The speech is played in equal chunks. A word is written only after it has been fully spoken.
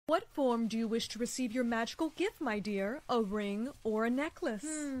What form do you wish to receive your magical gift, my dear? A ring or a necklace?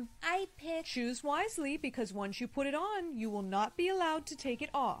 I pick... Choose wisely, because once you put it on, you will not be allowed to take it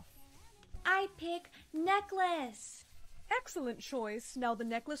off. I pick necklace. Excellent choice. Now the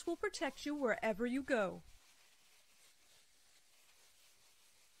necklace will protect you wherever you go.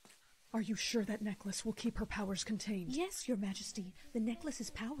 Are you sure that necklace will keep her powers contained? Yes, Your Majesty. The necklace's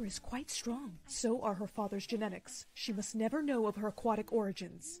power is quite strong. So are her father's genetics. She must never know of her aquatic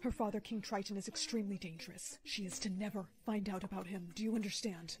origins. Her father, King Triton, is extremely dangerous. She is to never find out about him. Do you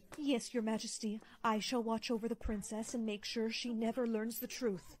understand? Yes, Your Majesty. I shall watch over the princess and make sure she never learns the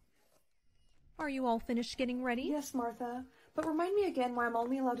truth. Are you all finished getting ready? Yes, Martha. But remind me again why I'm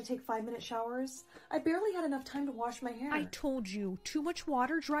only allowed to take 5-minute showers. I barely had enough time to wash my hair. I told you, too much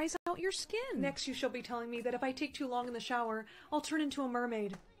water dries out your skin. Next you shall be telling me that if I take too long in the shower, I'll turn into a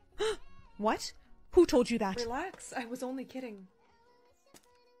mermaid. What? Who told you that? Relax, I was only kidding.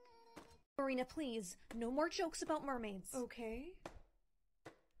 Marina, please. No more jokes about mermaids. Okay.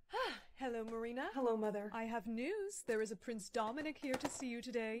 Hello, Marina. Hello, Mother. I have news. There is a Prince Dominic here to see you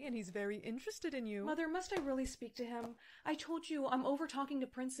today, and he's very interested in you. Mother, must I really speak to him? I told you, I'm over talking to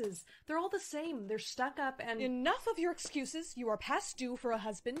princes. They're all the same. They're stuck up and— Enough of your excuses. You are past due for a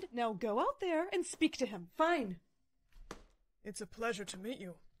husband. Now go out there and speak to him. Fine. It's a pleasure to meet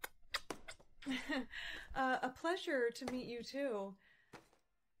you. A pleasure to meet you, too.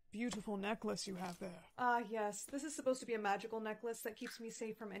 Beautiful necklace you have there. Yes. This is supposed to be a magical necklace that keeps me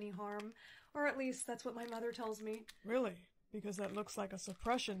safe from any harm. Or at least, that's what my mother tells me. Really? Because that looks like a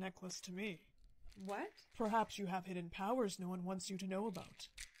suppression necklace to me. What? Perhaps you have hidden powers no one wants you to know about.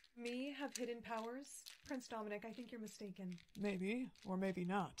 Me have hidden powers? Prince Dominic, I think you're mistaken. Maybe, or maybe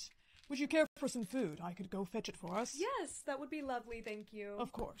not. Would you care for some food? I could go fetch it for us. Yes, that would be lovely, thank you.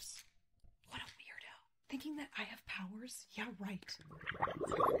 Of course. What a weirdo. Thinking that I have powers? Yeah, right.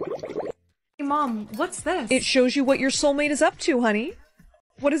 Hey, Mom, what's this? It shows you what your soulmate is up to, honey.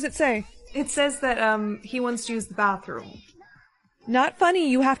 What does it say? It says that, he wants to use the bathroom. Not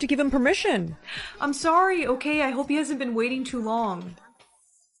funny. You have to give him permission. I'm sorry, okay? I hope he hasn't been waiting too long.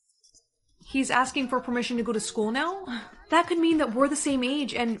 He's asking for permission to go to school now? That could mean that we're the same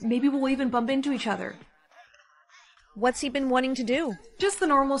age, and maybe we'll even bump into each other. What's he been wanting to do? Just the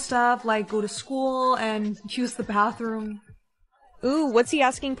normal stuff, like go to school and use the bathroom. Ooh, what's he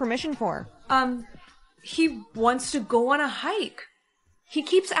asking permission for? He wants to go on a hike. He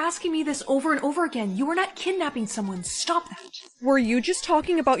keeps asking me this over and over again. You are not kidnapping someone. Stop that. Were you just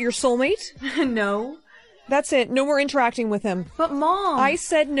talking about your soulmate? No. That's it. No more interacting with him. But Mom! I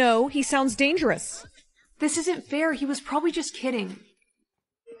said no. He sounds dangerous. This isn't fair. He was probably just kidding.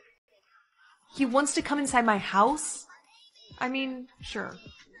 He wants to come inside my house? I mean, sure.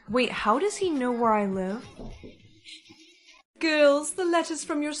 Wait, how does he know where I live? Girls, the letters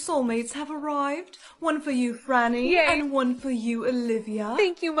from your soulmates have arrived. One for you, Franny, Yay. and one for you, Olivia.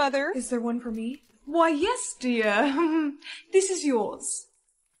 Thank you, Mother. Is there one for me? Why, yes, dear. This is yours.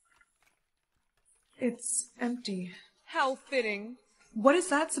 It's empty. How fitting. What is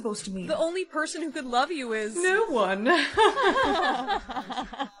that supposed to mean? The only person who could love you is... No one.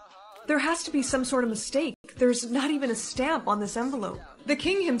 There has to be some sort of mistake. There's not even a stamp on this envelope. The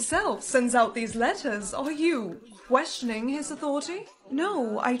king himself sends out these letters. Are you questioning his authority?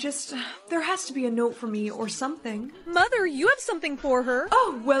 No, there has to be a note for me or something. Mother, you have something for her.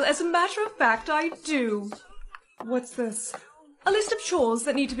 Oh, well, as a matter of fact, I do. What's this? A list of chores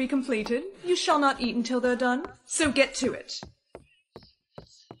that need to be completed. You shall not eat until they're done. So get to it.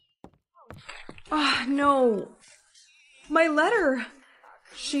 Ah, no. My letter.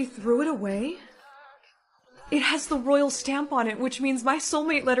 She threw it away? It has the royal stamp on it, which means my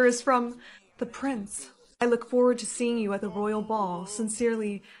soulmate letter is from the prince. I look forward to seeing you at the royal ball.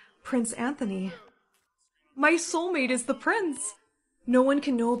 Sincerely, Prince Anthony. My soulmate is the prince. No one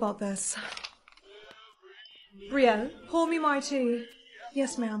can know about this. Brielle, pour me my tea.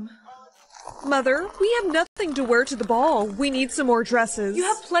 Yes, ma'am. Mother, we have nothing to wear to the ball. We need some more dresses. You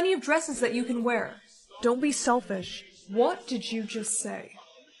have plenty of dresses that you can wear. Don't be selfish. What did you just say?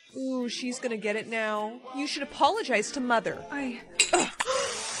 Ooh, she's gonna get it now. You should apologize to Mother.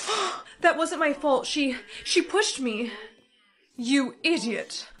 That wasn't my fault. She pushed me. You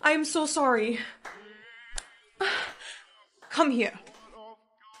idiot. I am so sorry. Come here.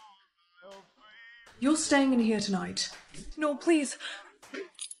 You're staying in here tonight. No, please.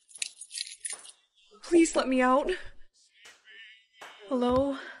 Please let me out.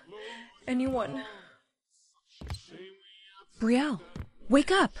 Hello? Anyone? Brielle,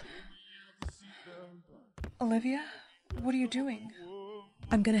 wake up. Olivia? What are you doing?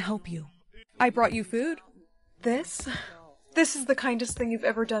 I'm gonna help you. I brought you food. This? This is the kindest thing you've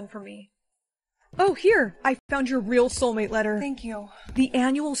ever done for me. Oh, here! I found your real soulmate letter. Thank you. The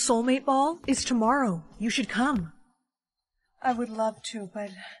annual soulmate ball is tomorrow. You should come. I would love to, but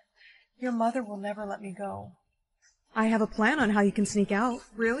your mother will never let me go. I have a plan on how you can sneak out.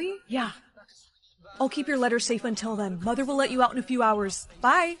 Really? Yeah. I'll keep your letter safe until then. Mother will let you out in a few hours.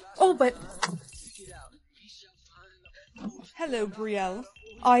 Bye! Oh, but... Hello, Brielle.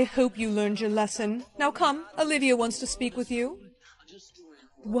 I hope you learned your lesson. Now come, Olivia wants to speak with you.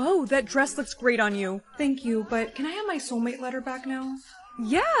 Whoa, that dress looks great on you. Thank you, but can I have my soulmate letter back now?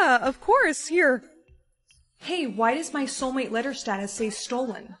 Yeah, of course, here. Hey, why does my soulmate letter status say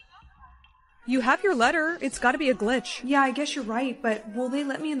stolen? You have your letter. It's gotta be a glitch. Yeah, I guess you're right, but will they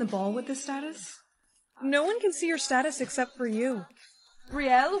let me in the ball with this status? No one can see your status except for you.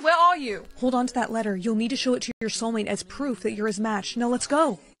 Brielle, where are you? Hold on to that letter. You'll need to show it to your soulmate as proof that you're his match. Now let's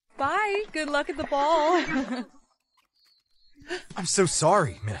go. Bye. Good luck at the ball. I'm so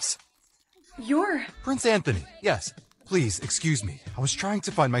sorry, miss. You're... Prince Anthony, yes. Please, excuse me. I was trying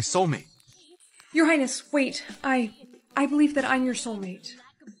to find my soulmate. Your Highness, wait. I believe that I'm your soulmate.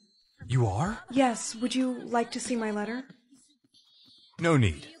 You are? Yes, would you like to see my letter? No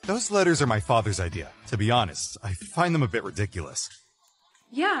need. Those letters are my father's idea. To be honest, I find them a bit ridiculous.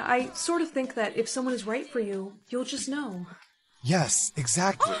 Yeah, I sort of think that if someone is right for you, you'll just know. Yes,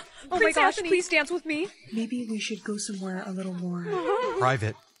 exactly. Oh my gosh, please dance with me. Maybe we should go somewhere a little more...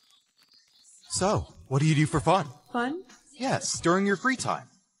 Private. So, what do you do for fun? Fun? Yes, during your free time.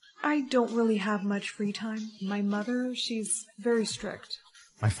 I don't really have much free time. My mother, she's very strict.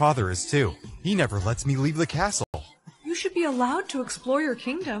 My father is too. He never lets me leave the castle. You should be allowed to explore your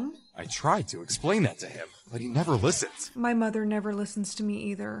kingdom. I tried to explain that to him, but he never listens. My mother never listens to me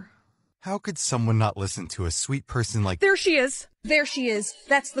either. How could someone not listen to a sweet person like... There she is. There she is.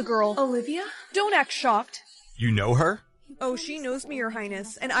 That's the girl. Olivia? Don't act shocked. You know her? Oh, she knows me, Your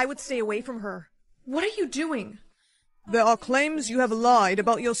Highness, and I would stay away from her. What are you doing? There are claims you have lied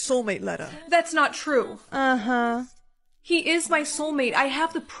about your soulmate letter. That's not true. Uh-huh. He is my soulmate. I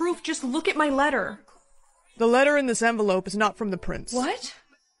have the proof. Just look at my letter. The letter in this envelope is not from the prince. What?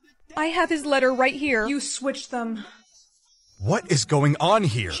 I have his letter right here. You switched them. What is going on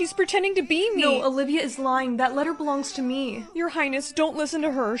here? She's pretending to be me. No, Olivia is lying. That letter belongs to me. Your Highness, don't listen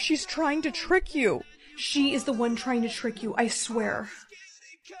to her. She's trying to trick you. She is the one trying to trick you, I swear.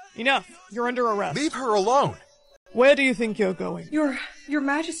 Enough. You're under arrest. Leave her alone. Where do you think you're going? Your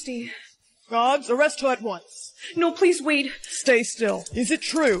Majesty. Guards, arrest her at once. No, please wait. Stay still. Is it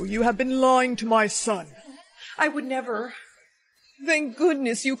true you have been lying to my son? I would never. Thank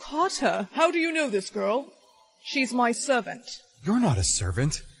goodness you caught her. How do you know this girl? She's my servant. You're not a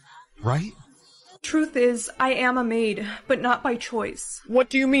servant, right? Truth is, I am a maid, but not by choice. What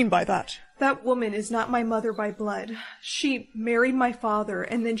do you mean by that? That woman is not my mother by blood. She married my father,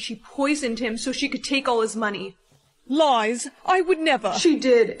 and then she poisoned him so she could take all his money. Lies! I would never! She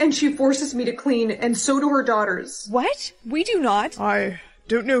did, and she forces me to clean, and so do her daughters. What? We do not. I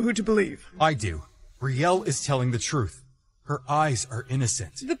don't know who to believe. I do. Brielle is telling the truth. Her eyes are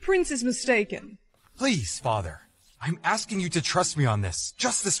innocent. The prince is mistaken. Please, father. I'm asking you to trust me on this.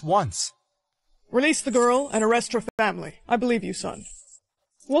 Just this once. Release the girl and arrest her family. I believe you, son.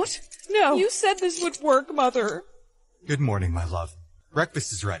 What? No. You said this would work, Mother. Good morning, my love.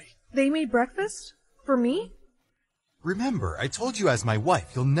 Breakfast is ready. They made breakfast? For me? Remember, I told you as my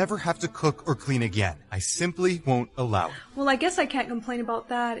wife, you'll never have to cook or clean again. I simply won't allow it. Well, I guess I can't complain about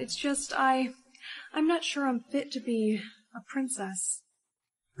that. It's just, I'm not sure I'm fit to be a princess.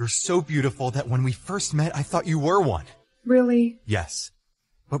 You're so beautiful that when we first met, I thought you were one. Really? Yes.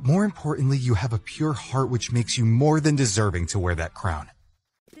 But more importantly, you have a pure heart which makes you more than deserving to wear that crown.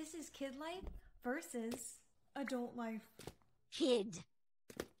 This is kid life versus Adult life. kid.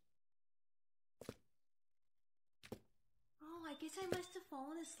 Oh, I guess I must have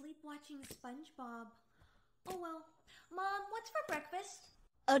fallen asleep watching SpongeBob. Oh well. Mom, what's for breakfast?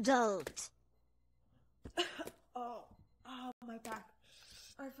 Adult. Oh, my back.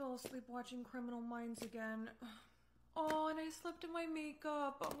 I fell asleep watching Criminal Minds again. Oh, and I slipped in my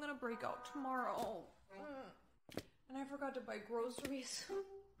makeup. I'm gonna break out tomorrow. And I forgot to buy groceries.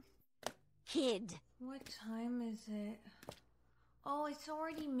 Kid. What time is it? Oh, it's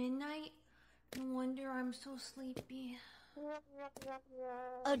already midnight? No wonder I'm so sleepy.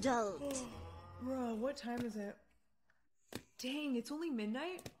 Adult. Bruh, what time is it? Dang, it's only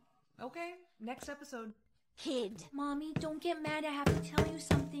midnight? Okay, next episode. Kid. Mommy, don't get mad. I have to tell you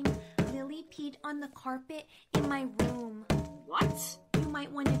something. Lily peed on the carpet in my room. What? You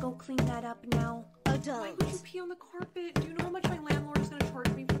might want to go clean that up now. Adult. Why would you pee on the carpet? Do you know how much my landlord is going to charge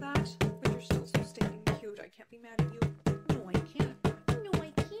me for that? But you're still so stinking cute. I can't be mad at you. No, I can't. No,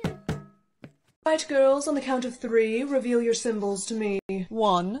 I can't. Right, girls, on the count of 3, reveal your symbols to me.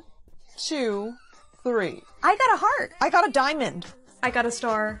 1, 2, 3. I got a heart. I got a diamond. I got a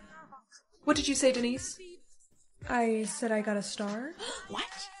star. What did you say, Denise? I said I got a star? What?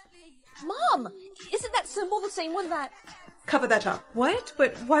 Mom, isn't that symbol the same one that... Cover that up. What?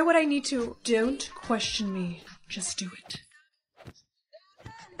 But why would I need to? Don't question me. Just do it.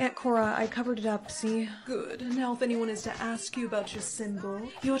 Aunt Cora, I covered it up, see? Good. And now if anyone is to ask you about your symbol,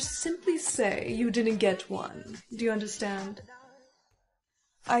 you'll simply say you didn't get one. Do you understand?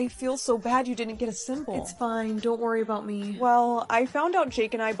 I feel so bad you didn't get a symbol. It's fine. Don't worry about me. Well, I found out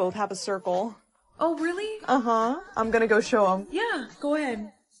Jake and I both have a circle. Oh, really? Uh-huh. I'm gonna go show him. Yeah, go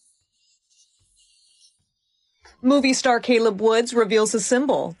ahead. Movie star Caleb Woods reveals his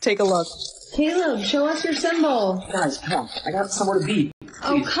symbol. Take a look. Caleb, show us your symbol. Guys, come on. I got somewhere to be.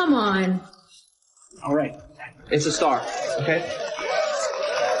 Oh, come on. All right. It's a star, okay?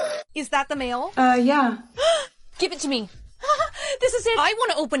 Is that the mail? Yeah. Give it to me. This is it. I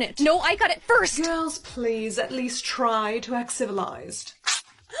want to open it. No, I got it first. Girls, please, at least try to act civilized.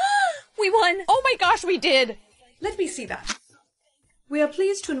 We won. Oh my gosh, we did. Let me see that. We are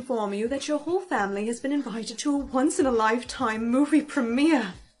pleased to inform you that your whole family has been invited to a once-in-a-lifetime movie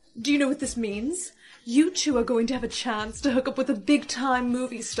premiere. Do you know what this means? You two are going to have a chance to hook up with a big-time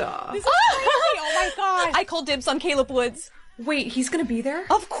movie star. This is crazy. Oh my gosh. I called dibs on Caleb Woods. Wait, he's gonna be there?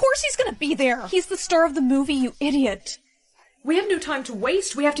 Of course he's gonna be there. He's the star of the movie, you idiot. We have no time to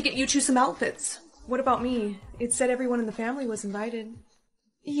waste. We have to get you two some outfits. What about me? It said everyone in the family was invited.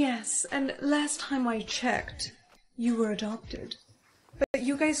 Yes, and last time I checked, you were adopted. But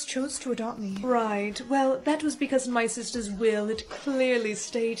you guys chose to adopt me. Right. Well, that was because in my sister's will it clearly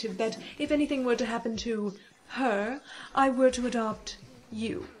stated that if anything were to happen to her, I were to adopt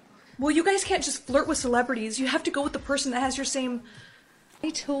you. Well, you guys can't just flirt with celebrities. You have to go with the person that has your same... I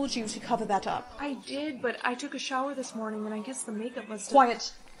told you to cover that up. I did, but I took a shower this morning and I guess the makeup must have...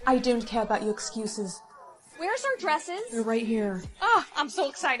 Quiet. I don't care about your excuses. Where's our dresses? They're right here. Ah, I'm so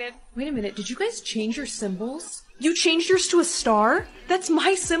excited. Wait a minute, did you guys change your symbols? You changed yours to a star? That's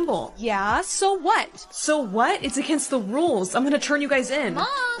my symbol. Yeah, so what? So what? It's against the rules. I'm gonna turn you guys in. Mom!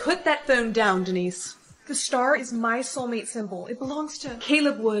 Put that phone down, Denise. The star is my soulmate symbol. It belongs to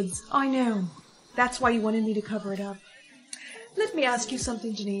Caleb Woods. I know. That's why you wanted me to cover it up. Let me ask you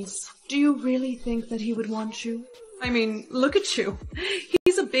something, Denise. Do you really think that he would want you? I mean, look at you.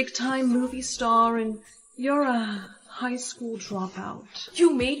 He's a big-time movie star and you're a high school dropout.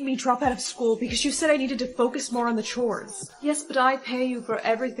 You made me drop out of school because you said I needed to focus more on the chores. Yes, but I pay you for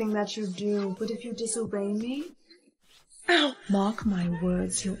everything that you do. But if you disobey me... Ow! Mark my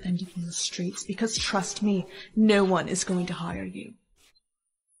words, you'll end up in the streets because, trust me, no one is going to hire you.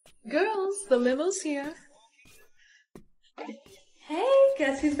 Girls, the limo's here. Hey,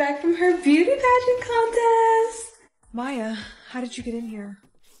 guess who's back from her beauty pageant contest? Maya, how did you get in here?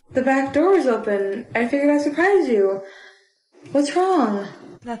 The back door was open. I figured I'd surprise you. What's wrong?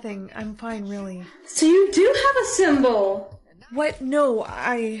 Nothing. I'm fine, really. So you do have a symbol! What? No,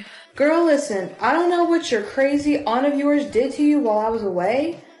 Girl, listen, I don't know what your crazy aunt of yours did to you while I was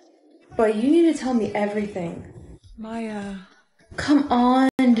away, but you need to tell me everything. Maya... Come on,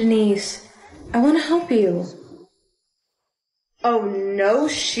 Denise. I want to help you. Oh, no,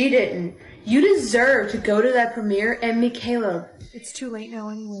 she didn't. You deserve to go to that premiere and meet Caleb. It's too late now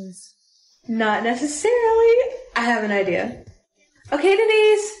anyways. Not necessarily. I have an idea. Okay,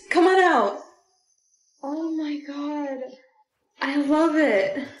 Denise, come on out. Oh my god. I love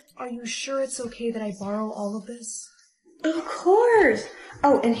it. Are you sure it's okay that I borrow all of this? Of course.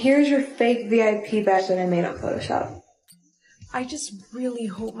 Oh, and here's your fake VIP badge that I made on Photoshop. I just really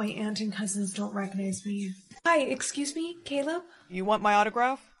hope my aunt and cousins don't recognize me. Hi, excuse me, Caleb? You want my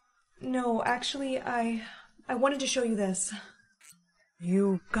autograph? No, actually, I wanted to show you this.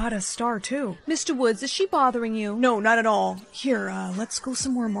 You got a star, too. Mr. Woods, is she bothering you? No, not at all. Here, let's go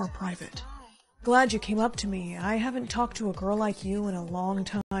somewhere more private. Glad you came up to me. I haven't talked to a girl like you in a long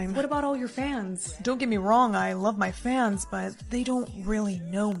time. What about all your fans? Don't get me wrong, I love my fans, but they don't really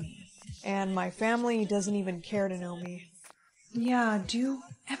know me. And my family doesn't even care to know me. Yeah, do you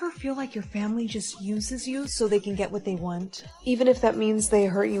ever feel like your family just uses you so they can get what they want? Even if that means they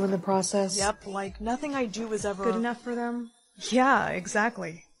hurt you in the process? Yep, like nothing I do is ever... good enough for them? Yeah,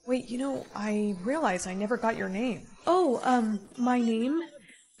 exactly. Wait, you know, I realize I never got your name. Oh, my name?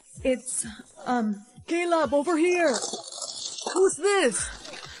 It's, Caleb, over here! Who's this?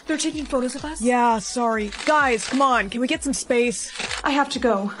 They're taking photos of us? Yeah, sorry. Guys, come on, can we get some space? I have to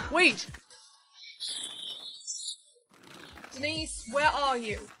go. Wait! Denise, where are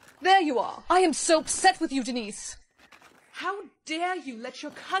you? There you are. I am so upset with you, Denise. How dare you let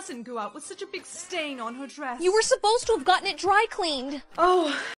your cousin go out with such a big stain on her dress? You were supposed to have gotten it dry cleaned.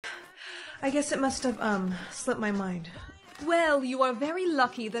 Oh, I guess it must have, slipped my mind. Well, you are very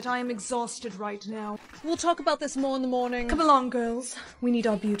lucky that I am exhausted right now. We'll talk about this more in the morning. Come along, girls. We need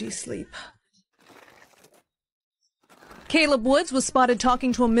our beauty sleep. Caleb Woods was spotted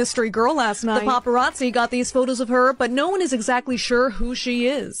talking to a mystery girl last night. The paparazzi got these photos of her, but no one is exactly sure who she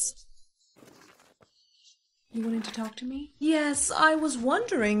is. You wanted to talk to me? Yes, I was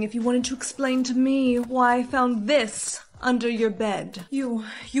wondering if you wanted to explain to me why I found this under your bed. You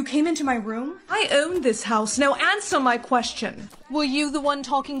came into my room? I own this house. Now answer my question. Were you the one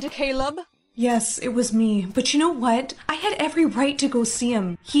talking to Caleb? Yes, it was me. But you know what? I had every right to go see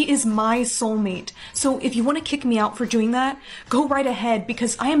him. He is my soulmate. So if you want to kick me out for doing that, go right ahead,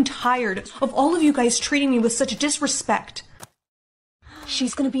 because I am tired of all of you guys treating me with such disrespect.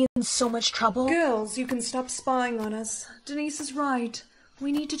 She's gonna be in so much trouble. Girls, you can stop spying on us. Denise is right.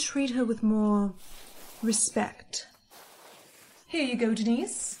 We need to treat her with more respect. Here you go,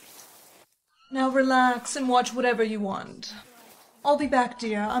 Denise. Now relax and watch whatever you want. I'll be back,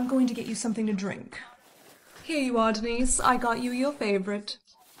 dear. I'm going to get you something to drink. Here you are, Denise. I got you your favorite.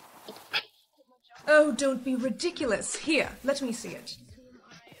 Oh, don't be ridiculous. Here, let me see it.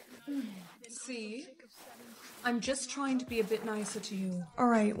 See? I'm just trying to be a bit nicer to you.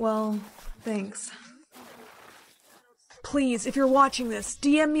 Alright, well, thanks. Please, if you're watching this,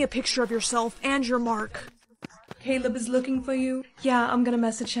 DM me a picture of yourself and your mark. Caleb is looking for you? Yeah, I'm gonna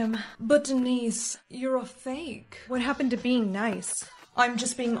message him. But Denise, you're a fake. What happened to being nice? I'm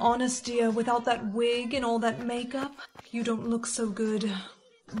just being honest, dear. Without that wig and all that makeup, you don't look so good.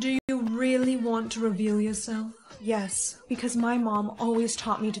 Do you really want to reveal yourself? Yes, because my mom always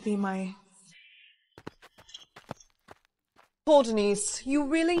taught me to be my... Poor Denise, you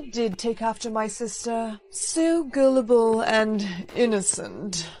really did take after my sister. So gullible and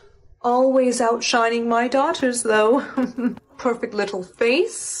innocent. Always outshining my daughters, though. Perfect little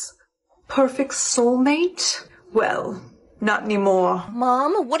face. Perfect soulmate. Well, not anymore.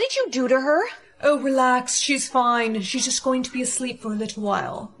 Mom, what did you do to her? Oh, relax. She's fine. She's just going to be asleep for a little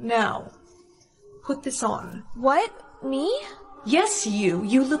while. Now, put this on. What? Me? Yes, you.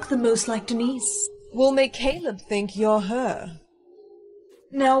 You look the most like Denise. We'll make Caleb think you're her.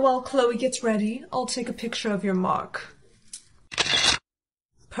 Now, while Chloe gets ready, I'll take a picture of your mark.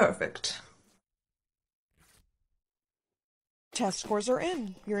 Perfect. Test scores are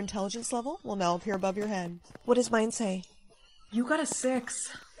in. Your intelligence level will now appear above your head. What does mine say? You got a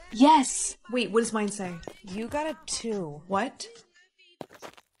 6. Yes! Wait, what does mine say? You got a 2. What?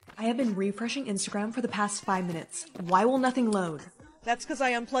 I have been refreshing Instagram for the past 5 minutes. Why will nothing load? That's because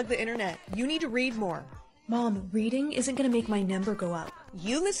I unplugged the internet. You need to read more. Mom, reading isn't gonna make my number go up.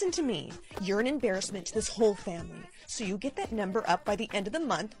 You listen to me. You're an embarrassment to this whole family. So you get that number up by the end of the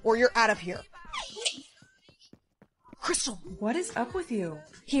month, or you're out of here. Crystal! What is up with you?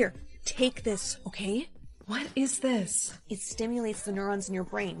 Here, take this, okay? What is this? It stimulates the neurons in your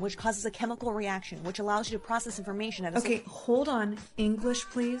brain, which causes a chemical reaction, which allows you to process information at a... Okay, hold on. English,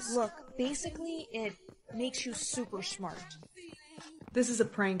 please? Look, basically, it makes you super smart. This is a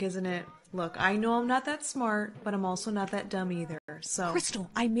prank, isn't it? Look, I know I'm not that smart, but I'm also not that dumb either, so... Crystal,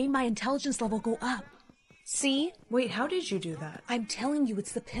 I made my intelligence level go up. See? Wait, how did you do that? I'm telling you,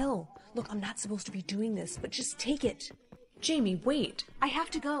 it's the pill. Look, I'm not supposed to be doing this, but just take it. Jamie, wait. I have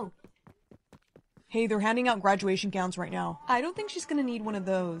to go. Hey, they're handing out graduation gowns right now. I don't think she's gonna need one of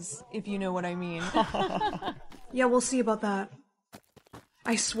those, if you know what I mean. Yeah, we'll see about that.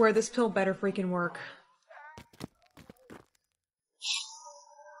 I swear this pill better freaking work.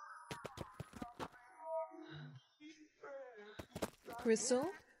 Crystal?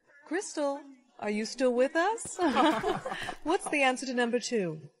 Crystal, are you still with us? What's the answer to number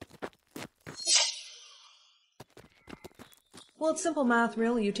 2? Well, it's simple math,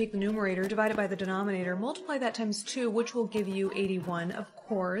 really. You take the numerator, divide it by the denominator, multiply that times 2, which will give you 81, of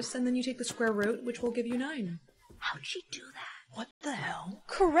course, and then you take the square root, which will give you 9. How'd she do that? What the hell?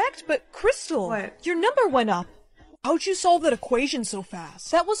 Correct, but Crystal, What? Your number went up. How'd you solve that equation so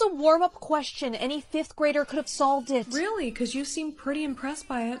fast? That was a warm-up question. Any 5th grader could have solved it. Really? Because you seem pretty impressed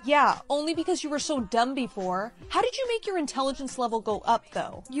by it. Yeah, only because you were so dumb before. How did you make your intelligence level go up,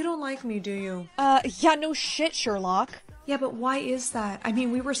 though? You don't like me, do you? Yeah, no shit, Sherlock. Yeah, but why is that? I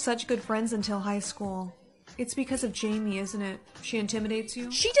mean, we were such good friends until high school. It's because of Jamie, isn't it? She intimidates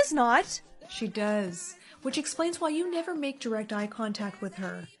you? She does not. She does. Which explains why you never make direct eye contact with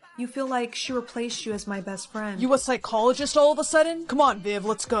her. You feel like she replaced you as my best friend. You a psychologist all of a sudden? Come on, Viv,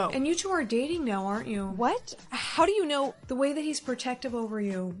 let's go. And you two are dating now, aren't you? What? How do you know? The way that he's protective over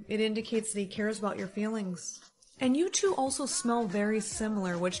you, it indicates that he cares about your feelings. And you two also smell very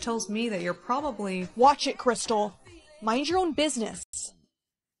similar, which tells me that you're probably... Watch it, Crystal. Mind your own business.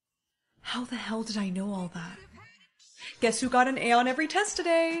 How the hell did I know all that? Guess who got an A on every test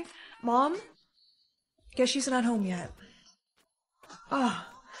today? Mom? Guess she's not home yet. Ah.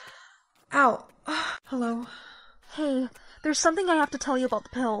 Ow. Hello. Hey, there's something I have to tell you about the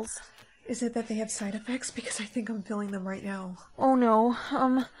pills. Is it that they have side effects? Because I think I'm feeling them right now. Oh no,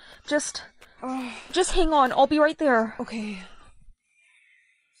 just hang on, I'll be right there. Okay.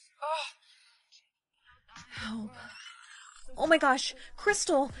 Help. Oh my gosh,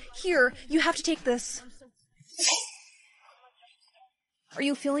 Crystal, here, you have to take this. Are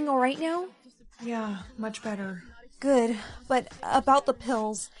you feeling alright now? Yeah, much better. Good, but about the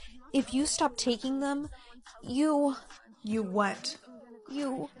pills, if you stop taking them, you what?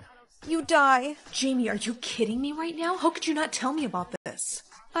 You die. Jamie, are you kidding me right now? How could you not tell me about this?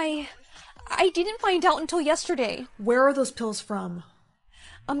 I didn't find out until yesterday. Where are those pills from?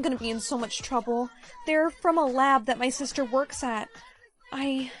 I'm gonna be in so much trouble. They're from a lab that my sister works at.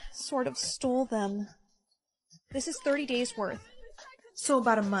 I sort of stole them. This is 30 days worth. So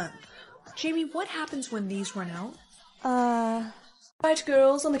about a month. Jamie, what happens when these run out? Right,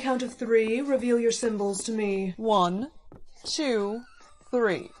 girls, on the count of 3, reveal your symbols to me. 1, 2,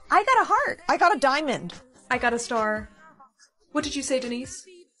 3. I got a heart. I got a diamond. I got a star. What did you say, Denise?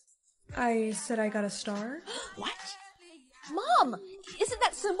 I said I got a star. What? Mom, isn't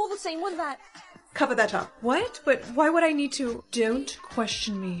that symbol the same one that... Cover that up. What? But why would I need to... Don't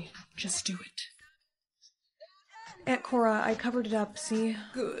question me. Just do it. Aunt Cora, I covered it up, see?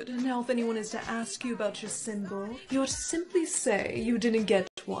 Good. Now if anyone is to ask you about your symbol, you're to simply say you didn't get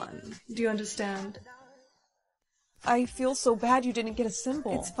one. Do you understand? I feel so bad you didn't get a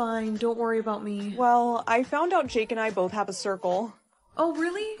symbol. It's fine. Don't worry about me. Well, I found out Jake and I both have a circle. Oh,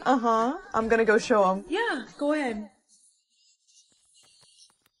 really? Uh-huh. I'm gonna go show him. Yeah, go ahead.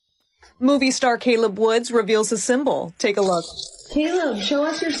 Movie star Caleb Woods reveals his symbol. Take a look. Caleb, show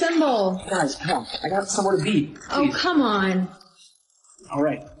us your symbol. Guys, come on. I got somewhere to be. Oh, Please. come on. All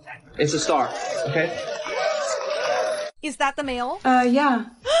right. It's a star, okay? Is that the mail? Yeah.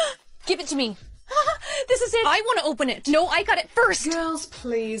 Give it to me. This is it. I want to open it. No, I got it first. Girls,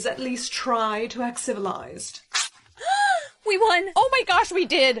 please, at least try to act civilized. We won. Oh my gosh, we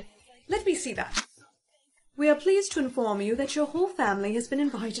did. Let me see that. We are pleased to inform you that your whole family has been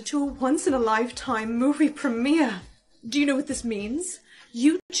invited to a once-in-a-lifetime movie premiere. Do you know what this means?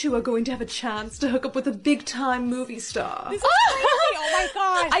 You two are going to have a chance to hook up with a big-time movie star. This is crazy. Oh my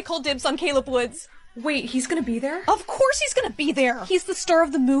gosh. I called dibs on Caleb Woods. Wait, he's gonna be there? Of course he's gonna be there. He's the star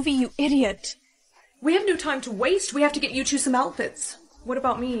of the movie, you idiot. We have no time to waste. We have to get you two some outfits. What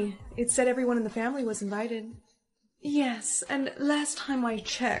about me? It said everyone in the family was invited. Yes, and last time I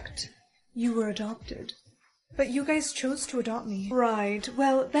checked, you were adopted. But you guys chose to adopt me. Right.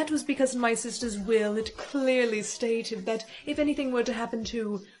 Well, that was because in my sister's will it clearly stated that if anything were to happen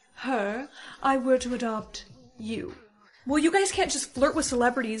to her, I were to adopt you. Well, you guys can't just flirt with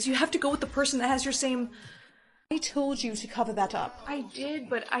celebrities. You have to go with the person that has your same... I told you to cover that up. I did,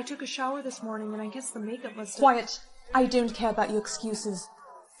 but I took a shower this morning and I guess the makeup must have... Quiet. I don't care about your excuses.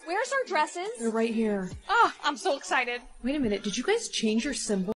 Where's our dresses? They're right here. Ah, I'm so excited. Wait a minute, did you guys change your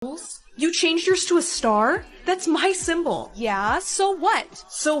symbols? You changed yours to a star? That's my symbol. Yeah, so what?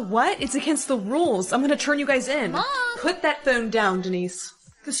 So what? It's against the rules. I'm gonna turn you guys in. Mom! Put that phone down, Denise.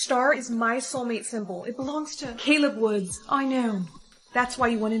 The star is my soulmate symbol. It belongs to Caleb Woods. I know. That's why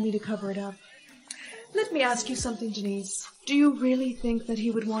you wanted me to cover it up. Let me ask you something, Denise. Do you really think that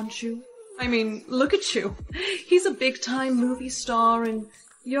he would want you? I mean, look at you. He's a big-time movie star and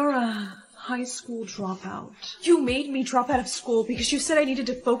you're a high school dropout. You made me drop out of school because you said I needed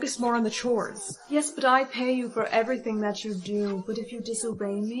to focus more on the chores. Yes, but I pay you for everything that you do. But if you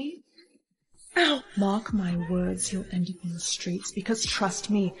disobey me... Ow! Mark my words, you'll end up in the streets because, trust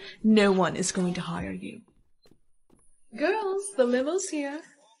me, no one is going to hire you. Girls, the limo's here.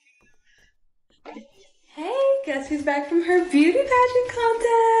 Hey, guess who's back from her beauty pageant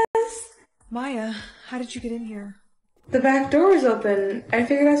contest? Maya, how did you get in here? The back door is open. I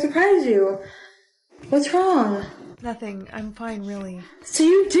figured I'd surprise you. What's wrong? Nothing. I'm fine, really. So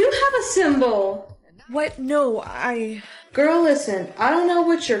you do have a symbol! What? No, Girl, listen, I don't know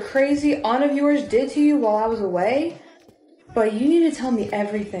what your crazy aunt of yours did to you while I was away, but you need to tell me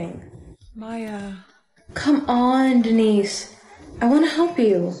everything. Maya... Come on, Denise. I want to help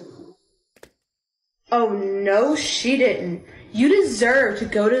you. Oh, no, she didn't. You deserve to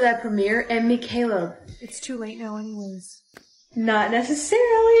go to that premiere and meet Caleb. It's too late now anyways. Not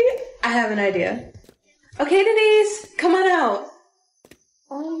necessarily. I have an idea. Okay, Denise, come on out.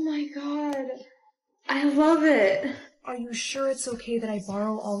 Oh my god. I love it. Are you sure it's okay that I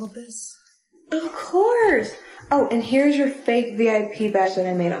borrow all of this? Of course. Oh, and here's your fake VIP badge that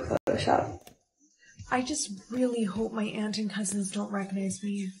I made on Photoshop. I just really hope my aunt and cousins don't recognize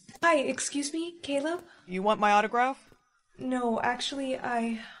me. Hi, excuse me, Caleb? You want my autograph? No, actually,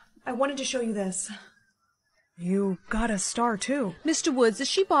 I wanted to show you this. You got a star, too. Mr. Woods, is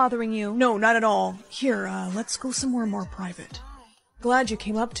she bothering you? No, not at all. Here, let's go somewhere more private. Glad you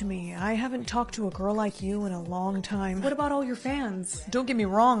came up to me. I haven't talked to a girl like you in a long time. What about all your fans? Don't get me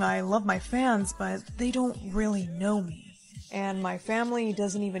wrong, I love my fans, but they don't really know me. And my family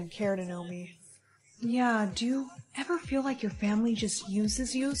doesn't even care to know me. Yeah, do you ever feel like your family just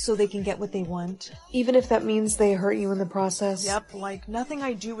uses you So they can get what they want. even if that means they hurt you in the process? Yep, like nothing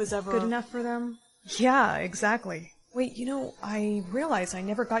I do is ever... Good enough for them? Yeah, exactly. Wait, I realize I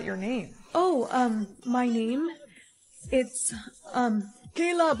never got your name. Oh, my name? It's,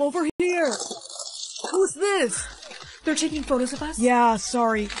 Caleb, over here! Who's this? they're taking photos of us? Yeah,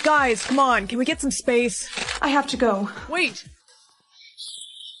 sorry. Guys, come on, can we get some space? I have to go. Wait!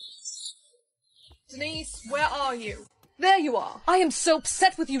 Denise, where are you? There you are. I am so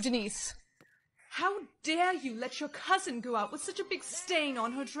upset with you, Denise. How dare you let your cousin go out with such a big stain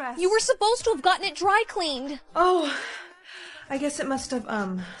on her dress? You were supposed to have gotten it dry cleaned. Oh, I guess it must have,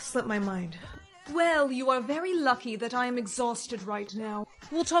 slipped my mind. Well, you are very lucky that I am exhausted right now.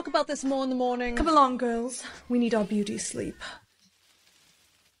 We'll talk about this more in the morning. Come along, girls. We need our beauty sleep.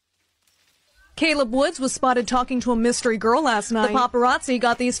 Caleb Woods was spotted talking to a mystery girl last night. The paparazzi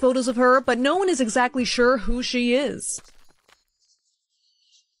got these photos of her, but no one is exactly sure who she is.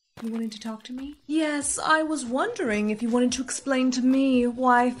 You wanted to talk to me? Yes, I was wondering if you wanted to explain to me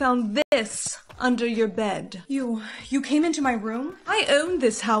why I found this under your bed. You came into my room? I own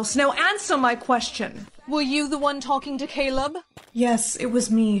this house. Now answer my question. Were you the one talking to Caleb? Yes, it was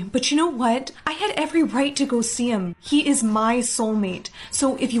me. But you know what? I had every right to go see him. He is my soulmate.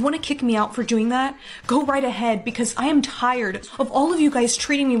 So if you want to kick me out for doing that, go right ahead, because I am tired of all of you guys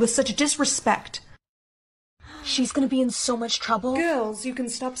treating me with such disrespect. She's gonna be in so much trouble. Girls, you can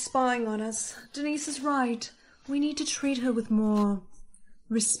stop spying on us. Denise is right. We need to treat her with more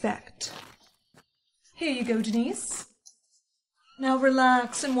respect. Here you go, Denise. Now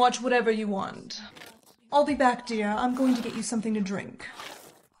relax and watch whatever you want. I'll be back, dear. I'm going to get you something to drink.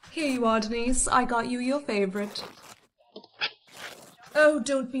 Here you are, Denise. I got you your favorite. Oh,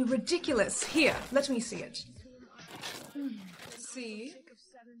 don't be ridiculous. Here, let me see it. See?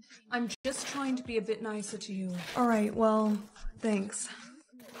 I'm just trying to be a bit nicer to you. Alright, well, thanks.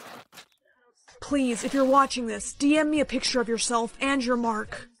 Please, if you're watching this, DM me a picture of yourself and your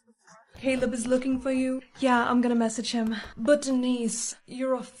mark. Caleb is looking for you? Yeah, I'm gonna message him. But Denise,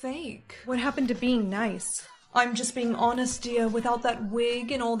 you're a fake. What happened to being nice? I'm just being honest, dear. Without that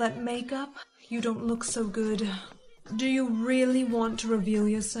wig and all that makeup, you don't look so good. Do you really want to reveal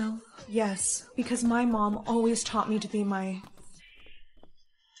yourself? Yes, because my mom always taught me to be my...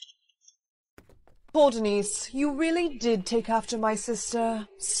 Poor Denise, you really did take after my sister.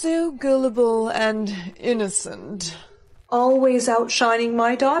 So gullible and innocent. Always outshining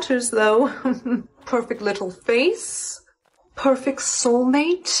my daughters, though. Perfect little face. Perfect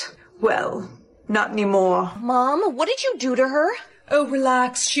soulmate. Well, not anymore. Mom, what did you do to her? Oh,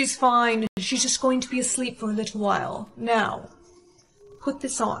 relax. She's fine. She's just going to be asleep for a little while. Now, put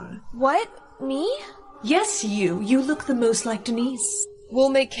this on. What? Me? Yes, you. You look the most like Denise. We'll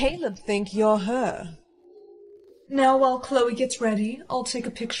make Caleb think you're her. Now, while Chloe gets ready, I'll take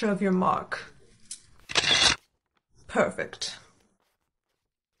a picture of your mark. Perfect.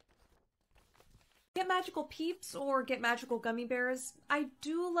 Get magical Peeps or get magical gummy bears? I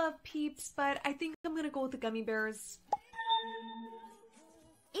do love Peeps, but I think I'm gonna go with the gummy bears.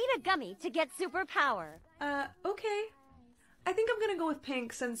 Eat a gummy to get superpower. Okay. I think I'm gonna go with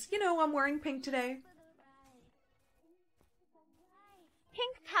pink since, I'm wearing pink today.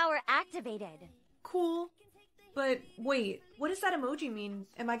 Pink power activated. Cool. But wait, what does that emoji mean?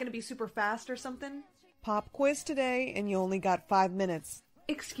 Am I gonna be super fast or something? Pop quiz today, and you only got 5 minutes.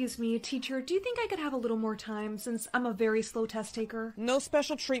 Excuse me, teacher, do you think I could have a little more time since I'm a very slow test taker? No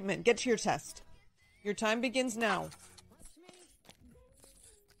special treatment. Get to your test. Your time begins now.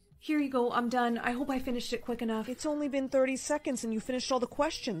 Here you go, I'm done. I hope I finished it quick enough. It's only been 30 seconds and you finished all the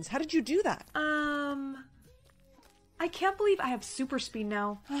questions. How did you do that? I can't believe I have super speed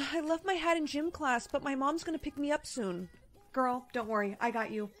now. I left my hat in gym class, but my mom's gonna pick me up soon. Girl, don't worry, I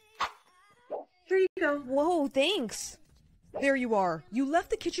got you. Here you go. Whoa, thanks. There you are. You left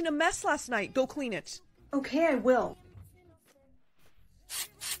the kitchen a mess last night. Go clean it. Okay, I will.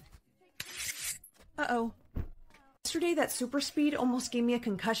 Uh-oh. Yesterday, that super speed almost gave me a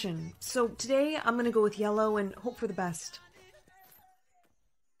concussion. So today, I'm gonna go with yellow and hope for the best.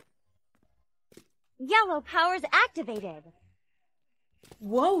 Yellow powers activated.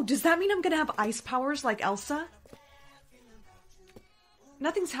 Whoa, does that mean I'm gonna have ice powers like Elsa?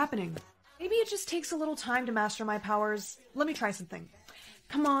 Nothing's happening. Maybe it just takes a little time to master my powers. Let me try something.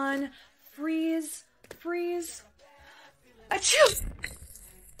 Come on, freeze, freeze. Achoo!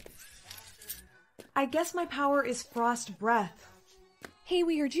 I guess my power is frost breath. Hey,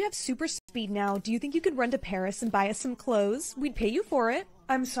 we heard you have super speed now. Do you think you could run to Paris and buy us some clothes? We'd pay you for it.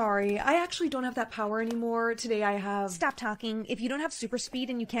 I'm sorry, I actually don't have that power anymore. Today I have... Stop talking. If you don't have super speed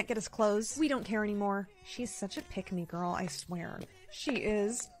and you can't get us clothes, we don't care anymore. She's such a pick-me girl, I swear. She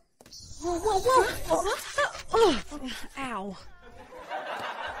is. Whoa, whoa, whoa! Ow.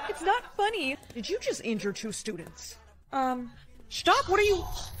 It's not funny. Did you just injure 2 students? Stop, what are you...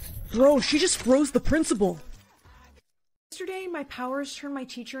 Bro, she just froze the principal. Yesterday, my powers turned my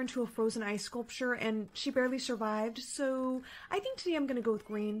teacher into a frozen ice sculpture, and she barely survived, so I think today I'm gonna go with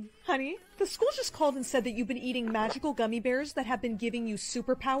green. Honey, the school just called and said that you've been eating magical gummy bears that have been giving you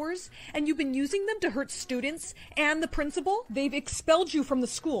superpowers, and you've been using them to hurt students and the principal. They've expelled you from the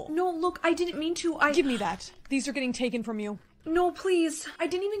school. No, look, I didn't mean to, Give me that. These are getting taken from you. No, please. I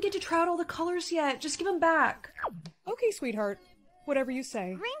didn't even get to try out all the colors yet. Just give them back. Okay, sweetheart. Whatever you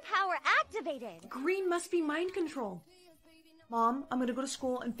say. Green power activated. Green must be mind control. Mom, I'm gonna go to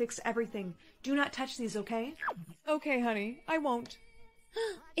school and fix everything. Do not touch these, okay? Okay, honey. I won't.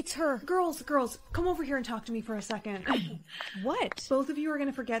 It's her. Girls, come over here and talk to me for a second. What? Both of you are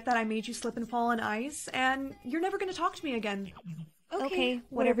gonna forget that I made you slip and fall on ice, and you're never gonna talk to me again. Okay,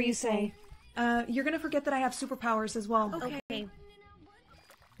 whatever you say. You're gonna forget that I have superpowers as well. Okay.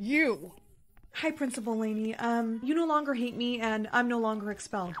 You! Hi, Principal Laney. You no longer hate me, and I'm no longer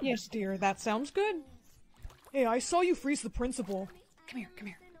expelled. Yes, dear, that sounds good. Hey, I saw you freeze the principal. Come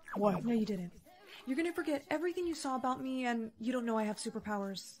here. What? No, you didn't. You're gonna forget everything you saw about me, and you don't know I have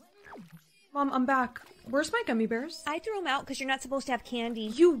superpowers. Mom, I'm back. Where's my gummy bears? I threw them out because you're not supposed to have candy.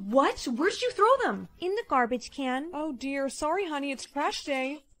 You what? Where'd you throw them? In the garbage can. Oh dear, sorry honey, it's trash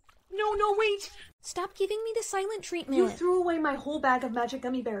day. No, wait! Stop giving me the silent treatment. You threw away my whole bag of magic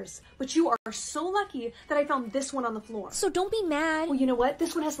gummy bears, but you are so lucky that I found this one on the floor. So don't be mad. Well, you know what?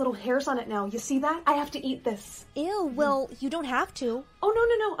 This one has little hairs on it now. You see that? I have to eat this. Ew, well, you don't have to. Oh,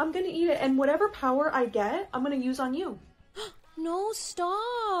 no. I'm gonna eat it, and whatever power I get, I'm gonna use on you. No,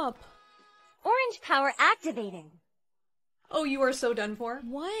 stop. Orange power activating. Oh, you are so done for.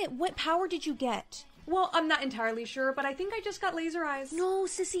 What? What power did you get? Well, I'm not entirely sure, but I think I just got laser eyes. No,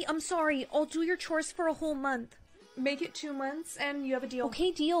 sissy, I'm sorry. I'll do your chores for a whole month. Make it 2 months, and you have a deal.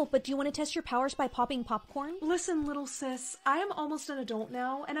 Okay, deal, but do you want to test your powers by popping popcorn? Listen, little sis, I am almost an adult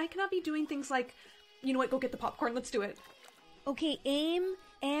now, and I cannot be doing things like, you know what, go get the popcorn, let's do it. Okay, aim,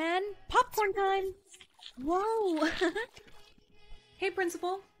 and popcorn time! Whoa! Hey,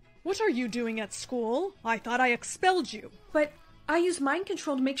 Principal. What are you doing at school? I thought I expelled you. But I used mind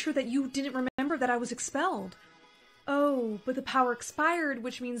control to make sure that you didn't remember that I was expelled. Oh, but the power expired,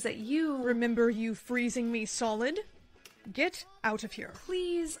 which means that you... Remember you freezing me solid? Get out of here.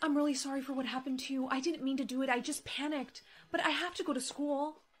 Please, I'm really sorry for what happened to you. I didn't mean to do it, I just panicked. But I have to go to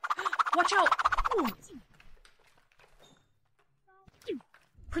school. Watch out! Ooh.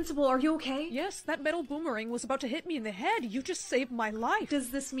 Principal, are you okay? Yes, that metal boomerang was about to hit me in the head. You just saved my life.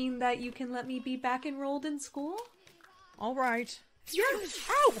 Does this mean that you can let me be back enrolled in school? All right.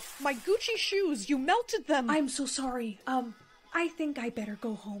 Ow! My Gucci shoes! You melted them! I'm so sorry. I think I better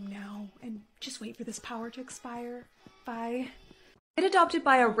go home now and just wait for this power to expire. Bye. Get adopted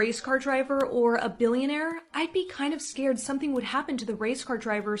by a race car driver or a billionaire? I'd be kind of scared something would happen to the race car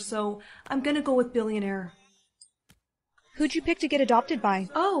driver, so I'm gonna go with billionaire. Who'd you pick to get adopted by?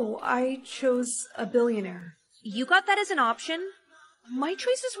 Oh, I chose a billionaire. You got that as an option? My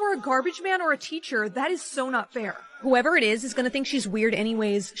choices were a garbage man or a teacher. That is so not fair. Whoever it is gonna think she's weird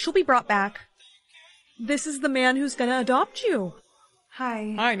anyways. She'll be brought back. This is the man who's gonna adopt you.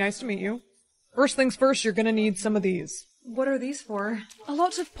 Hi. Hi, nice to meet you. First things first, you're gonna need some of these. What are these for? A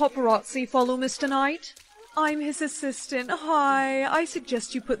lot of paparazzi follow Mr. Knight. I'm his assistant. Hi. I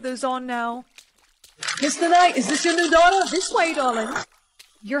suggest you put those on now. Mr. Knight, is this your new daughter? This way, darling.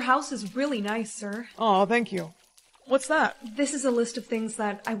 Your house is really nice, sir. Oh, thank you. What's that? This is a list of things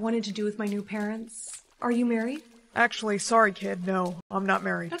that I wanted to do with my new parents. Are you married? Actually, sorry, kid. No, I'm not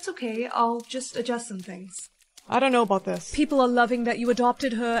married. That's okay. I'll just adjust some things. I don't know about this. People are loving that you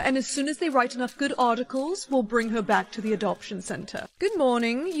adopted her, and as soon as they write enough good articles, we'll bring her back to the adoption center. Good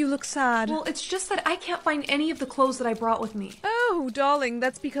morning. You look sad. Well, it's just that I can't find any of the clothes that I brought with me. Oh, darling,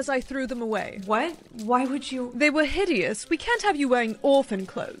 that's because I threw them away. What? Why would you? They were hideous. We can't have you wearing orphan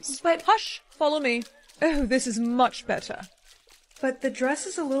clothes. But... Hush! Follow me. Oh, this is much better. But the dress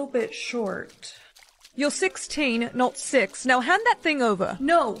is a little bit short. You're 16, not 6. Now hand that thing over.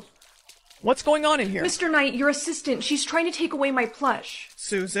 No! What's going on in here? Mr. Knight, your assistant, she's trying to take away my plush.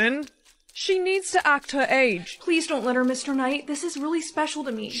 Susan? She needs to act her age. Please don't let her, Mr. Knight. This is really special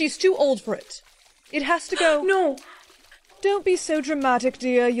to me. She's too old for it. It has to go. No! Don't be so dramatic,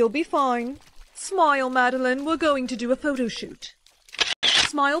 dear. You'll be fine. Smile, Madeline. We're going to do a photo shoot.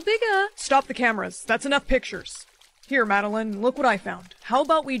 Smile bigger. Stop the cameras. That's enough pictures. Here, Madeline, look what I found. How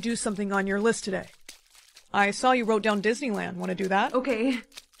about we do something on your list today? I saw you wrote down Disneyland. Want to do that? Okay.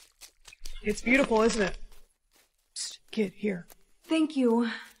 It's beautiful, isn't it? Psst, kid, here. Thank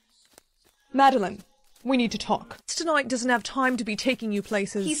you. Madeline, we need to talk. Tonight doesn't have time to be taking you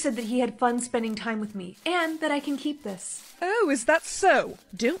places. He said that he had fun spending time with me, and that I can keep this. Oh, is that so?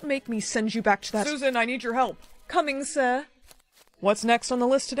 Don't make me send you back to that— Susan, I need your help. Coming, sir. What's next on the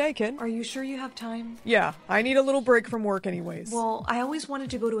list today, kid? Are you sure you have time? Yeah, I need a little break from work anyways. Well, I always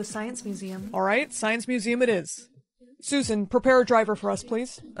wanted to go to a science museum. All right, science museum it is. Susan, prepare a driver for us,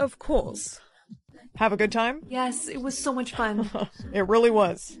 please. Of course. Have a good time? Yes, it was so much fun. It really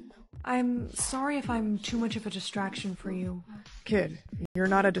was. I'm sorry if I'm too much of a distraction for you. Kid, you're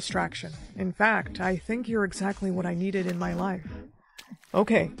not a distraction. In fact, I think you're exactly what I needed in my life.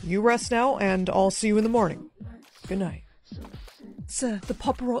 Okay, you rest now, and I'll see you in the morning. Good night. Sir, the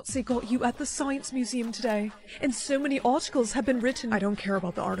paparazzi got you at the Science Museum today, and so many articles have been written. I don't care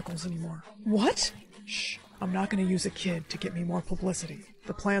about the articles anymore. What? Shh, I'm not gonna use a kid to get me more publicity.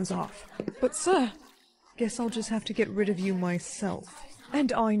 The plan's off. But sir, guess I'll just have to get rid of you myself.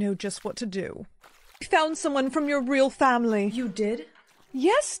 And I know just what to do. I found someone from your real family. You did?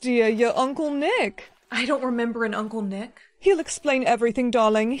 Yes, dear, your Uncle Nick. I don't remember an Uncle Nick. He'll explain everything,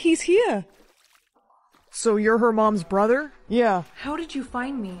 darling. He's here. So you're her mom's brother? Yeah. How did you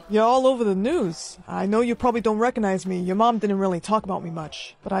find me? You're all over the news. I know you probably don't recognize me. Your mom didn't really talk about me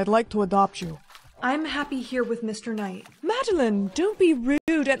much. But I'd like to adopt you. I'm happy here with Mr. Knight. Madeline, don't be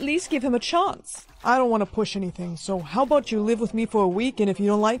rude. At least give him a chance. I don't want to push anything, so how about you live with me for a week, and if you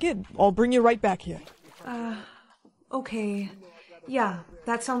don't like it, I'll bring you right back here. Okay. Yeah,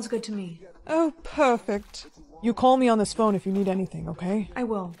 that sounds good to me. Oh, perfect. You call me on this phone if you need anything, okay? I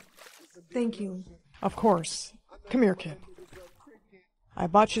will. Thank you. Of course. Come here, kid. I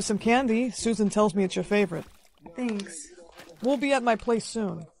bought you some candy. Susan tells me it's your favorite. Thanks. We'll be at my place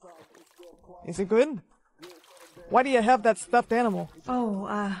soon. Is it good? Why do you have that stuffed animal?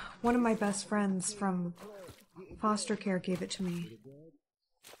 Oh, one of my best friends from foster care gave it to me.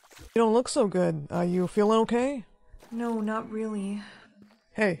 You don't look so good. Are you feeling okay? No, not really.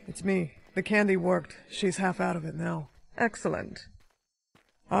 Hey, it's me. The candy worked. She's half out of it now. Excellent.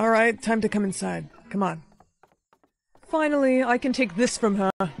 All right, time to come inside. Come on. Finally, I can take this from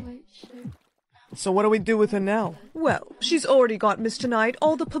her. So what do we do with her now? Well, she's already got Mr. Knight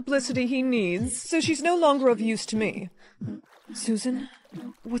all the publicity he needs, so she's no longer of use to me. Susan,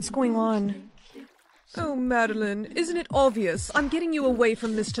 what's going on? Oh, Madeline, isn't it obvious? I'm getting you away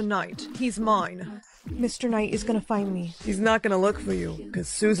from Mr. Knight. He's mine. Mr. Knight is gonna find me. He's not gonna look for you, because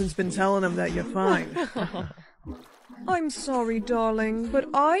Susan's been telling him that you're fine. I'm sorry, darling, but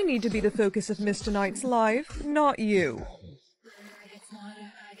I need to be the focus of Mr. Knight's life, not you.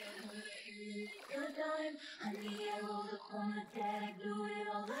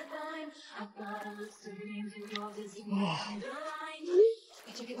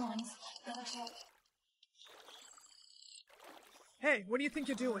 Hey, what do you think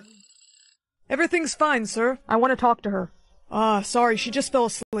you're doing? Everything's fine, sir. I want to talk to her. Sorry, she just fell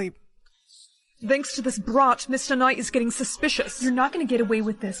asleep. Thanks to this brat, Mr. Knight is getting suspicious. You're not gonna get away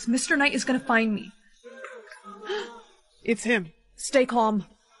with this. Mr. Knight is gonna find me. It's him. Stay calm.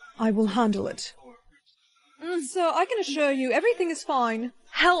 I will handle it. Sir, I can assure you, everything is fine.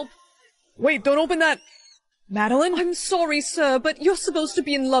 Help! Wait, don't open that! Madeline? I'm sorry, sir, but you're supposed to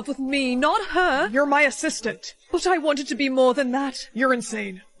be in love with me, not her. You're my assistant. But I wanted to be more than that. You're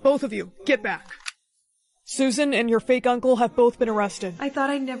insane. Both of you, get back. Susan and your fake uncle have both been arrested. I thought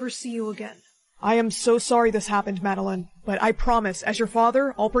I'd never see you again. I am so sorry this happened, Madeline, but I promise, as your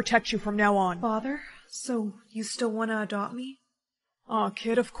father, I'll protect you from now on. Father? So, you still want to adopt me? Aw,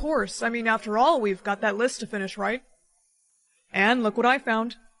 kid, of course. I mean, after all, we've got that list to finish, right? And look what I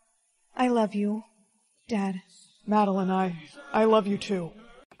found. I love you, Dad. Madeline, I love you too.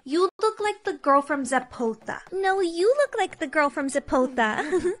 You look like the girl from Zapota. No, you look like the girl from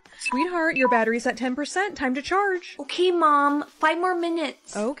Zapota. Sweetheart, your battery's at 10%. Time to charge. Okay, Mom. 5 more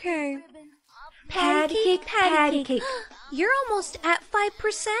minutes. Okay. Patty cake, patty cake. You're almost at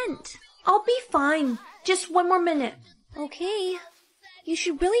 5%. I'll be fine. Just 1 more minute. Okay. You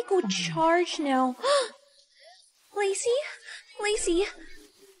should really go charge now. Lacey.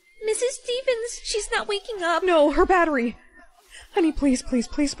 Mrs. Stevens, she's not waking up. No, her battery. Honey, please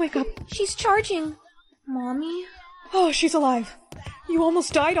wake up. She's charging. Mommy? Oh, she's alive. You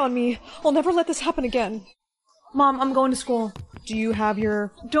almost died on me. I'll never let this happen again. Mom, I'm going to school. Do you have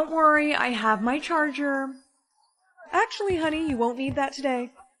your... Don't worry, I have my charger. Actually, honey, you won't need that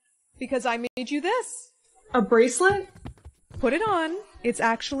today. Because I made you this. A bracelet? Put it on. It's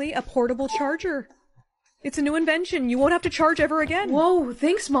actually a portable charger. It's a new invention. You won't have to charge ever again. Whoa,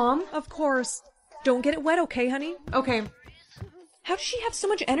 thanks, Mom. Of course. Don't get it wet, okay, honey? Okay. How does she have so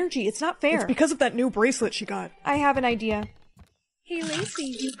much energy? It's not fair. It's because of that new bracelet she got. I have an idea. Hey,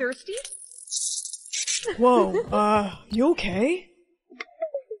 Lacey, you thirsty? Whoa, you okay?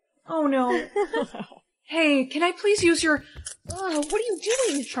 Oh, no. Hey, can I please use your... what are you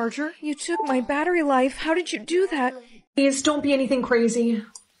doing? Charger? You took my battery life. How did you do that? Please, don't be anything crazy.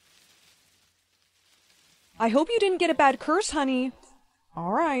 I hope you didn't get a bad curse, honey.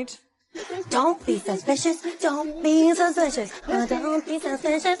 All right. Don't be suspicious. Don't be suspicious. Don't be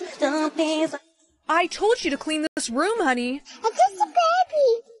suspicious. Don't be suspicious. I told you to clean this room, honey. I'm just a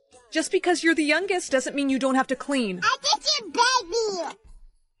baby. Just because you're the youngest doesn't mean you don't have to clean. I'm just a baby.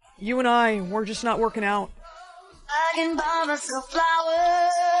 You and we're just not working out. I can buy myself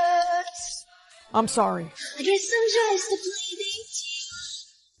flowers. I'm sorry. I guess I'm just a baby.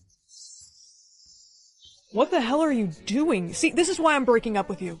 What the hell are you doing? See, this is why I'm breaking up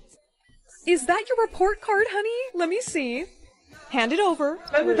with you. Is that your report card, honey? Let me see. Hand it over.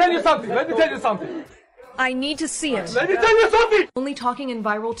 Let me tell you something. I need to see it. Let me tell you something. Only talking in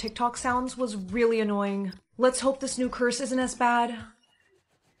viral TikTok sounds was really annoying. Let's hope this new curse isn't as bad.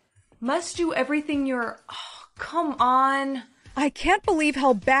 Must do everything you're... Oh, come on. I can't believe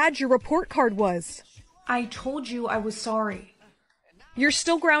how bad your report card was. I told you I was sorry. You're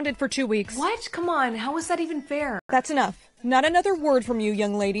still grounded for 2 weeks. What? Come on, how is that even fair? That's enough. Not another word from you,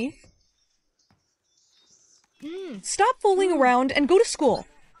 young lady. Stop fooling around and go to school.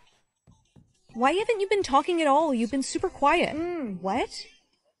 Why haven't you been talking at all? You've been super quiet. What?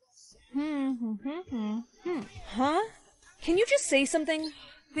 Huh? Can you just say something?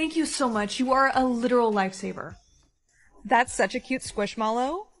 Thank you so much. You are a literal lifesaver. That's such a cute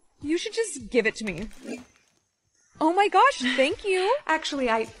squishmallow. You should just give it to me. Oh my gosh, thank you. Actually,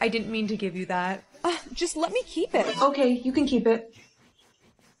 I didn't mean to give you that. Just let me keep it. Okay, you can keep it.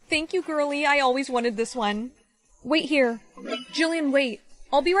 Thank you, girlie. I always wanted this one. Wait here. Jillian, wait.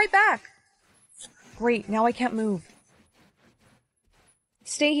 I'll be right back. Great, now I can't move.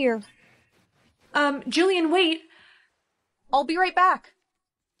 Stay here. Jillian, wait. I'll be right back.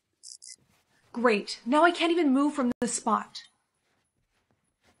 Great, now I can't even move from this spot.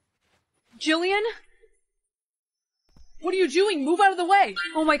 Jillian? What are you doing? Move out of the way.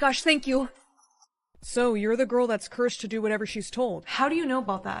 Oh my gosh, thank you. So, you're the girl that's cursed to do whatever she's told. How do you know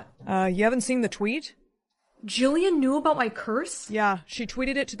about that? You haven't seen the tweet? Jillian knew about my curse? Yeah, she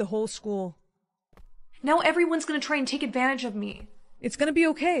tweeted it to the whole school. Now everyone's gonna try and take advantage of me. It's gonna be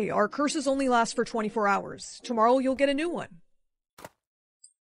okay. Our curses only last for 24 hours. Tomorrow you'll get a new one.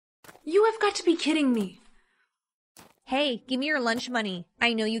 You have got to be kidding me. Hey, give me your lunch money.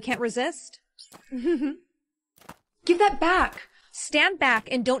 I know you can't resist. Give that back. Stand back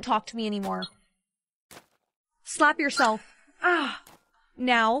and don't talk to me anymore. Slap yourself. Ah.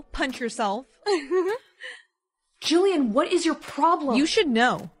 Now, punch yourself. Jillian, what is your problem? You should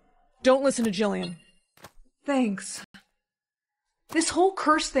know. Don't listen to Jillian. Thanks. This whole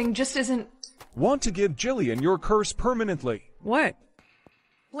curse thing just isn't... Want to give Jillian your curse permanently. What?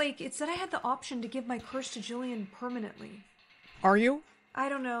 Blake, it said I had the option to give my curse to Jillian permanently. Are you? I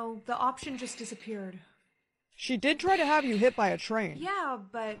don't know. The option just disappeared. She did try to have you hit by a train. Yeah,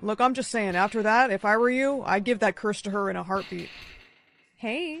 but... Look, I'm just saying, after that, if I were you, I'd give that curse to her in a heartbeat.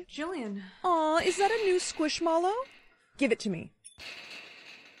 Hey. Jillian. Aw, is that a new squishmallow? Give it to me.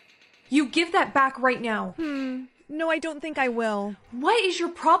 You give that back right now. No, I don't think I will. What is your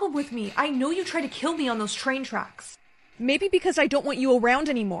problem with me? I know you tried to kill me on those train tracks. Maybe because I don't want you around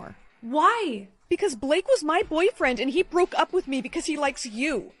anymore. Why? Because Blake was my boyfriend and he broke up with me because he likes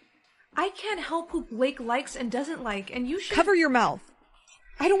you. I can't help who Blake likes and doesn't like, and you should... Cover your mouth.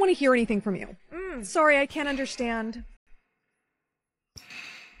 I don't want to hear anything from you. Sorry, I can't understand.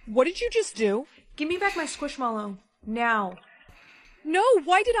 What did you just do? Give me back my squishmallow. Now. No,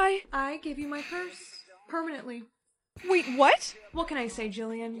 why did I? I gave you my purse. Permanently. Wait, what? What can I say,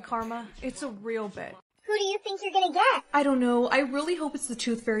 Jillian? Karma. It's a real bit. Who do you think you're gonna get? I don't know. I really hope it's the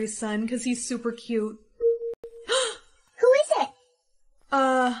Tooth Fairy's son, because he's super cute. Who is it?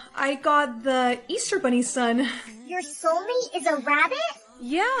 I got the Easter Bunny's son. Your soulmate is a rabbit?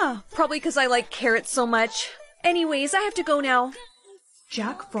 Yeah, probably because I like carrots so much. Anyways, I have to go now.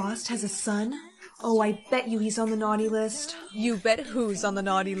 Jack Frost has a son? Oh, I bet you he's on the naughty list. You bet who's on the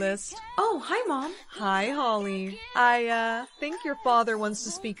naughty list. Oh, hi, Mom. Hi, Holly. I think your father wants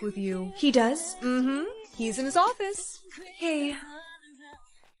to speak with you. He does? Mm-hmm. He's in his office. Hey.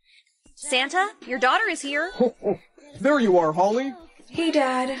 Santa, your daughter is here. There you are, Holly. Hey,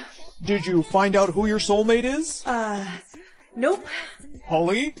 Dad. Did you find out who your soulmate is? Nope.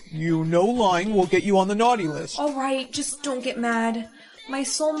 Holly, you know lying will get you on the naughty list. Alright, just don't get mad. My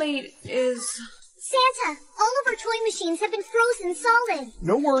soulmate is... Santa, all of our toy machines have been frozen solid.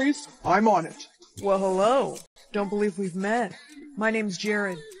 No worries, I'm on it. Well, hello. Don't believe we've met. My name's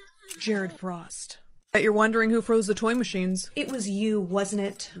Jared. Jared Frost. Bet you're wondering who froze the toy machines. It was you, wasn't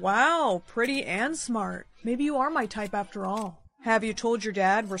it? Wow, pretty and smart. Maybe you are my type after all. Have you told your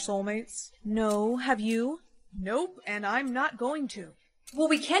dad we're soulmates? No, have you? Nope, and I'm not going to. Well,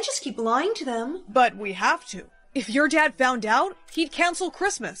 we can't just keep lying to them. But we have to. If your dad found out, he'd cancel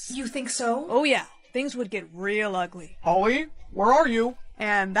Christmas. You think so? Oh yeah, things would get real ugly. Holly, where are you?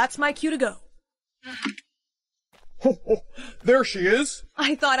 And that's my cue to go. There she is.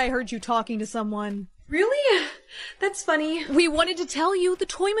 I thought I heard you talking to someone. Really? That's funny. We wanted to tell you the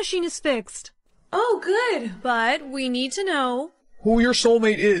toy machine is fixed. Oh, good. But we need to know who your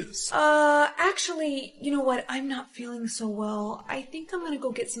soulmate is. Actually, you know what? I'm not feeling so well. I think I'm gonna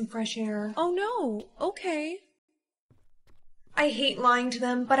go get some fresh air. Oh no. Okay. I hate lying to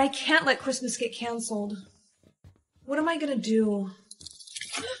them, but I can't let Christmas get canceled. What am I gonna do?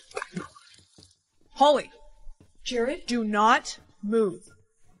 Holly. Jared? Do not move.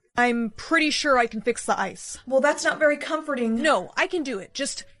 I'm pretty sure I can fix the ice. Well, that's not very comforting. No, I can do it.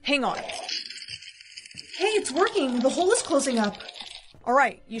 Just hang on. Hey, it's working. The hole is closing up.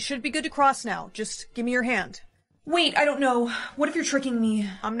 Alright, you should be good to cross now. Just give me your hand. Wait, I don't know. What if you're tricking me?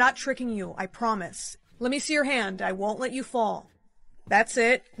 I'm not tricking you, I promise. Let me see your hand. I won't let you fall. That's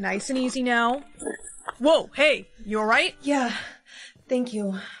it. Nice and easy now. Whoa, hey, you alright? Yeah, thank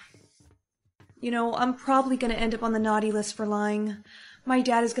you. You know, I'm probably gonna end up on the naughty list for lying. My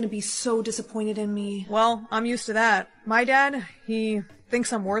dad is gonna be so disappointed in me. Well, I'm used to that. My dad, he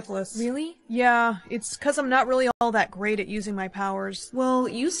thinks I'm worthless. Really? Yeah, it's 'cause I'm not really all that great at using my powers. Well,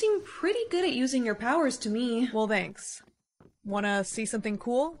 you seem pretty good at using your powers to me. Well, thanks. Wanna see something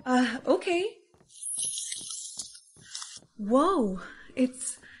cool? Okay. Whoa,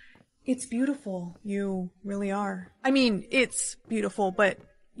 it's beautiful. You really are. I mean, it's beautiful, but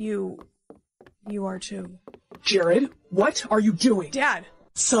you are too. Jared, what are you doing? Dad!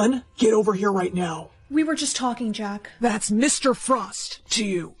 Son, get over here right now. We were just talking, Jack. That's Mr. Frost to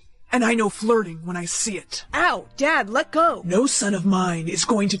you. And I know flirting when I see it. Ow! Dad, let go! No son of mine is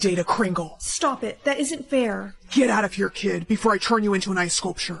going to date a Kringle. Stop it. That isn't fair. Get out of here, kid, before I turn you into an ice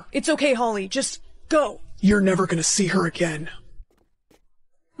sculpture. It's okay, Holly. Just go. You're never gonna see her again.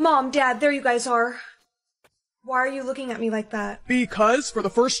 Mom, Dad, there you guys are. Why are you looking at me like that? Because for the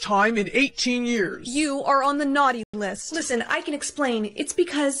first time in 18 years... You are on the naughty list. Listen, I can explain. It's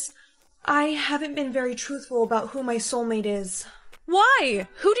because I haven't been very truthful about who my soulmate is. Why?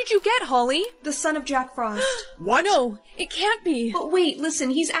 Who did you get, Holly? The son of Jack Frost. What? No, it can't be. But wait, listen,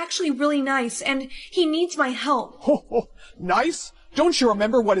 he's actually really nice, and he needs my help. Nice? Don't you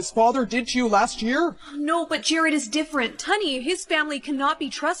remember what his father did to you last year? No, but Jared is different. Honey, his family cannot be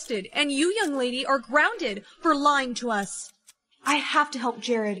trusted, and you, young lady, are grounded for lying to us. I have to help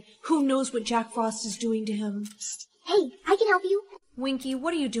Jared. Who knows what Jack Frost is doing to him? Hey, I can help you. Winky,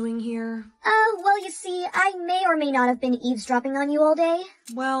 what are you doing here? Well, you see, I may or may not have been eavesdropping on you all day.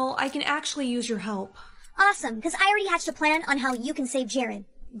 Well, I can actually use your help. Awesome, because I already hatched a plan on how you can save Jared.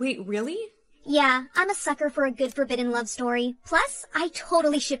 Wait, really? Yeah, I'm a sucker for a good forbidden love story. Plus, I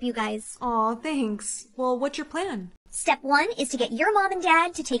totally ship you guys. Aw, thanks. Well, what's your plan? Step 1 is to get your mom and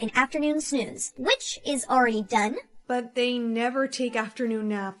dad to take an afternoon snooze, which is already done. But they never take afternoon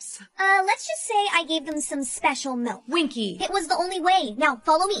naps. Let's just say I gave them some special milk. Winky! It was the only way. Now,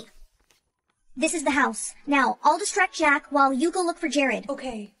 follow me. This is the house. Now, I'll distract Jack while you go look for Jared.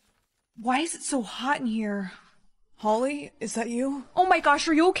 Okay. Why is it so hot in here? Holly, is that you? Oh my gosh,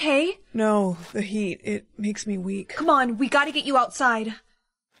 are you okay? No, the heat. It makes me weak. Come on, we gotta get you outside.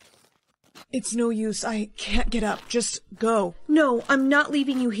 It's no use. I can't get up. Just go. No, I'm not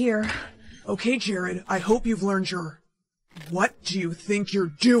leaving you here. Okay, Jared, I hope you've learned your What do you think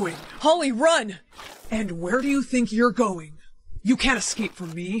you're doing? Holly, run! And where do you think you're going? You can't escape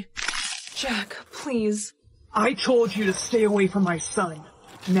from me. Jack, please. I told you to stay away from my son.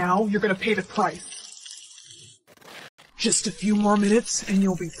 Now you're gonna pay the price. Just a few more minutes and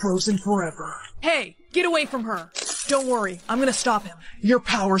you'll be frozen forever. Hey, get away from her. Don't worry, I'm gonna stop him. Your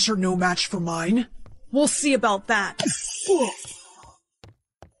powers are no match for mine. We'll see about that.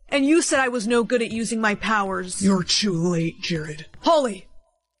 And you said I was no good at using my powers. You're too late, Jared. Holly!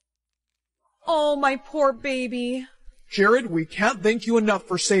 Oh, my poor baby. Jared, we can't thank you enough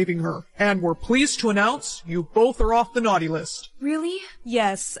for saving her. And we're pleased to announce you both are off the naughty list. Really?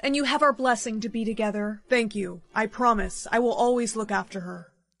 Yes, and you have our blessing to be together. Thank you. I promise. I will always look after her.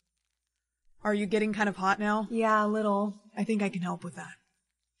 Are you getting kind of hot now? Yeah, a little. I think I can help with that.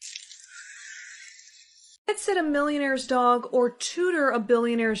 Let's sit a millionaire's dog or tutor a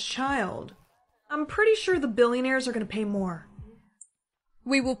billionaire's child. I'm pretty sure the billionaires are going to pay more.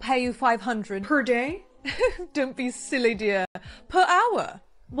 We will pay you 500 per day? Don't be silly, dear. Per hour.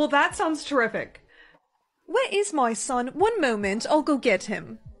 Well, that sounds terrific. Where is my son? One moment, I'll go get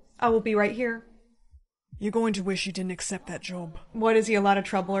him. I will be right here. You're going to wish you didn't accept that job. What, is he a lot of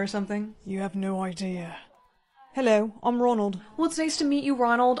trouble or something? You have no idea. Hello, I'm Ronald. Well, it's nice to meet you,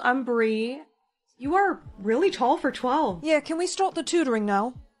 Ronald. I'm Bree. You are really tall for 12. Yeah, can we start the tutoring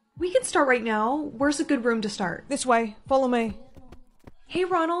now? We can start right now. Where's a good room to start? This way. Follow me. Hey,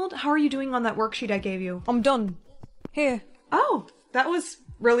 Ronald, how are you doing on that worksheet I gave you? I'm done. Here. Oh, that was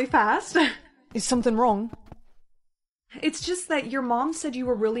really fast. Is something wrong? It's just that your mom said you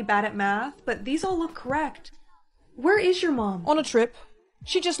were really bad at math, but these all look correct. Where is your mom? On a trip.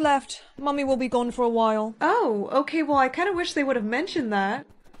 She just left. Mummy will be gone for a while. Oh, okay, well, I kind of wish they would have mentioned that.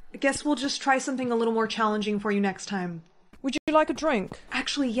 I guess we'll just try something a little more challenging for you next time. Would you like a drink?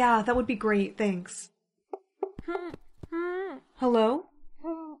 Actually, yeah, that would be great, thanks. Hello?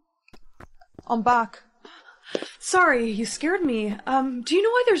 I'm back. Sorry, you scared me. Do you know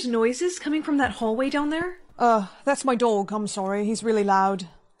why there's noises coming from that hallway down there? That's my dog, I'm sorry, he's really loud.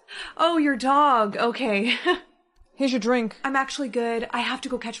 Oh, your dog, okay. Here's your drink. I'm actually good. I have to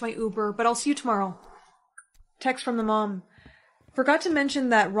go catch my Uber, but I'll see you tomorrow. Text from the mom. Forgot to mention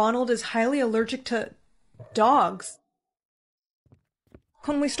that Ronald is highly allergic to dogs.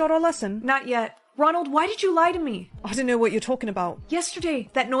 Can we start our lesson? Not yet. Ronald, why did you lie to me? I don't know what you're talking about. Yesterday,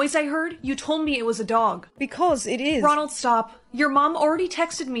 that noise I heard, you told me it was a dog. Because it is. Ronald, stop. Your mom already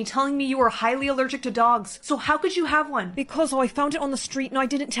texted me telling me you were highly allergic to dogs, so how could you have one? Because I found it on the street and I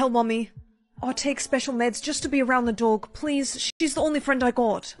didn't tell Mummy. I take special meds just to be around the dog. Please, she's the only friend I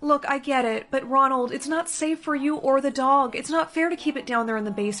got. Look, I get it, but Ronald, it's not safe for you or the dog. It's not fair to keep it down there in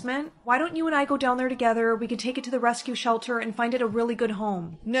the basement. Why don't you and I go down there together? We can take it to the rescue shelter and find it a really good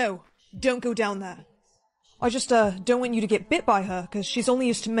home. No, don't go down there. I just, don't want you to get bit by her, because she's only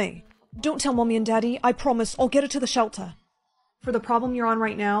used to me. Don't tell Mommy and Daddy. I promise I'll get her to the shelter. For the problem you're on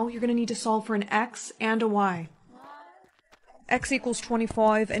right now, you're gonna need to solve for an X and a Y. X equals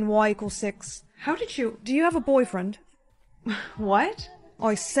 25 and Y equals 6. How did you... Do you have a boyfriend? What?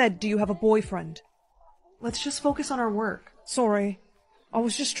 I said, do you have a boyfriend? Let's just focus on our work. Sorry. I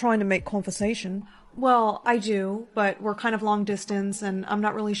was just trying to make conversation. Well, I do, but we're kind of long distance, and I'm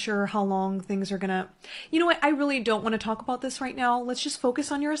not really sure how long things are gonna... You know what? I really don't want to talk about this right now. Let's just focus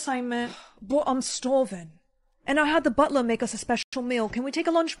on your assignment. But I'm starving. And I had the butler make us a special meal. Can we take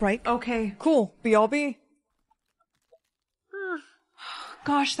a lunch break? Okay. Cool. BRB.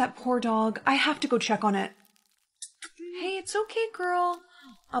 Gosh, that poor dog. I have to go check on it. Hey, it's okay, girl.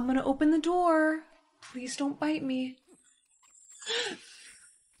 I'm gonna open the door. Please don't bite me.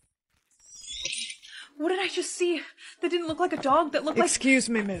 What did I just see? That didn't look like a dog. That looked like... Excuse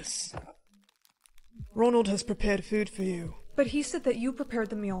me, miss. Ronald has prepared food for you. But he said that you prepared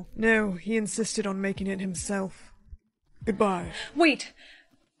the meal. No, he insisted on making it himself. Goodbye. Wait!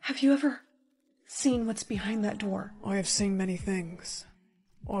 Have you ever seen what's behind that door? I have seen many things.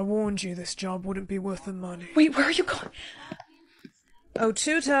 I warned you this job wouldn't be worth the money. Wait, where are you going? Oh,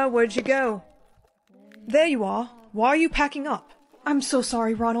 Tutor, where'd you go? There you are. Why are you packing up? I'm so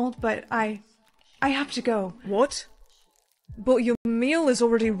sorry, Ronald, but I have to go. What? But your meal is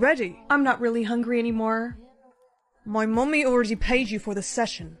already ready. I'm not really hungry anymore. My mummy already paid you for the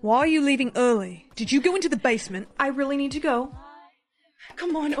session. Why are you leaving early? Did you go into the basement? I really need to go.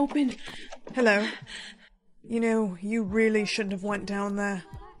 Come on, open. Hello. You know, you really shouldn't have went down there.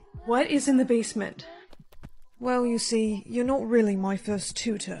 What is in the basement? Well, you see, you're not really my first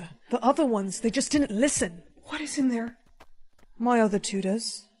tutor. The other ones, they just didn't listen. What is in there? My other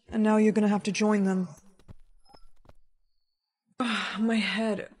tutors. And now you're gonna have to join them. My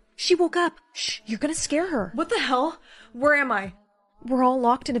head. She woke up. Shh, you're gonna scare her. What the hell? Where am I? We're all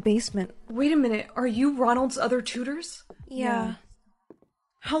locked in a basement. Wait a minute, are you Ronald's other tutors? Yeah.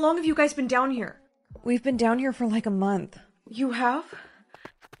 How long have you guys been down here? We've been down here for like a month. You have?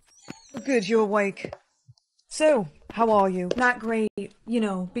 Good, you're awake. So, how are you? Not great,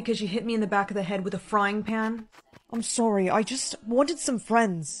 because you hit me in the back of the head with a frying pan. I'm sorry, I just wanted some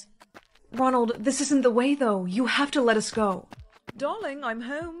friends. Ronald, this isn't the way, though. You have to let us go. Darling, I'm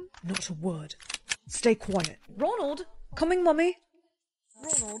home. Not a word. Stay quiet. Ronald! Coming, Mummy.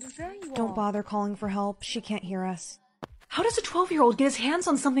 Ronald, there you are. Don't bother calling for help. She can't hear us. How does a 12-year-old get his hands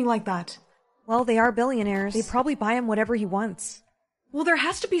on something like that? Well, they are billionaires. They probably buy him whatever he wants. Well, there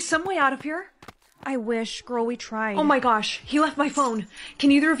has to be some way out of here. I wish, girl, we tried. Oh my gosh, he left my phone.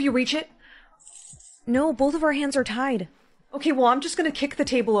 Can either of you reach it? No, both of our hands are tied. Okay, well, I'm just gonna kick the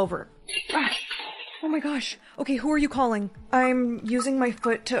table over. Oh my gosh. Okay, who are you calling? I'm using my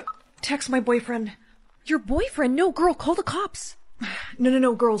foot to text my boyfriend. Your boyfriend? No, girl, call the cops.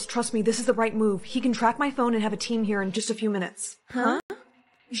 No, girls, trust me, this is the right move. He can track my phone and have a team here in just a few minutes. Huh?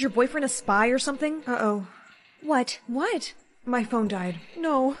 Is your boyfriend a spy or something? Uh-oh. What? My phone died.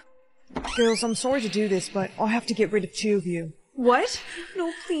 No. Girls, I'm sorry to do this, but I'll have to get rid of 2 of you. What?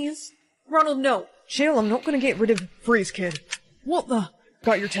 No, please. Ronald, no. Chill, I'm not gonna get rid of... Freeze, kid. What the?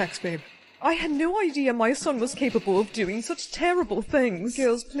 Got your text, babe. I had no idea my son was capable of doing such terrible things.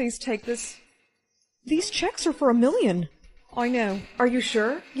 Girls, please take this. These checks are for $1 million. I know. Are you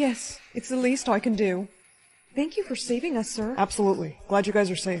sure? Yes, it's the least I can do. Thank you for saving us, sir. Absolutely. Glad you guys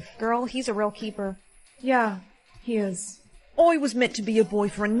are safe. Girl, he's a real keeper. Yeah, he is. I was meant to be your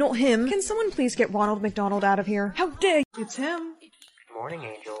boyfriend, not him. Can someone please get Ronald McDonald out of here? How dare you? It's him. Good morning,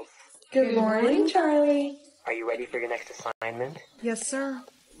 angels. Good morning, Charlie. Are you ready for your next assignment? Yes, sir.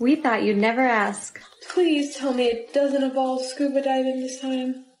 We thought you'd never ask. Please tell me it doesn't involve scuba diving this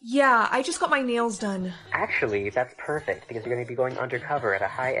time. Yeah, I just got my nails done. Actually, that's perfect, because you're going to be going undercover at a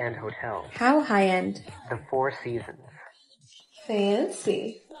high-end hotel. How high-end? The Four Seasons.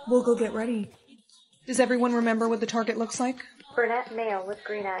 Fancy. We'll go get ready. Does everyone remember what the target looks like? Brunette male with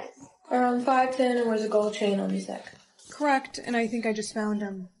green eyes. Around 5'10" and wears a gold chain on his neck. Correct, and I think I just found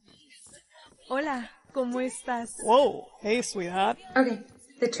him. Hola, ¿cómo estás? Whoa, hey, sweetheart. Okay,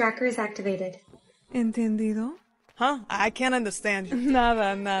 the tracker is activated. ¿Entendido? Huh? I can't understand you.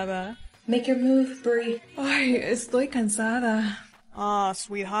 Nada. Make your move, Bree. Ay, estoy cansada.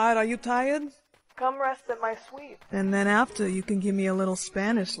 Sweetheart, are you tired? Come rest at my suite. And then after, you can give me a little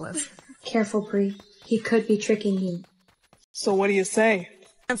Spanish lesson. Careful, Bree. He could be tricking you. So what do you say?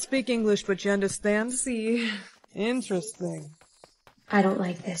 Can't speak English, but you understand? See. Interesting. I don't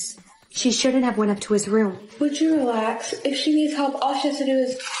like this. She shouldn't have went up to his room. Would you relax? If she needs help, all she has to do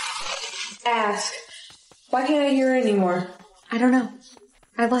is ask. Why can't I hear her anymore? I don't know.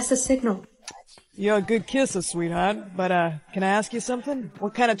 I lost the signal. You're a good kisser, sweetheart, but can I ask you something?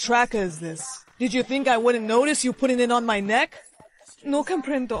 What kind of tracker is this? Did you think I wouldn't notice you putting it on my neck? No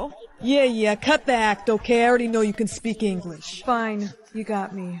comprendo. Yeah, cut the act, okay? I already know you can speak English. Fine, you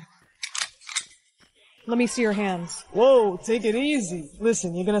got me. Let me see your hands. Whoa, take it easy.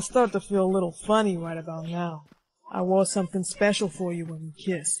 Listen, you're gonna start to feel a little funny right about now. I wore something special for you when we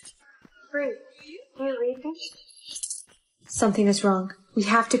kissed. Bree, can you read me? Something is wrong. We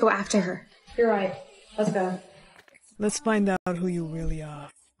have to go after her. You're right. Let's go. Let's find out who you really are.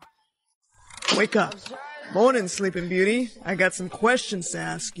 Wake up. Morning, Sleeping Beauty. I got some questions to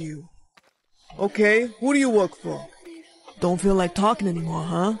ask you. Okay, who do you work for? Don't feel like talking anymore,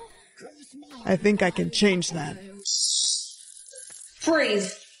 huh? I think I can change that.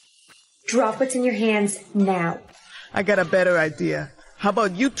 Freeze! Drop what's in your hands now. I got a better idea. How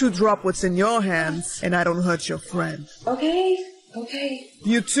about you two drop what's in your hands and I don't hurt your friend? Okay.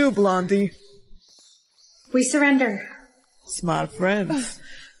 You too, Blondie. We surrender. Smart friends.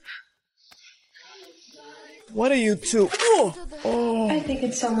 What are you two? Oh. I think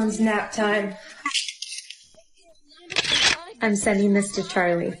it's someone's nap time. I'm sending this to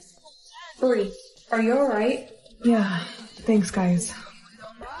Charlie. Bree, are you alright? Yeah, thanks, guys.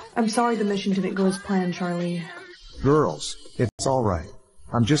 I'm sorry the mission didn't go as planned, Charlie. Girls, it's alright.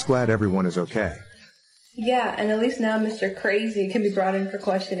 I'm just glad everyone is okay. Yeah, and at least now Mr. Crazy can be brought in for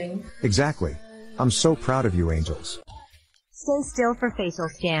questioning. Exactly. I'm so proud of you, angels. Stay still for facial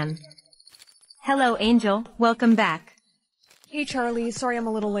scan. Hello, Angel. Welcome back. Hey, Charlie. Sorry I'm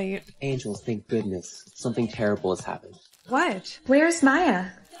a little late. Angels, thank goodness. Something terrible has happened. What? Where's Maya?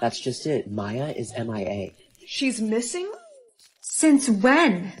 That's just it. Maya is MIA. She's missing? Since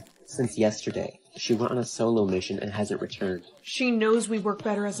when? Since yesterday. She went on a solo mission and hasn't returned. She knows we work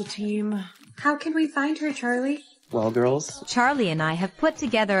better as a team. How can we find her, Charlie? Well, girls? Charlie and I have put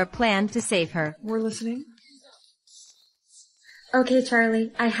together a plan to save her. We're listening. Okay,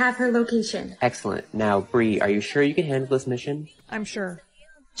 Charlie, I have her location. Excellent. Now, Bree, are you sure you can handle this mission? I'm sure.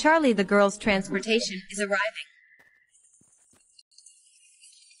 Charlie, the girls' transportation, is arriving.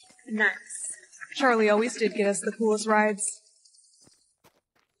 Nice. Charlie always did get us the coolest rides.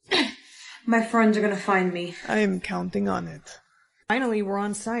 My friends are gonna find me. I'm counting on it. Finally, we're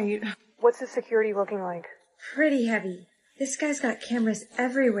on site. What's the security looking like? Pretty heavy. This guy's got cameras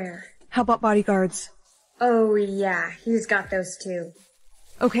everywhere. How about bodyguards? Oh, yeah, he's got those too.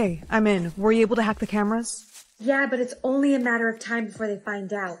 Okay, I'm in. Were you able to hack the cameras? Yeah, but it's only a matter of time before they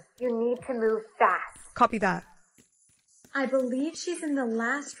find out. You need to move fast. Copy that. I believe she's in the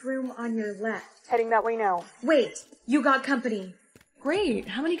last room on your left. Heading that way now. Wait, you got company. Great.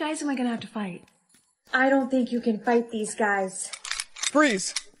 How many guys am I gonna have to fight? I don't think you can fight these guys.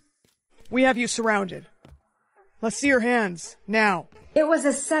 Freeze! We have you surrounded. Let's see your hands, now. It was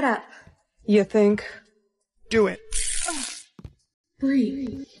a setup. You think? Do it.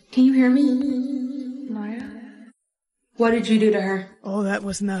 Bree, can you hear me? Maya? What did you do to her? Oh, that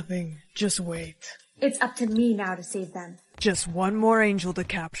was nothing. Just wait. It's up to me now to save them. Just one more angel to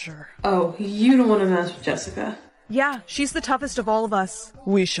capture. Oh, you don't want to mess with Jessica. Yeah, she's the toughest of all of us.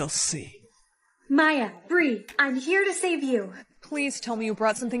 We shall see. Maya, Bree, I'm here to save you. Please tell me you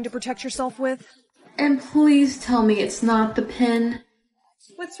brought something to protect yourself with. And please tell me it's not the pin.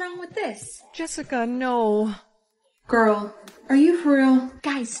 What's wrong with this? Jessica, no. Girl, are you for real?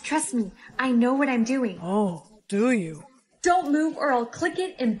 Guys, trust me. I know what I'm doing. Oh, do you? Don't move or I'll click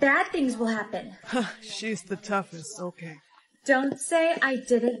it and bad things will happen. She's the toughest, okay. Don't say I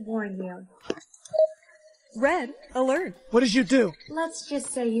didn't warn you. Red, alert. What did you do? Let's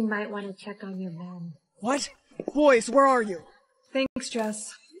just say you might want to check on your men. What? Boys, where are you? Thanks,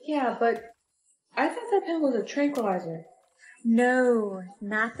 Jess. Yeah, but I thought that pin was a tranquilizer. No,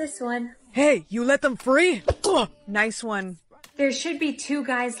 not this one. Hey, you let them free? Nice one. There should be 2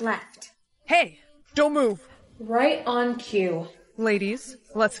 guys left. Hey, don't move. Right on cue. Ladies,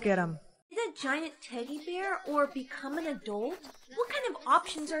 let's get them. Is it a giant teddy bear or become an adult? What kind of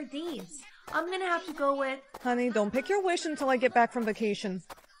options are these? I'm gonna have to go with... Honey, don't pick your wish until I get back from vacation.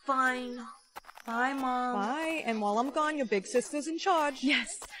 Fine. Bye, Mom. Bye, and while I'm gone, your big sister's in charge.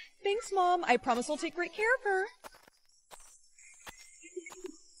 Yes. Thanks, Mom. I promise I'll take great care of her.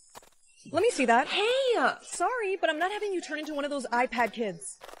 Let me see that. Hey! Sorry, but I'm not having you turn into one of those iPad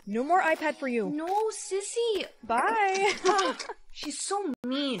kids. No more iPad for you. No, sissy. Bye. She's so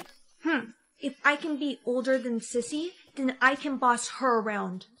mean. If I can be older than Sissy, then I can boss her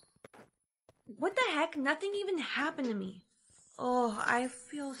around. What the heck? Nothing even happened to me. Oh, I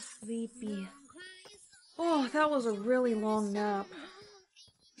feel sleepy. Oh, that was a really long nap.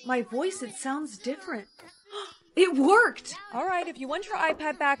 My voice, it sounds different. It worked! All right, if you want your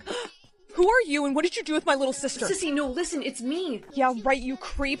iPad back... Who are you and what did you do with my little sister? Sissy, no, listen, it's me. Yeah, right, you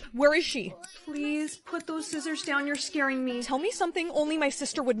creep. Where is she? Please, put those scissors down, you're scaring me. Tell me something only my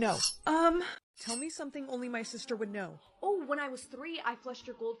sister would know. Tell me something only my sister would know. Oh, when I was 3, I flushed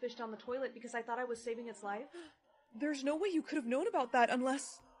your goldfish down the toilet because I thought I was saving its life. There's no way you could have known about that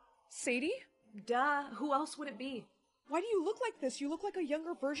unless... Sadie? Duh, who else would it be? Why do you look like this? You look like a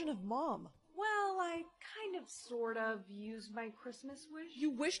younger version of Mom. Well, I kind of, sort of, used my Christmas wish. You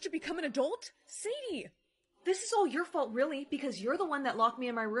wish to become an adult? Sadie! This is all your fault, really, because you're the one that locked me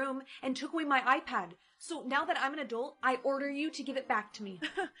in my room and took away my iPad. So now that I'm an adult, I order you to give it back to me.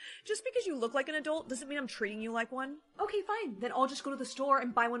 Just because you look like an adult doesn't mean I'm treating you like one. Okay, fine. Then I'll just go to the store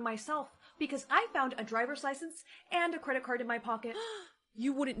and buy one myself, because I found a driver's license and a credit card in my pocket.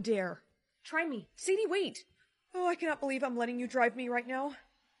 You wouldn't dare. Try me. Sadie, wait! Oh, I cannot believe I'm letting you drive me right now.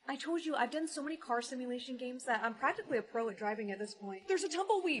 I told you, I've done so many car simulation games that I'm practically a pro at driving at this point. There's a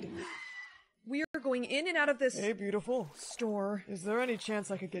tumbleweed! We are going in and out of this... Hey, beautiful. ...store. Is there any chance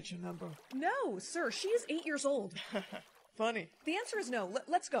I could get your number? No, sir, she is 8 years old. Funny. The answer is no.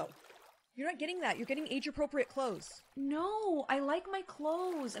 Let's go. You're not getting that. You're getting age-appropriate clothes. No, I like my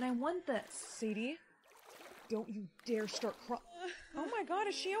clothes, and I want this. Sadie, don't you dare start crying. Oh my god,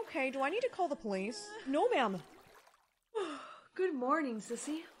 is she okay? Do I need to call the police? No, ma'am. Good morning,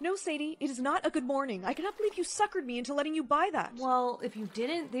 Sissy. No, Sadie, it is not a good morning. I cannot believe you suckered me into letting you buy that. Well, if you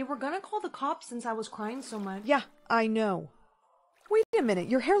didn't, they were gonna call the cops since I was crying so much. Yeah, I know. Wait a minute,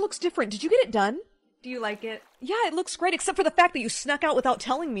 your hair looks different. Did you get it done? Do you like it? Yeah, it looks great, except for the fact that you snuck out without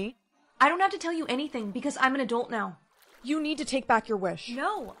telling me. I don't have to tell you anything, because I'm an adult now. You need to take back your wish.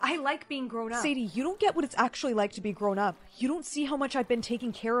 No, I like being grown up. Sadie, you don't get what it's actually like to be grown up. You don't see how much I've been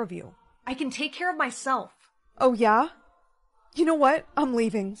taking care of you. I can take care of myself. Oh, yeah? You know what? I'm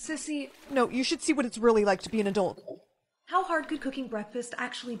leaving. Sissy, No, you should see what it's really like to be an adult. how hard could cooking breakfast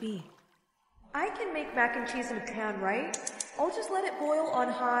actually be? I can make mac and cheese in a pan, right? I'll just let it boil on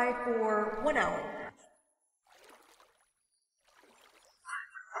high for 1 hour.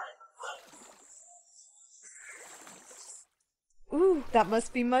 Ooh, that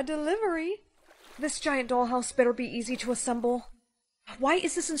must be my delivery. This giant dollhouse better be easy to assemble. Why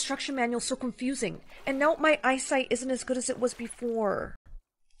is this instruction manual so confusing? And now my eyesight isn't as good as it was before.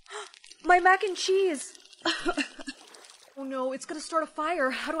 My mac and cheese! Oh no, it's gonna start a fire.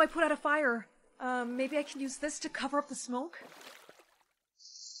 How do I put out a fire? Maybe I can use this to cover up the smoke?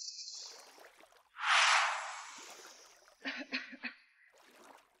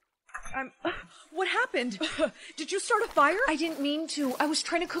 What happened? Did you start a fire? I didn't mean to. I was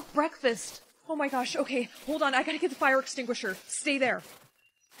trying to cook breakfast. Oh my gosh, okay, hold on, I gotta get the fire extinguisher. Stay there.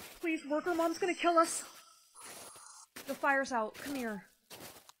 Please, worker mom's gonna kill us. The fire's out. Come here.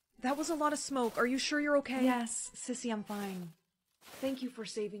 That was a lot of smoke. Are you sure you're okay? Yes, Sissy, I'm fine. Thank you for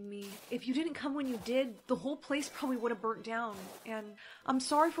saving me. If you didn't come when you did, the whole place probably would have burnt down. And I'm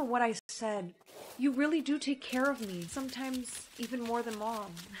sorry for what I said. You really do take care of me, sometimes even more than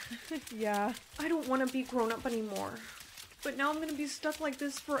Mom. Yeah. I don't want to be grown up anymore. But now I'm going to be stuck like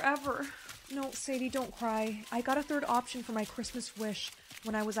this forever. No, Sadie, don't cry. I got a third option for my Christmas wish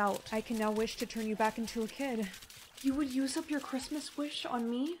when I was out. I can now wish to turn you back into a kid. You would use up your Christmas wish on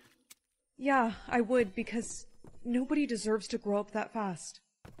me? Yeah, I would, because nobody deserves to grow up that fast.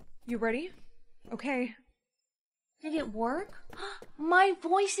 You ready? Okay. Did it work? My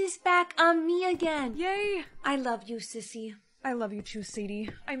voice is back on me again. Yay! I love you, Sissy. I love you too,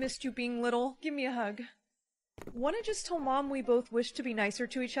 Sadie. I missed you being little. Give me a hug. Wanna just tell Mom we both wish to be nicer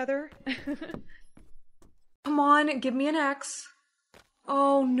to each other? Come on, give me an X.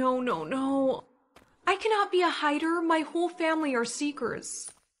 Oh, no, no, no. I cannot be a hider. My whole family are seekers.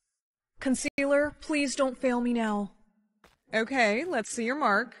 Concealer, please don't fail me now. Okay, let's see your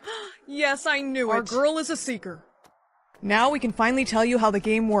mark. Yes, I knew it. Our girl is a seeker. Now we can finally tell you how the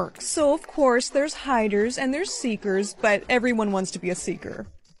game works. So, of course, there's hiders and there's seekers, but everyone wants to be a seeker.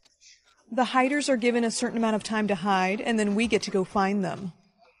 The hiders are given a certain amount of time to hide, and then we get to go find them.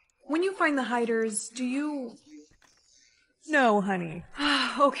 When you find the hiders, do you... No, honey.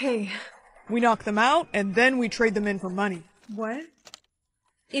 Okay. We knock them out, and then we trade them in for money. What?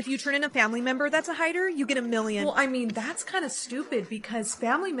 If you turn in a family member that's a hider, you get $1 million. Well, I mean, that's kind of stupid, because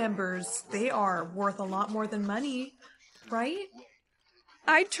family members, they are worth a lot more than money, right?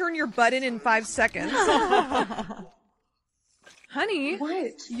 I'd turn your butt in 5 seconds. Honey.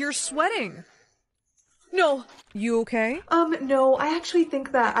 What? You're sweating. No. You okay? No, I actually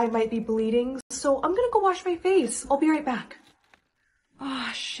think that I might be bleeding, so I'm gonna go wash my face. I'll be right back.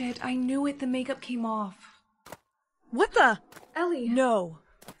 Ah, shit, I knew it. The makeup came off. What the? Ellie. No.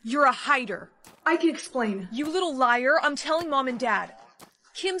 You're a hider. I can explain. You little liar. I'm telling Mom and Dad.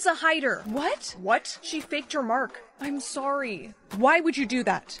 Kim's a hider. What? What? She faked her mark. I'm sorry. Why would you do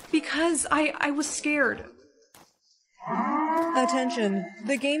that? Because I was scared. Attention.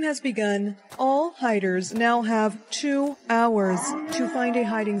 The game has begun. All hiders now have 2 hours to find a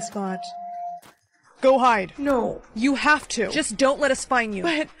hiding spot. Go hide. No. You have to. Just don't let us find you.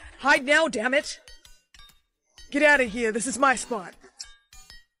 But hide now, damn it. Get out of here. This is my spot.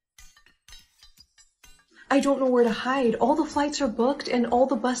 I don't know where to hide. All the flights are booked and all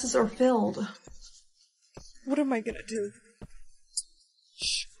the buses are filled. What am I gonna do?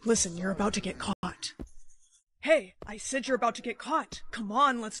 Shh. Listen, you're about to get caught. Hey, I said you're about to get caught. Come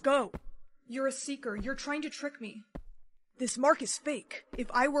on, let's go. You're a seeker. You're trying to trick me. This mark is fake. If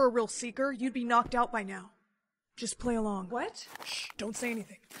I were a real seeker, you'd be knocked out by now. Just play along. What? Shh, don't say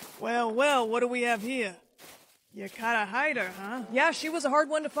anything. Well, well, what do we have here? You caught a hider, huh? Yeah, she was a hard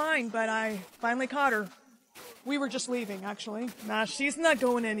one to find, but I finally caught her. We were just leaving, actually. Nah, she's not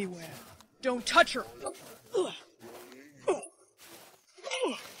going anywhere. Don't touch her.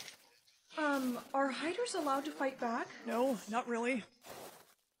 Are hiders allowed to fight back? No, not really.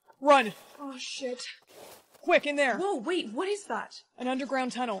 Run! Oh, shit. Quick, in there! Whoa, wait, what is that? An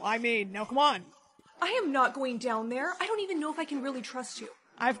underground tunnel I made. Now come on! I am not going down there. I don't even know if I can really trust you.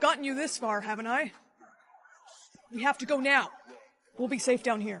 I've gotten you this far, haven't I? We have to go now. We'll be safe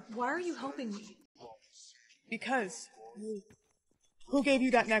down here. Why are you helping me? Because. Who gave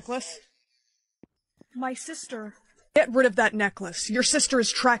you that necklace? My sister. Get rid of that necklace. Your sister is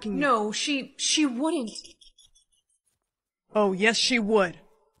tracking you. No, she wouldn't. Oh, yes, she would.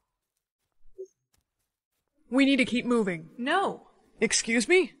 We need to keep moving. No. Excuse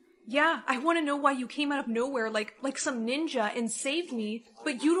me? Yeah, I want to know why you came out of nowhere like some ninja and saved me,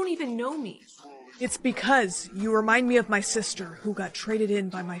 but you don't even know me. It's because you remind me of my sister who got traded in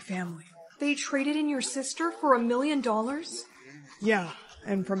by my family. They traded in your sister for $1 million? Yeah,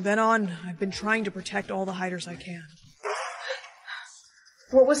 and from then on, I've been trying to protect all the hiders I can.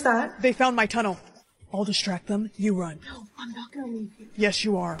 What was that? They found my tunnel. I'll distract them, you run. No, I'm not gonna leave you. Yes,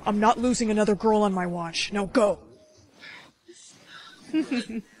 you are. I'm not losing another girl on my watch. Now go!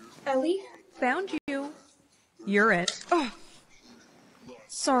 Ellie? Found you. You're it. Oh.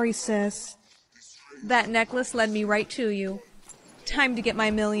 Sorry, sis. That necklace led me right to you. Time to get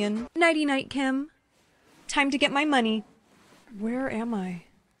my million. Nighty-night, Kim. Time to get my money. Where am I?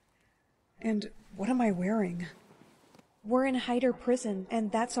 And what am I wearing? We're in Hider Prison,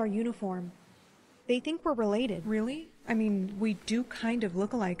 and that's our uniform. They think we're related. Really? I mean, we do kind of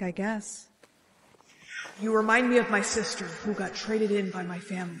look alike, I guess. You remind me of my sister, who got traded in by my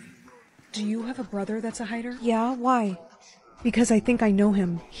family. Do you have a brother that's a hider? Yeah, why? Because I think I know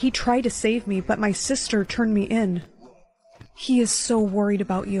him. He tried to save me, but my sister turned me in. He is so worried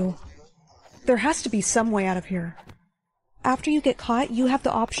about you. There has to be some way out of here. After you get caught, you have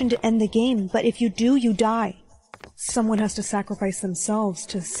the option to end the game, but if you do, you die. Someone has to sacrifice themselves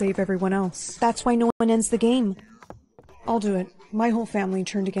to save everyone else. That's why no one ends the game. I'll do it. My whole family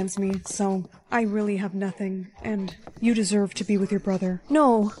turned against me, so I really have nothing, and you deserve to be with your brother.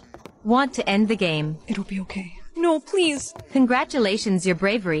 No. Want to end the game? It'll be okay. No, please. Congratulations, your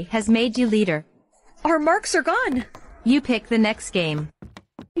bravery has made you leader. Our marks are gone. You pick the next game.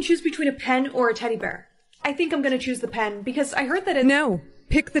 You can choose between a pen or a teddy bear. I think I'm gonna choose the pen, because I heard that it's— No,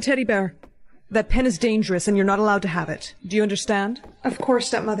 pick the teddy bear. That pen is dangerous and you're not allowed to have it. Do you understand? Of course,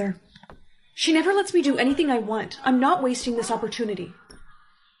 stepmother. She never lets me do anything I want. I'm not wasting this opportunity.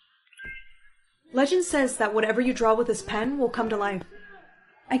 Legend says that whatever you draw with this pen will come to life.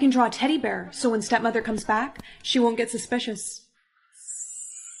 I can draw a teddy bear, so when stepmother comes back, she won't get suspicious.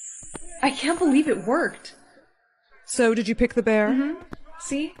 I can't believe it worked. So, did you pick the bear? Mm-hmm.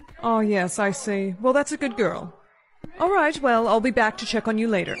 See? Oh, yes, I see. Well, that's a good girl. All right, well, I'll be back to check on you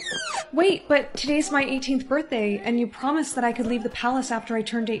later. Wait, but today's my 18th birthday, and you promised that I could leave the palace after I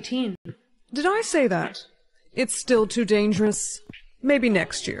turned 18. Did I say that? It's still too dangerous. Maybe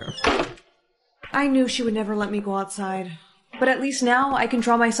next year. I knew she would never let me go outside. But at least now I can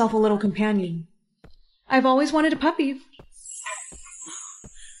draw myself a little companion. I've always wanted a puppy.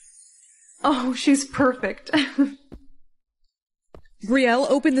 Oh, she's perfect. Brielle,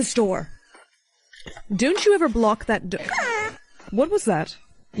 open this door. Don't you ever block that door. What was that?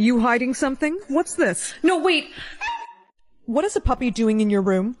 You hiding something? What's this? No, wait! What is a puppy doing in your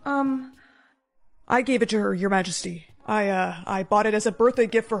room? I gave it to her, Your Majesty. I bought it as a birthday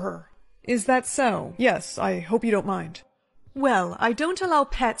gift for her. Is that so? Yes, I hope you don't mind. Well, I don't allow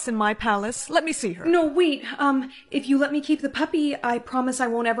pets in my palace. Let me see her. No, wait. If you let me keep the puppy, I promise I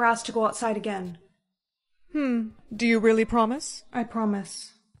won't ever ask to go outside again. Do you really promise? I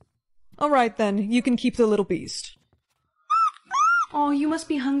promise. All right, then. You can keep the little beast. Oh, you must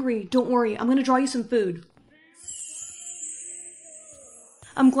be hungry. Don't worry. I'm gonna draw you some food.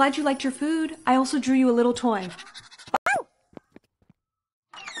 I'm glad you liked your food. I also drew you a little toy.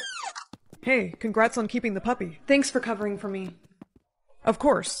 Hey, congrats on keeping the puppy. Thanks for covering for me. Of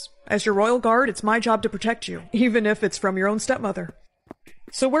course. As your royal guard, it's my job to protect you, even if it's from your own stepmother.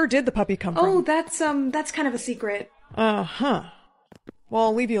 So where did the puppy come from? Oh, that's kind of a secret. Uh-huh. Well,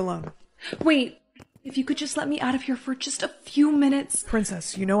 I'll leave you alone. Wait, if you could just let me out of here for just a few minutes.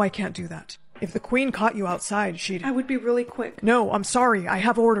 Princess, you know I can't do that. If the queen caught you outside, she'd— I would be really quick. No, I'm sorry. I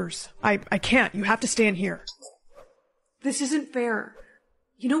have orders. I can't. You have to stay in here. This isn't fair.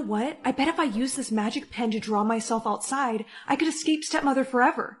 You know what? I bet if I use this magic pen to draw myself outside, I could escape stepmother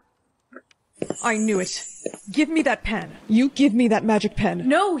forever. I knew it. Give me that pen. You give me that magic pen.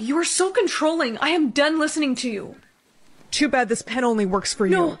 No, you are so controlling. I am done listening to you. Too bad this pen only works for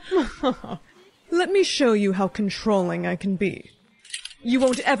you. No. Let me show you how controlling I can be. You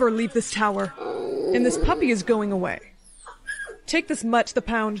won't ever leave this tower. And this puppy is going away. Take this mutt to the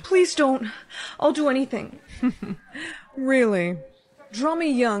pound. Please don't. I'll do anything. Really? Draw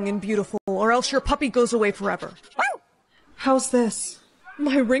me young and beautiful, or else your puppy goes away forever. How's this?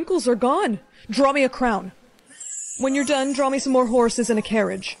 My wrinkles are gone. Draw me a crown. When you're done, draw me some more horses and a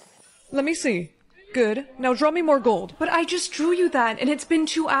carriage. Let me see. Good. Now draw me more gold. But I just drew you that, and it's been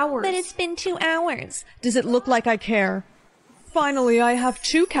 2 hours. But it's been 2 hours. Does it look like I care? Finally, I have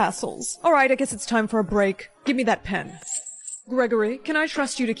 2 castles. All right, I guess it's time for a break. Give me that pen. Gregory, can I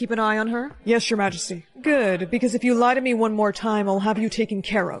trust you to keep an eye on her? Yes, Your Majesty. Good, because if you lie to me one more time, I'll have you taken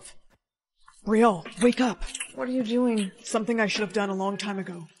care of. Brielle, wake up. What are you doing? Something I should have done a long time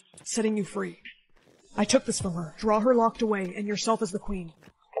ago. Setting you free. I took this from her. Draw her locked away, and yourself as the queen.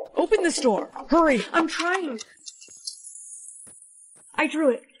 Open this door. Hurry. I'm trying. I drew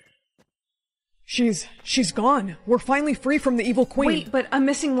it. She's gone. We're finally free from the evil queen. Wait, but I'm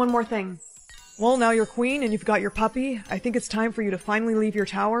missing one more thing. Well, now you're queen and you've got your puppy. I think it's time for you to finally leave your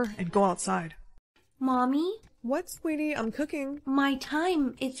tower and go outside. Mommy? What, sweetie? I'm cooking. My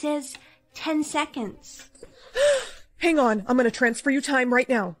time. It says 10 seconds. Hang on. I'm gonna transfer you time right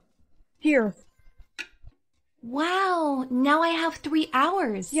now. Here. Wow, now I have 3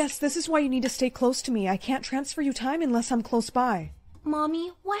 hours. Yes, this is why you need to stay close to me. I can't transfer you time unless I'm close by.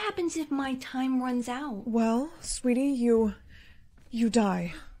 Mommy, what happens if my time runs out? Well, sweetie, you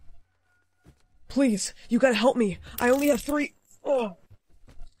die. Please, you gotta help me. I only have 3... Oh.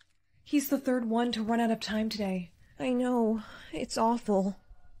 He's the third one to run out of time today. I know. It's awful.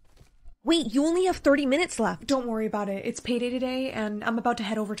 Wait, you only have 30 minutes left. Don't worry about it. It's payday today, and I'm about to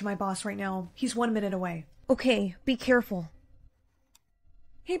head over to my boss right now. He's 1 minute away. Okay, be careful.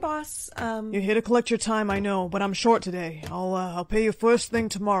 Hey, boss, You're here to collect your time, I know, but I'm short today. I'll pay you first thing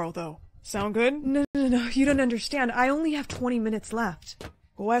tomorrow, though. Sound good? No, you don't understand. I only have 20 minutes left.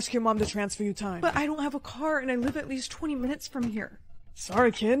 Go ask your mom to transfer you time. But I don't have a car, and I live at least 20 minutes from here.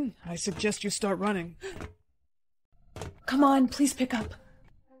 Sorry, kid. I suggest you start running. Come on, please pick up.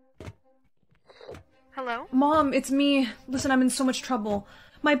 Hello? Mom, it's me. Listen, I'm in so much trouble.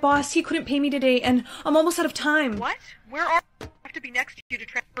 My boss, he couldn't pay me today, and I'm almost out of time. What? Where are you? I have to be next to you to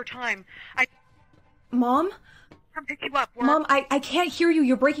transfer time. Mom? Come pick you up. Mom, I can't hear you.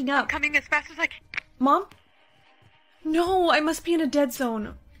 You're breaking up. I'm coming as fast as I can. Mom? No, I must be in a dead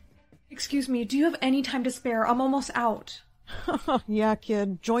zone. Excuse me, do you have any time to spare? I'm almost out. Yeah,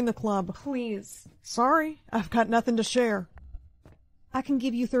 kid. Join the club. Please. Sorry, I've got nothing to share. I can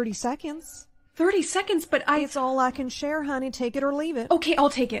give you 30 seconds. 30 seconds, but It's all I can share, honey. Take it or leave it. Okay, I'll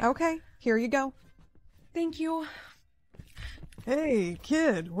take it. Okay, here you go. Thank you. Hey,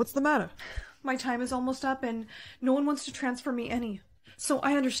 kid, what's the matter? My time is almost up, and no one wants to transfer me any. So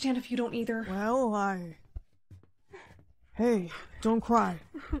I understand if you don't either. Well, Hey, don't cry.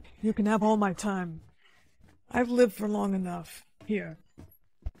 You can have all my time. I've lived for long enough. Here.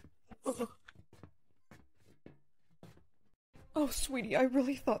 Oh, sweetie, I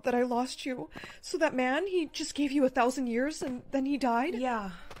really thought that I lost you. So that man, he just gave you 1,000 years and then he died?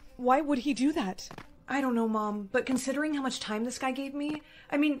 Yeah. Why would he do that? I don't know, Mom, but considering how much time this guy gave me,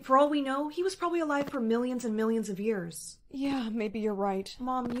 I mean, for all we know, he was probably alive for millions and millions of years. Yeah, maybe you're right.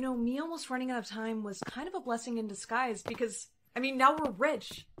 Mom, me almost running out of time was kind of a blessing in disguise because, now we're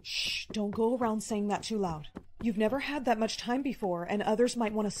rich. Shh, don't go around saying that too loud. You've never had that much time before, and others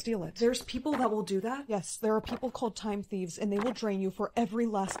might want to steal it. There's people that will do that? Yes, there are people called time thieves, and they will drain you for every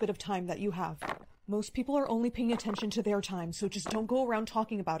last bit of time that you have. Most people are only paying attention to their time, so just don't go around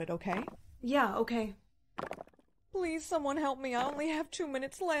talking about it, okay? Yeah, okay. Please, someone help me. I only have 2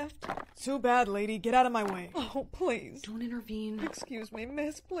 minutes left. Too bad, lady. Get out of my way. Oh, please. Don't intervene. Excuse me,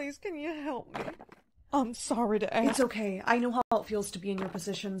 miss. Please, can you help me? I'm sorry to ask. It's okay. I know how it feels to be in your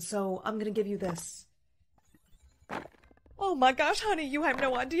position, so I'm gonna give you this. Oh my gosh, honey, you have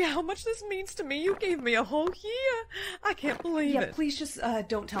no idea how much this means to me. You gave me a whole year. I can't believe it. Yeah, please just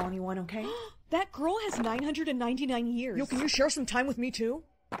don't tell anyone, okay? That girl has 999 years. Yo, can you share some time with me too?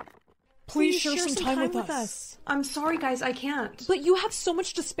 Please share some time with us. I'm sorry, guys, I can't. But you have so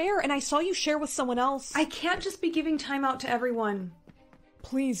much to spare, and I saw you share with someone else. I can't just be giving time out to everyone.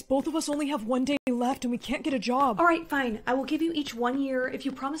 Please, both of us only have 1 day left, and we can't get a job. Alright, fine. I will give you each 1 year if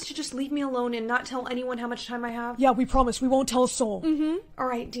you promise to just leave me alone and not tell anyone how much time I have. Yeah, we promise. We won't tell a soul. Mm-hmm.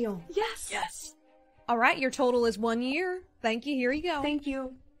 Alright, deal. Yes. Yes. Alright, your total is 1 year. Thank you. Here you go. Thank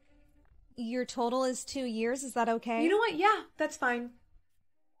you. Your total is 2 years. Is that okay? You know what? Yeah, that's fine.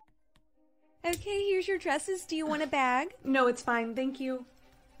 Okay, here's your dresses. Do you want a bag? No, it's fine. Thank you.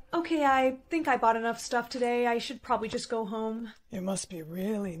 Okay, I think I bought enough stuff today. I should probably just go home. It must be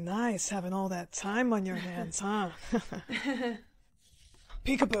really nice having all that time on your hands, huh?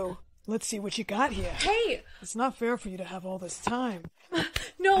 Peekaboo, let's see what you got here. Hey! It's not fair for you to have all this time.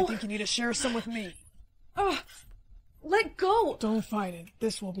 No! I think you need to share some with me. Let go! Don't fight it.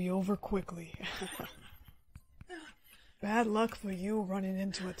 This will be over quickly. Bad luck for you running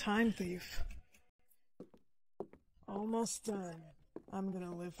into a time thief. Almost done. I'm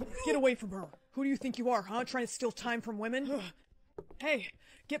gonna live. Get away from her! Who do you think you are, huh? Trying to steal time from women? Hey,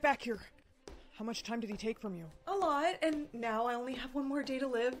 get back here! How much time did he take from you? A lot, and now I only have 1 more day to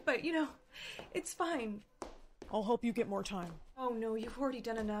live, but it's fine. I'll help you get more time. Oh no, you've already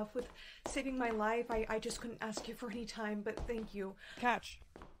done enough. With saving my life, I just couldn't ask you for any time, but thank you. Catch.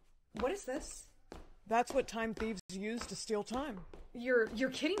 What is this? That's what time thieves use to steal time. You're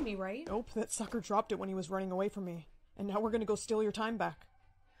kidding me, right? Nope, that sucker dropped it when he was running away from me. And now we're gonna go steal your time back.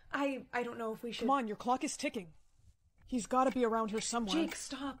 I don't know if we should... Come on, your clock is ticking. He's gotta be around here somewhere. Jake,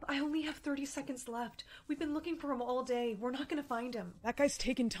 stop. I only have 30 seconds left. We've been looking for him all day. We're not gonna find him. That guy's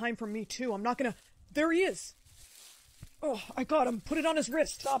taking time from me, too. I'm not gonna... There he is! Oh, I got him. Put it on his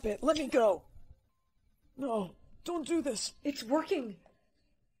wrist. Stop it. Let me go. No, don't do this. It's working.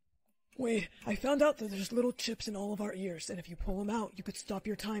 Wait, I found out that there's little chips in all of our ears, and if you pull them out, you could stop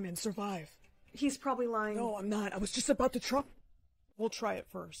your time and survive. He's probably lying. No, I'm not. I was just about to try... We'll try it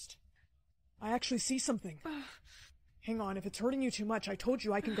first. I actually see something. Hang on, if it's hurting you too much, I told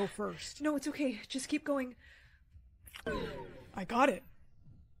you I can go first. No, it's okay. Just keep going. I got it.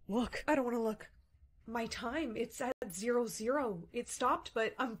 Look. I don't want to look. My time, it's at 00. It stopped,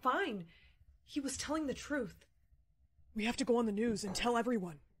 but I'm fine. He was telling the truth. We have to go on the news and tell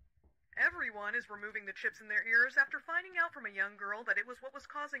everyone. Everyone is removing the chips in their ears after finding out from a young girl that it was what was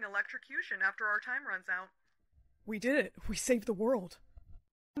causing electrocution after our time runs out. We did it. We saved the world.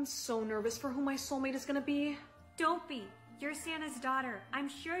 I'm so nervous for who my soulmate is gonna be. Don't be. You're Santa's daughter. I'm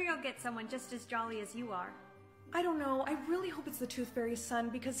sure you'll get someone just as jolly as you are. I don't know. I really hope it's the Tooth Fairy's son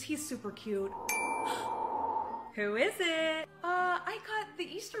because he's super cute. Who is it? I got the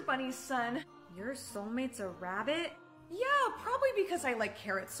Easter Bunny's son. Your soulmate's a rabbit? Yeah, probably because I like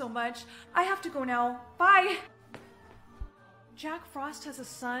carrots so much. I have to go now. Bye! Jack Frost has a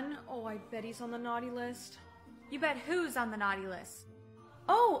son? Oh, I bet he's on the naughty list. You bet who's on the naughty list?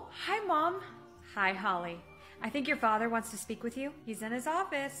 Oh, hi, Mom. Hi, Holly. I think your father wants to speak with you. He's in his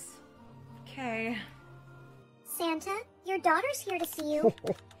office. Okay. Santa, your daughter's here to see you.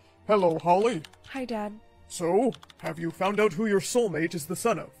 Hello, Holly. Hi, Dad. So, have you found out who your soulmate is the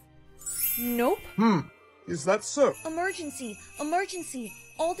son of? Nope. Is that so? Emergency! Emergency!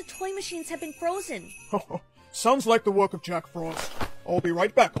 All the toy machines have been frozen. Sounds like the work of Jack Frost. I'll be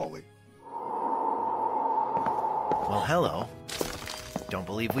right back, Holly. Well, hello. Don't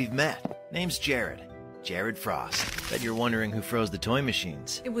believe we've met. Name's Jared. Jared Frost. Bet you're wondering who froze the toy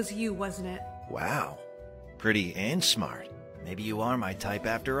machines. It was you, wasn't it? Wow. Pretty and smart. Maybe you are my type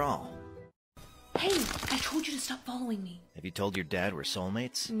after all. Hey, I told you to stop following me. Have you told your dad we're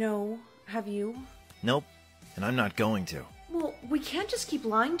soulmates? No. Have you? Nope. And I'm not going to. Well, we can't just keep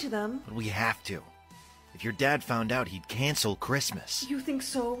lying to them. But we have to. If your dad found out, he'd cancel Christmas. You think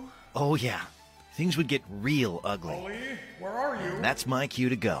so? Oh, yeah. Things would get real ugly. Holly, where are you? And that's my cue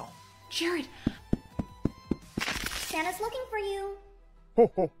to go. Jared! Santa's looking for you.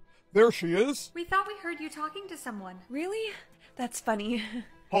 Ho, there she is. We thought we heard you talking to someone. Really? That's funny.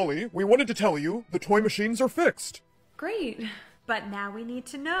 Holly, we wanted to tell you, the toy machines are fixed. Great. But now we need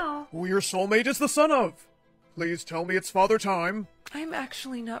to know Who your soulmate is the son of. Please tell me it's Father Time. I'm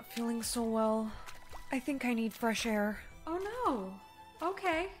actually not feeling so well. I think I need fresh air. Oh no.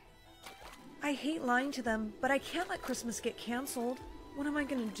 Okay. I hate lying to them, but I can't let Christmas get canceled. What am I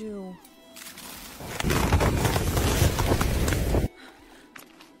gonna do?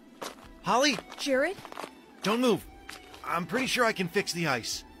 Holly? Jared? Don't move. I'm pretty sure I can fix the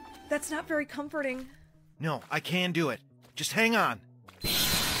ice. That's not very comforting. No, I can do it. Just hang on.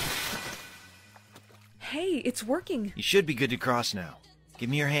 Hey, it's working. You should be good to cross now. Give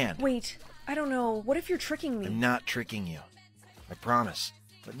me your hand. Wait, I don't know. What if you're tricking me? I'm not tricking you. I promise.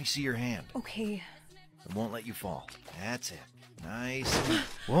 Let me see your hand. Okay. I won't let you fall. That's it. Nice.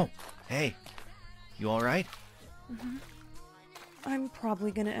 Whoa. Hey. You alright? Mm-hmm. I'm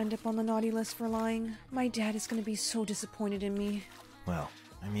probably gonna end up on the naughty list for lying. My dad is gonna be so disappointed in me. Well,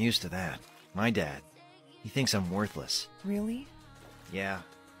 I'm used to that. My dad. He thinks I'm worthless. Really? Yeah.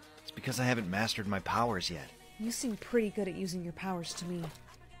 It's because I haven't mastered my powers yet. You seem pretty good at using your powers to me.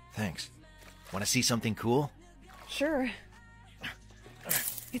 Thanks. Want to see something cool? Sure.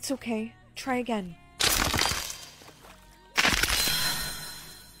 It's okay. Try again.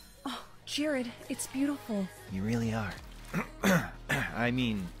 Oh, Jared, it's beautiful. You really are. I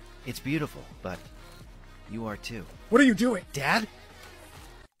mean, it's beautiful, but you are too. What are you doing? Dad?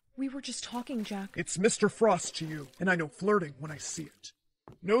 We were just talking, Jack. It's Mr. Frost to you, and I know flirting when I see it.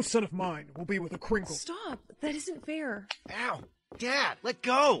 No son of mine will be with a crinkle. Stop! That isn't fair. Ow! Dad, let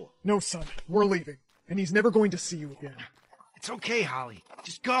go! No, son. We're leaving, and he's never going to see you again. It's okay, Holly.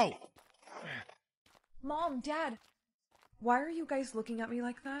 Just go! Mom, Dad, why are you guys looking at me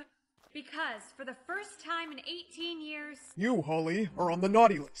like that? Because for the first time in 18 years... You, Holly, are on the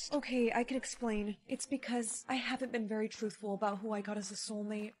naughty list. Okay, I can explain. It's because I haven't been very truthful about who I got as a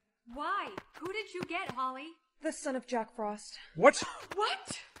soulmate. Why? Who did you get, Holly? The son of Jack Frost. What?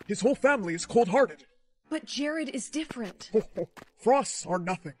 What? His whole family is cold-hearted. But Jared is different. Frosts are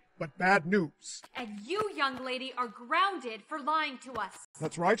nothing but bad news. And you, young lady, are grounded for lying to us.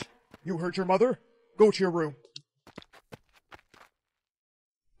 That's right. You heard your mother. Go to your room.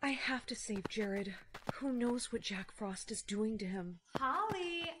 I have to save Jared. Who knows what Jack Frost is doing to him?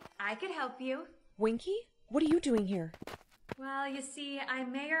 Holly, I could help you. Winky? What are you doing here? Well, you see, I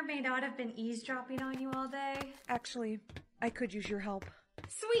may or may not have been eavesdropping on you all day. Actually, I could use your help.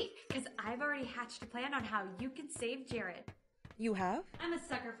 Sweet, because I've already hatched a plan on how you can save Jared. You have? I'm a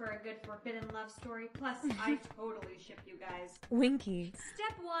sucker for a good forbidden love story, plus I totally ship you guys. Winky.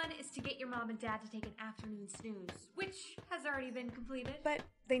 Step 1 is to get your mom and dad to take an afternoon snooze, which has already been completed. But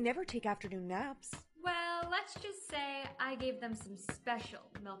they never take afternoon naps. Well, let's just say I gave them some special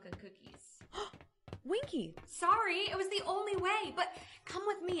milk and cookies. Winky! Sorry, it was the only way, but come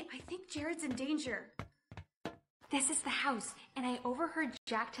with me. I think Jared's in danger. This is the house, and I overheard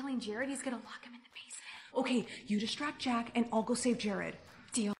Jack telling Jared he's gonna lock him in the basement. Okay, you distract Jack, and I'll go save Jared.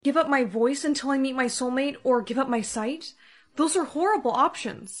 Deal. Give up my voice until I meet my soulmate, or give up my sight? Those are horrible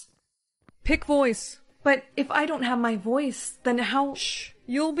options. Pick voice. But if I don't have my voice, then how— Shh,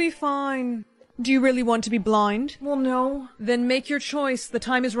 you'll be fine. Do you really want to be blind? Well, no. Then make your choice. The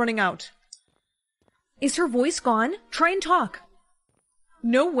time is running out. Is her voice gone? Try and talk.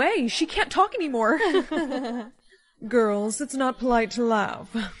 No way, she can't talk anymore. Girls, it's not polite to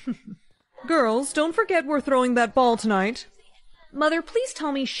laugh. Girls, don't forget we're throwing that ball tonight. Mother, please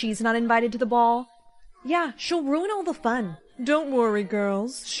tell me she's not invited to the ball. Yeah, she'll ruin all the fun. Don't worry,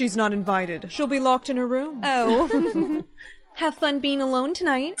 girls. She's not invited. She'll be locked in her room. Oh. Have fun being alone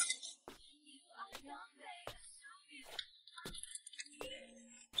tonight.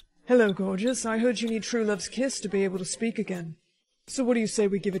 Hello, gorgeous. I heard you need true love's kiss to be able to speak again. So what do you say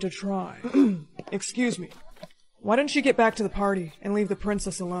we give it a try? Excuse me. Why don't you get back to the party and leave the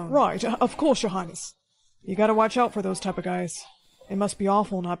princess alone? Right, of course, Your Highness. You gotta watch out for those type of guys. It must be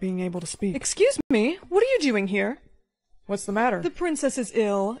awful not being able to speak. Excuse me? What are you doing here? What's the matter? The princess is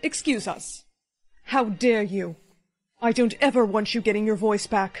ill. Excuse us. How dare you? I don't ever want you getting your voice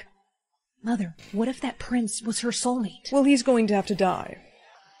back. Mother, what if that prince was her soulmate? Well, he's going to have to die.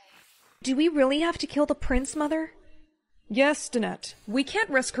 Do we really have to kill the prince, Mother? Yes, Danette. We can't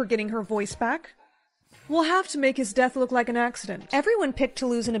risk her getting her voice back. We'll have to make his death look like an accident. Everyone picked to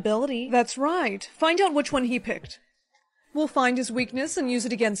lose an ability. That's right. Find out which one he picked. We'll find his weakness and use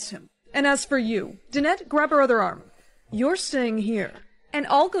it against him. And as for you, Danette, grab her other arm. You're staying here. And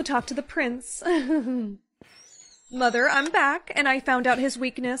I'll go talk to the prince. Mother, I'm back, and I found out his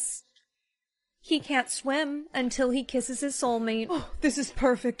weakness. He can't swim until he kisses his soulmate. Oh, this is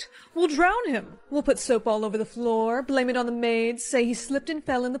perfect. We'll drown him. We'll put soap all over the floor, blame it on the maids, say he slipped and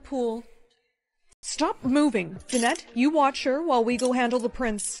fell in the pool. Stop moving. Danette, you watch her while we go handle the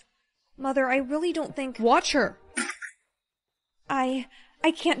prince. Mother, I really don't think— Watch her. I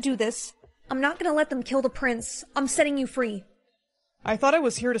can't do this. I'm not gonna let them kill the prince. I'm setting you free. I thought I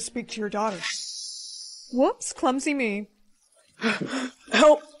was here to speak to your daughter. Whoops, clumsy me.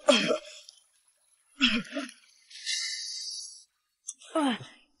 Help!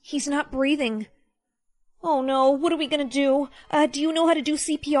 He's not breathing. Oh no, what are we gonna do? Do you know how to do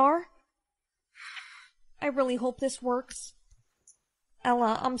CPR? I really hope this works.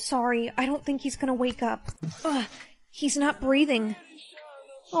 Ella, I'm sorry. I don't think he's gonna wake up. He's not breathing.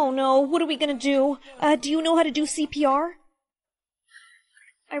 Oh no, what are we gonna do? Do you know how to do CPR?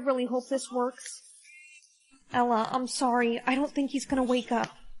 I really hope this works. Ella, I'm sorry. I don't think he's gonna wake up.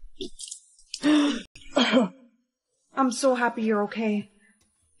 I'm so happy you're okay.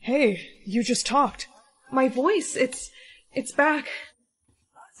 Hey, you just talked. My voice, it's back.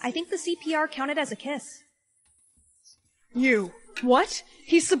 I think the CPR counted as a kiss. You. What?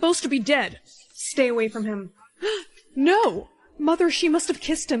 He's supposed to be dead. Stay away from him. No! Mother, she must have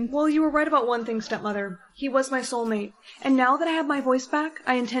kissed him. Well, you were right about one thing, stepmother. He was my soulmate. And now that I have my voice back,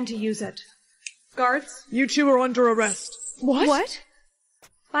 I intend to use it. Guards? You two are under arrest. What?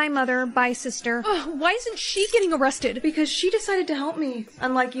 Bye, Mother. Bye, sister. Why isn't she getting arrested? Because she decided to help me,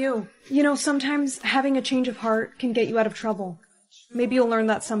 unlike you. You know, sometimes having a change of heart can get you out of trouble. Maybe you'll learn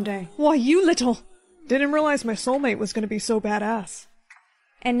that someday. Why, you little... Didn't realize my soulmate was going to be so badass.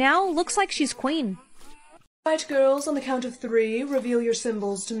 And now, looks like she's queen. Right, girls, on the count of 3, reveal your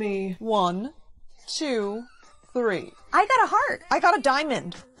symbols to me. 1, 2, 3. I got a heart. I got a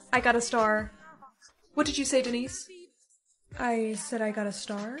diamond. I got a star. What did you say, Denise? I said I got a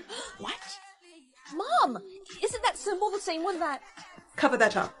star. What? Mom! Isn't that symbol the same one that... Cover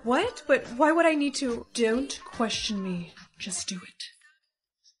that up. What? But why would I need to... Don't question me. Just do it.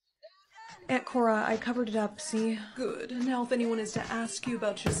 Aunt Cora, I covered it up, see? Good. Now if anyone is to ask you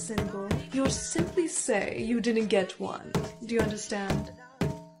about your symbol, you'll simply say you didn't get one. Do you understand?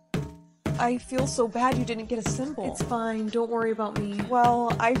 I feel so bad you didn't get a symbol. It's fine. Don't worry about me.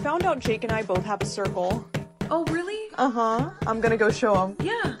 Well, I found out Jake and I both have a circle. Oh, really? Uh-huh. I'm gonna go show him.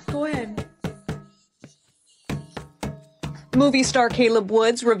 Yeah, go ahead. Movie star Caleb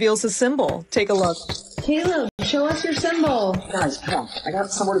Woods reveals his symbol. Take a look. Caleb, show us your symbol. Guys, come on. I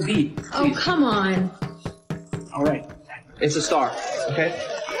got somewhere to be. Oh, come on. All right. It's a star, okay?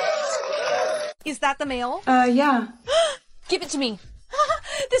 Is that the mail? Yeah. Give it to me.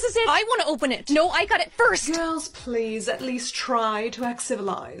 This is it. I want to open it. No, I got it first. Girls, please, at least try to act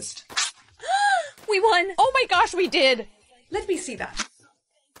civilized. We won. Oh my gosh, we did. Let me see that.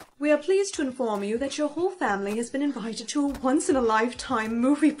 We are pleased to inform you that your whole family has been invited to a once-in-a-lifetime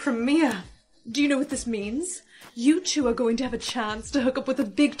movie premiere. Do you know what this means? You two are going to have a chance to hook up with a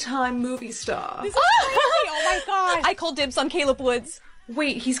big-time movie star. This is crazy. Oh my gosh. I called dibs on Caleb Woods.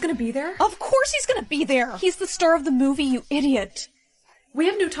 Wait, he's gonna be there? Of course he's gonna be there. He's the star of the movie, you idiot. We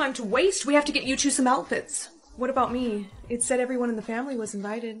have no time to waste. We have to get you two some outfits. What about me? It said everyone in the family was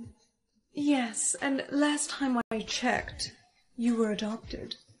invited. Yes, and last time I checked, you were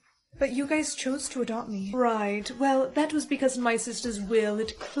adopted. But you guys chose to adopt me. Right. Well, that was because in my sister's will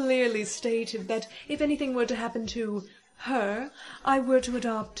it clearly stated that if anything were to happen to her, I were to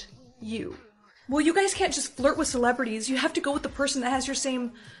adopt you. Well, you guys can't just flirt with celebrities. You have to go with the person that has your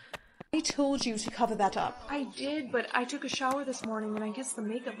same... I told you to cover that up. I did, but I took a shower this morning and I guess the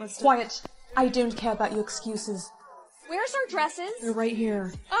makeup was... Quiet. I don't care about your excuses. Where's our dresses? They're right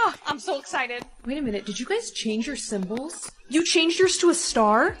here. Ah, I'm so excited. Wait a minute, did you guys change your symbols? You changed yours to a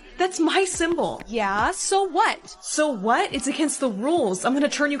star? That's my symbol. Yeah, so what? So what? It's against the rules. I'm gonna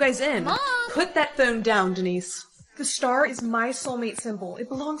turn you guys in. Mom! Put that phone down, Denise. The star is my soulmate symbol. It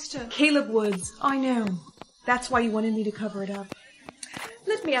belongs to Caleb Woods. I know. That's why you wanted me to cover it up.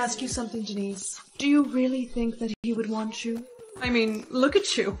 Let me ask you something, Denise. Do you really think that he would want you? I mean, look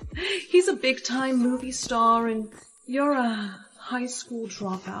at you. He's a big-time movie star and you're a high school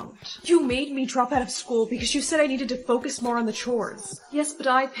dropout. You made me drop out of school because you said I needed to focus more on the chores. Yes, but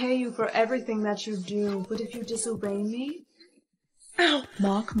I pay you for everything that you do. But if you disobey me... Ow!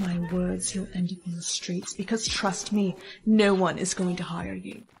 Mark my words, you'll end up on the streets because, trust me, no one is going to hire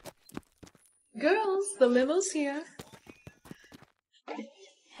you. Girls, the limo's here.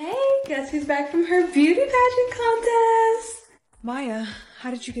 Hey, guess who's back from her beauty pageant contest? Maya,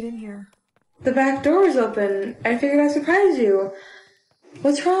 how did you get in here? The back door was open. I figured I'd surprise you.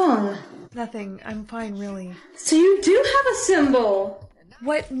 What's wrong? Nothing. I'm fine, really. So you do have a symbol!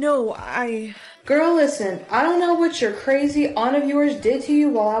 What? No, Girl, listen. I don't know what your crazy aunt of yours did to you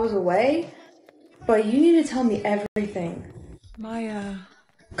while I was away, but you need to tell me everything. Maya...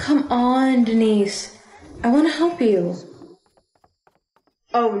 Come on, Denise. I want to help you.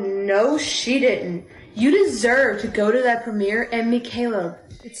 Oh, no, she didn't. You deserve to go to that premiere and meet Caleb.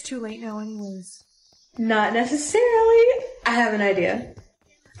 It's too late now anyways. Not necessarily. I have an idea.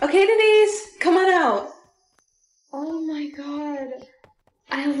 Okay, Denise, come on out. Oh my god.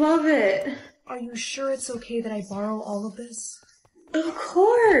 I love it. Are you sure it's okay that I borrow all of this? Of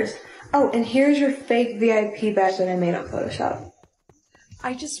course. Oh, and here's your fake VIP badge that I made on Photoshop.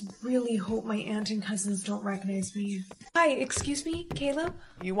 I just really hope my aunt and cousins don't recognize me. Hi, excuse me, Caleb?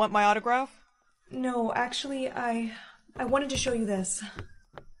 You want my autograph? No, actually, I wanted to show you this.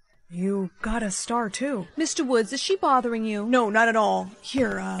 You got a star, too. Mr. Woods, is she bothering you? No, not at all.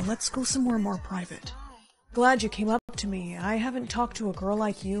 Here, let's go somewhere more private. Glad you came up to me. I haven't talked to a girl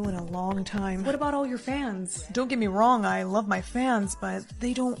like you in a long time. What about all your fans? Don't get me wrong, I love my fans, but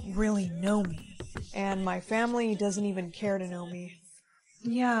they don't really know me. And my family doesn't even care to know me.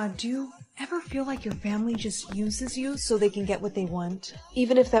 Yeah, do you ever feel like your family just uses you so they can get what they want?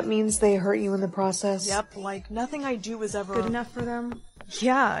 Even if that means they hurt you in the process? Yep, like nothing I do is ever... good enough for them?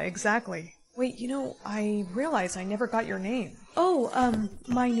 Yeah, exactly. Wait, you know, I realize I never got your name. Oh,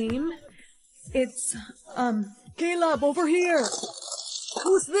 my name? It's, Caleb, over here!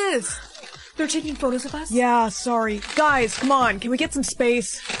 Who's this? They're taking photos of us? Yeah, sorry. Guys, come on, can we get some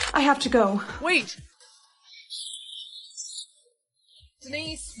space? I have to go. Wait!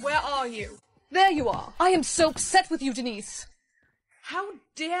 Denise, where are you? There you are. I am so upset with you, Denise. How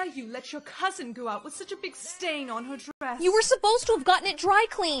dare you let your cousin go out with such a big stain on her dress? You were supposed to have gotten it dry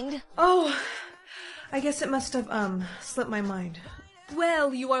cleaned. Oh, I guess it must have, slipped my mind.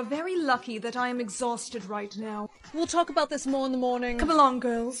 Well, you are very lucky that I am exhausted right now. We'll talk about this more in the morning. Come along,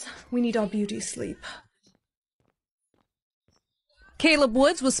 girls. We need our beauty sleep. Caleb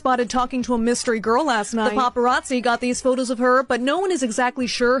Woods was spotted talking to a mystery girl last night. The paparazzi got these photos of her, but no one is exactly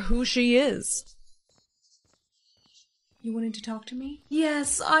sure who she is. You wanted to talk to me?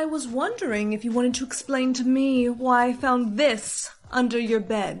 Yes, I was wondering if you wanted to explain to me why I found this under your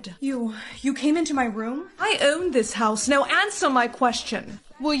bed. You came into my room? I own this house. Now answer my question.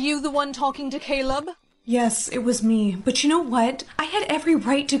 Were you the one talking to Caleb? Yes, it was me. But you know what? I had every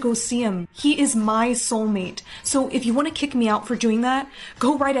right to go see him. He is my soulmate. So if you want to kick me out for doing that,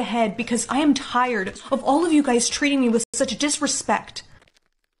 go right ahead, because I am tired of all of you guys treating me with such disrespect.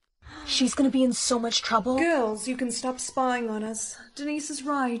 She's gonna be in so much trouble. Girls, you can stop spying on us. Denise is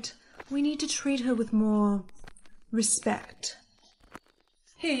right. We need to treat her with more respect.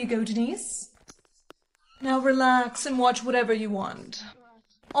 Here you go, Denise. Now relax and watch whatever you want.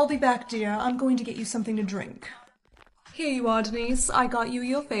 I'll be back, dear. I'm going to get you something to drink. Here you are, Denise. I got you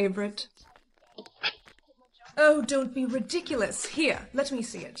your favorite. Oh, don't be ridiculous. Here, let me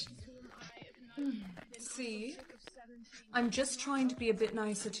see it. See? I'm just trying to be a bit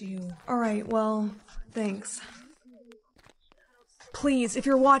nicer to you. Alright, well, thanks. Please, if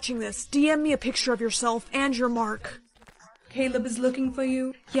you're watching this, DM me a picture of yourself and your mark. Caleb is looking for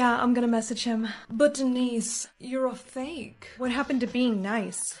you? Yeah, I'm gonna message him. But Denise, you're a fake. What happened to being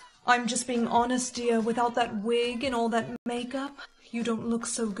nice? I'm just being honest, dear. Without that wig and all that makeup, you don't look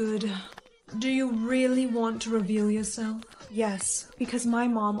so good. Do you really want to reveal yourself? Yes, because my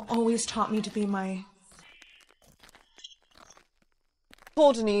mom always taught me to be my...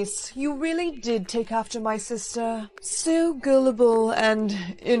 Poor Denise, you really did take after my sister. So gullible and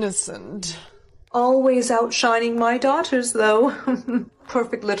innocent. Always outshining my daughters, though.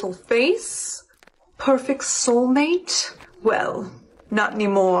 Perfect little face. Perfect soulmate. Well, not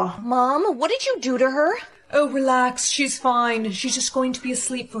anymore. Mom, what did you do to her? Oh, relax. She's fine. She's just going to be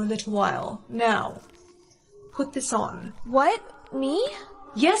asleep for a little while. Now, put this on. What? Me?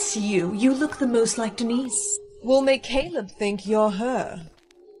 Yes, you. You look the most like Denise. We'll make Caleb think you're her.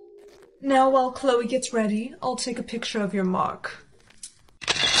 Now, while Chloe gets ready, I'll take a picture of your mark.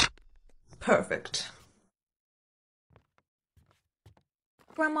 Perfect.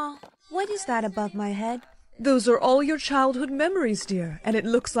 Grandma, what is that above my head? Those are all your childhood memories, dear, and it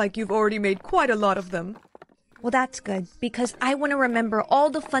looks like you've already made quite a lot of them. Well, that's good, because I want to remember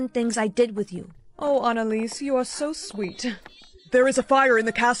all the fun things I did with you. Oh, Annalise, you are so sweet. There is a fire in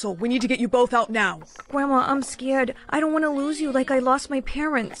the castle. We need to get you both out now. Grandma, I'm scared. I don't want to lose you like I lost my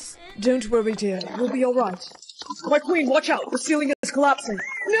parents. Don't worry, dear. We'll be alright. My queen, watch out! The ceiling is collapsing.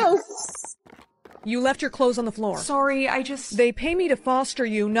 No! You left your clothes on the floor. Sorry, They pay me to foster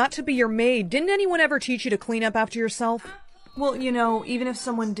you, not to be your maid. Didn't anyone ever teach you to clean up after yourself? Well, you know, even if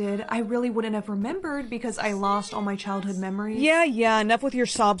someone did, I really wouldn't have remembered because I lost all my childhood memories. Yeah, enough with your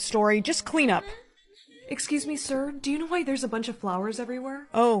sob story. Just clean up. Excuse me, sir, do you know why there's a bunch of flowers everywhere?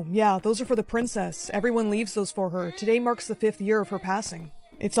 Oh, yeah, those are for the princess. Everyone leaves those for her. Today marks the 5th year of her passing.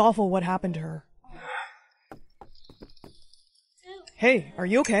 It's awful what happened to her. Hey, are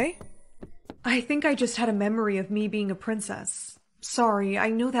you okay? I think I just had a memory of me being a princess. Sorry, I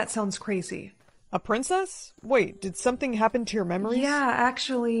know that sounds crazy. A princess? Wait, did something happen to your memories? Yeah,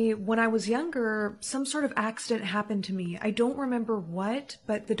 actually, when I was younger, some sort of accident happened to me. I don't remember what,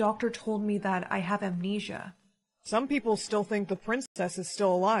 but the doctor told me that I have amnesia. Some people still think the princess is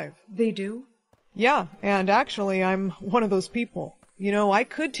still alive. They do? Yeah, and actually, I'm one of those people. You know, I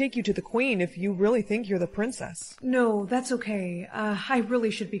could take you to the queen if you really think you're the princess. No, that's okay. I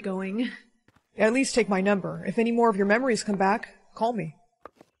really should be going. At least take my number. If any more of your memories come back, call me.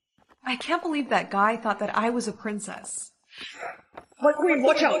 I can't believe that guy thought that I was a princess. My queen,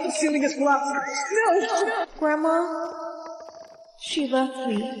 watch out! The ceiling is collapsing! No! Grandma? She left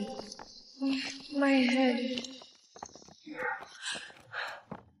me. My head.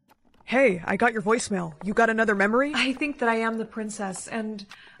 Hey, I got your voicemail. You got another memory? I think that I am the princess, and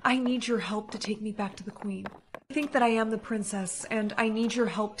I need your help to take me back to the queen. I think that I am the princess, and I need your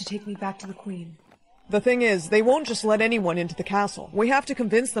help to take me back to the queen. The thing is, they won't just let anyone into the castle. We have to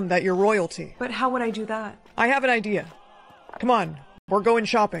convince them that you're royalty. But how would I do that? I have an idea. Come on, we're going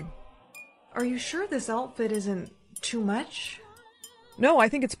shopping. Are you sure this outfit isn't too much? No, I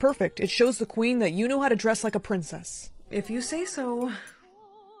think it's perfect. It shows the queen that you know how to dress like a princess. If you say so.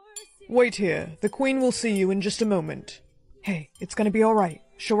 Wait here. The queen will see you in just a moment. Hey, it's gonna be alright.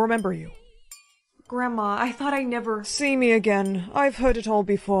 She'll remember you. Grandma, I thought I never... See me again. I've heard it all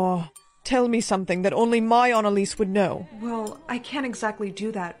before. Tell me something that only my Annalise would know. Well, I can't exactly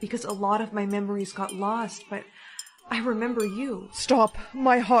do that because a lot of my memories got lost, but I remember you. Stop.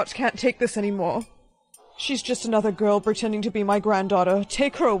 My heart can't take this anymore. She's just another girl pretending to be my granddaughter.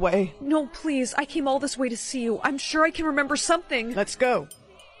 Take her away. No, please. I came all this way to see you. I'm sure I can remember something. Let's go.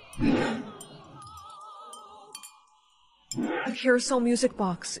 A carousel music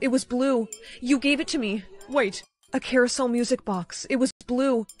box. It was blue. You gave it to me. Wait. A carousel music box. It was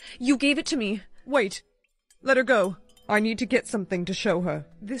blue. You gave it to me. Wait. Let her go. I need to get something to show her.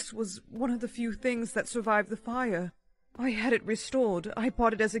 This was one of the few things that survived the fire. I had it restored. I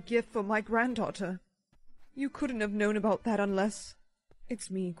bought it as a gift for my granddaughter. You couldn't have known about that unless... It's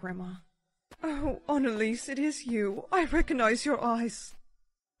me, Grandma. Oh, Annalise, it is you. I recognize your eyes.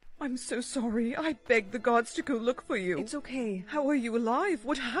 I'm so sorry. I begged the gods to go look for you. It's okay. How are you alive?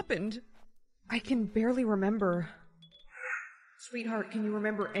 What happened? I can barely remember. Sweetheart, can you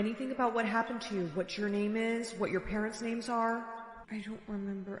remember anything about what happened to you? What your name is? What your parents' names are? I don't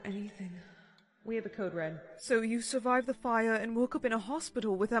remember anything. We have a code red. So you survived the fire and woke up in a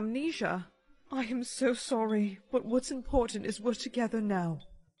hospital with amnesia. I am so sorry, but what's important is we're together now.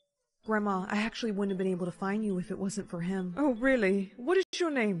 Grandma, I actually wouldn't have been able to find you if it wasn't for him. Oh, really? What is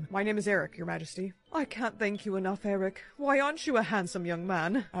your name? My name is Eric, Your Majesty. I can't thank you enough, Eric. Why aren't you a handsome young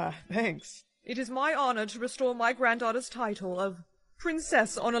man? Thanks. It is my honor to restore my granddaughter's title of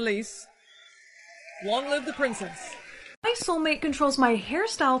Princess Annalise. Long live the princess. My soulmate controls my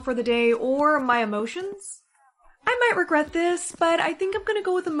hairstyle for the day or my emotions. I might regret this, but I think I'm gonna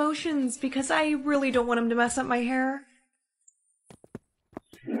go with emotions because I really don't want him to mess up my hair.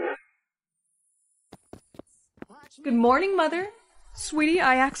 Good morning, Mother. Sweetie,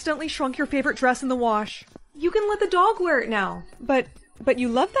 I accidentally shrunk your favorite dress in the wash. You can let the dog wear it now. But you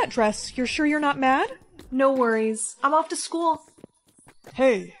love that dress. You're sure you're not mad? No worries. I'm off to school.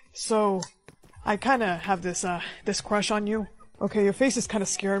 Hey, so... I kinda have this crush on you. Okay, your face is kinda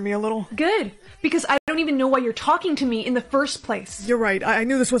scaring me a little. Good, because I don't even know why you're talking to me in the first place. You're right, I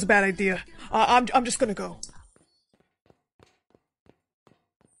knew this was a bad idea. I'm just gonna go.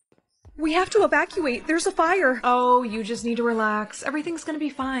 We have to evacuate. There's a fire. Oh, you just need to relax. Everything's gonna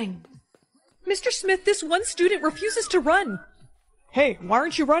be fine. Mr. Smith, this one student refuses to run. Hey, why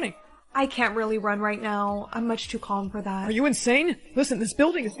aren't you running? I can't really run right now. I'm much too calm for that. Are you insane? Listen, this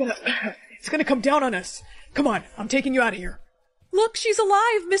building is gonna... It's gonna come down on us. Come on, I'm taking you out of here. Look, she's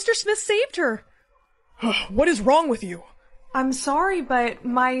alive. Mr. Smith saved her. What is wrong with you? I'm sorry, but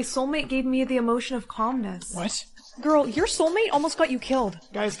my soulmate gave me the emotion of calmness. What? Girl, your soulmate almost got you killed.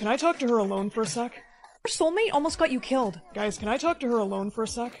 Guys, can I talk to her alone for a sec? Your soulmate almost got you killed. Guys, can I talk to her alone for a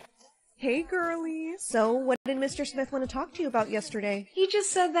sec? Hey, girlie. So, what did Mr. Smith want to talk to you about yesterday? He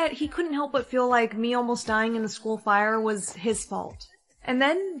just said that he couldn't help but feel like me almost dying in the school fire was his fault. And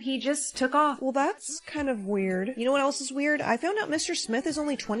then he just took off. Well, that's kind of weird. You know what else is weird? I found out Mr. Smith is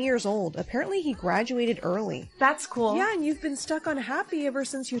only 20 years old. Apparently he graduated early. That's cool. Yeah, and you've been stuck unhappy ever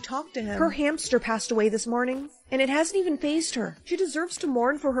since you talked to him. Her hamster passed away this morning, and it hasn't even fazed her. She deserves to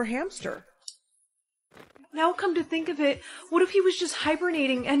mourn for her hamster. Now come to think of it, what if he was just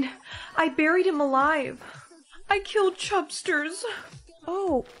hibernating and I buried him alive? I killed Chubsters.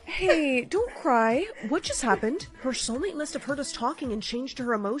 Oh, hey, don't cry. What just happened? Her soulmate must have heard us talking and changed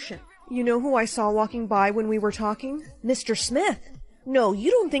her emotion. You know who I saw walking by when we were talking? Mr. Smith. No,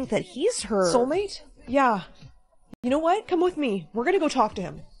 you don't think that he's her... Soulmate? Yeah. You know what? Come with me. We're gonna go talk to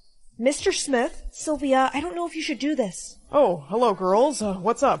him. Mr. Smith? Sylvia, I don't know if you should do this. Oh, hello, girls.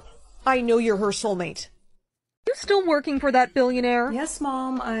 What's up? I know you're her soulmate. You still working for that billionaire? Yes,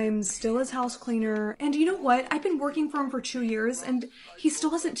 Mom, I'm still his house cleaner. And you know what? I've been working for him for 2 years, and he still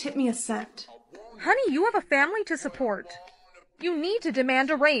hasn't tipped me a cent. Honey, you have a family to support. You need to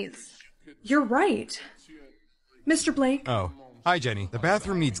demand a raise. You're right. Mr. Blake? Oh, hi, Jenny. The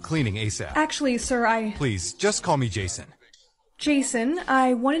bathroom needs cleaning ASAP. Actually, sir, Please, just call me Jason. Jason,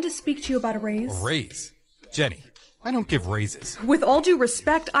 I wanted to speak to you about a raise. A raise? Jenny, I don't give raises. With all due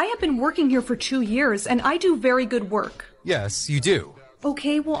respect, I have been working here for 2 years, and I do very good work. Yes, you do.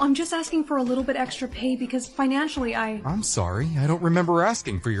 Okay, well, I'm just asking for a little bit extra pay because financially I'm sorry, I don't remember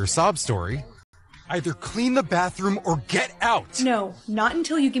asking for your sob story. Either clean the bathroom or get out! No, not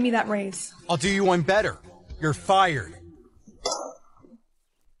until you give me that raise. I'll do you one better. You're fired.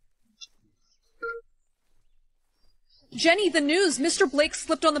 Jenny, the news! Mr. Blake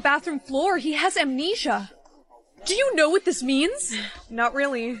slipped on the bathroom floor. He has amnesia. Do you know what this means? Not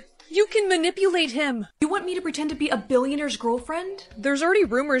really. You can manipulate him. You want me to pretend to be a billionaire's girlfriend? There's already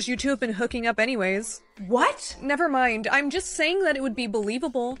rumors you two have been hooking up anyways. What? Never mind. I'm just saying that it would be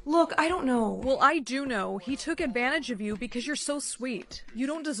believable. Look, I don't know. Well, I do know. He took advantage of you because you're so sweet. You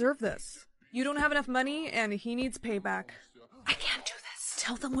don't deserve this. You don't have enough money, and he needs payback. I can't do this.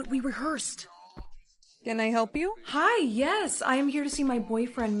 Tell them what we rehearsed. Can I help you? Hi, yes. I am here to see my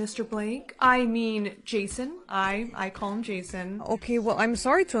boyfriend, Mr. Blake. I mean, Jason. I call him Jason. Okay, well, I'm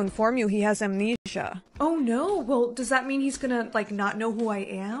sorry to inform you he has amnesia. Oh, no. Well, does that mean he's gonna, not know who I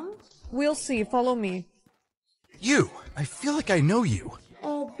am? We'll see. Follow me. You! I feel like I know you.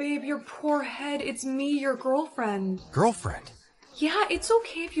 Oh, babe, your poor head. It's me, your girlfriend. Girlfriend? Yeah, it's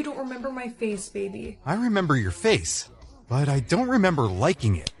okay if you don't remember my face, baby. I remember your face, but I don't remember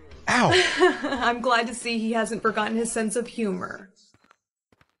liking it. Ow! I'm glad to see he hasn't forgotten his sense of humor.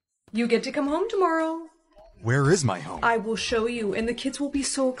 You get to come home tomorrow. Where is my home? I will show you, and the kids will be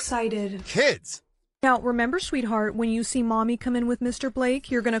so excited. Kids? Now, remember, sweetheart, when you see Mommy come in with Mr.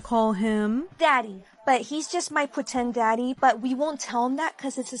 Blake, you're gonna call him... Daddy. But he's just my pretend daddy, but we won't tell him that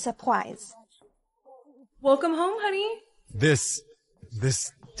because it's a surprise. Welcome home, honey. This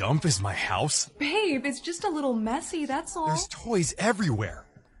dump is my house? Babe, it's just a little messy, that's all. There's toys everywhere.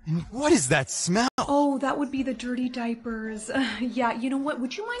 And what is that smell? Oh, that would be the dirty diapers. Yeah, you know what?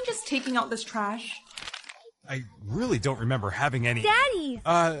 Would you mind just taking out this trash? I really don't remember having any... Daddy!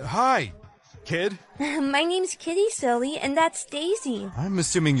 Hi, kid. My name's Kitty, silly, and that's Daisy. I'm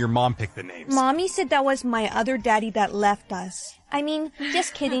assuming your mom picked the names. Mommy said that was my other daddy that left us. I mean,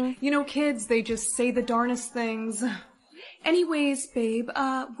 just kidding. You know, kids, they just say the darnest things. Anyways, babe,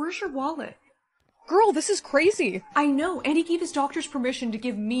 where's your wallet? Girl, this is crazy. I know, and he gave his doctor's permission to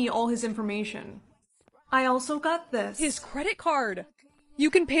give me all his information. I also got this. His credit card. You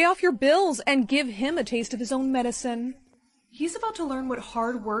can pay off your bills and give him a taste of his own medicine. He's about to learn what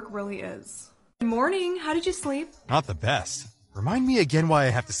hard work really is. Good morning. How did you sleep? Not the best. Remind me again why I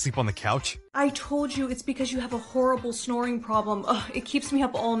have to sleep on the couch? I told you it's because you have a horrible snoring problem. Ugh, it keeps me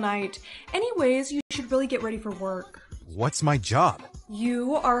up all night. Anyways, you should really get ready for work. What's my job?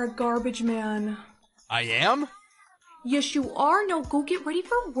 You are a garbage man. I am? Yes, you are. Now go get ready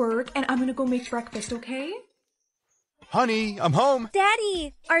for work, and I'm gonna go make breakfast, okay? Honey, I'm home.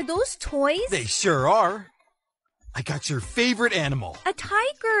 Daddy, are those toys? They sure are. I got your favorite animal. A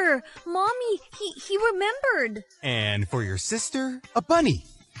tiger. Mommy, he remembered. And for your sister, a bunny.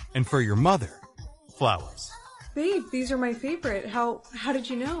 And for your mother, flowers. Babe, these are my favorite. How did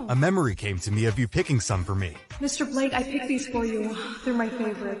you know? A memory came to me of you picking some for me. Mr. Blake, I picked these for you. They're my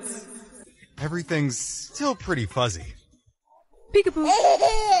favorites. Everything's still pretty fuzzy.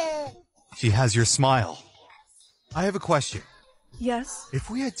 Peekaboo. She has your smile. I have a question. Yes? If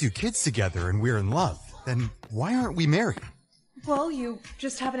we had 2 kids together and we're in love, then why aren't we married? Well, you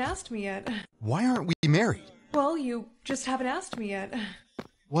just haven't asked me yet. Why aren't we married? Well, you just haven't asked me yet.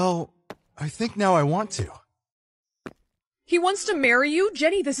 Well, I think now I want to. He wants to marry you?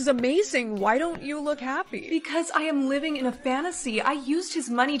 Jenny, this is amazing. Why don't you look happy? Because I am living in a fantasy. I used his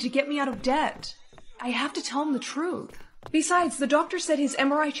money to get me out of debt. I have to tell him the truth. Besides, the doctor said his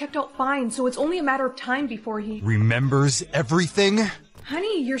MRI checked out fine, so it's only a matter of time before he... Remembers everything?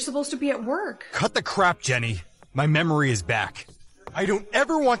 Honey, you're supposed to be at work. Cut the crap, Jenny. My memory is back. I don't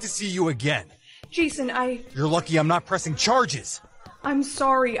ever want to see you again. Jason, You're lucky I'm not pressing charges. I'm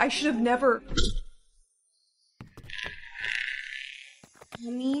sorry. I should have never...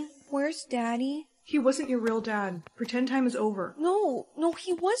 Mommy, where's Daddy? He wasn't your real dad. Pretend time is over. No,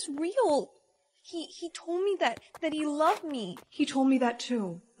 he was real. He told me that he loved me. He told me that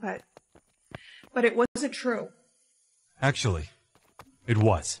too, but it wasn't true. Actually, it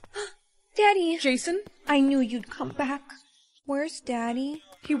was. Daddy! Jason? I knew you'd come back. Where's Daddy?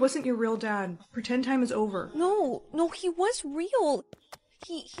 He wasn't your real dad. Pretend time is over. No, he was real.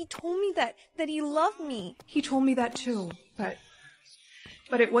 He told me that he loved me. He told me that too, but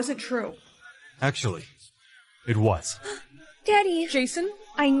it wasn't true. Actually, it was. Daddy! Jason?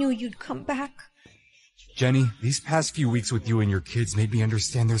 I knew you'd come back. Jenny, these past few weeks with you and your kids made me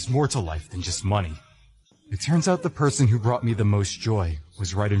understand there's more to life than just money. It turns out the person who brought me the most joy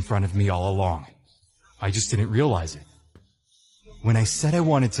was right in front of me all along. I just didn't realize it. When I said I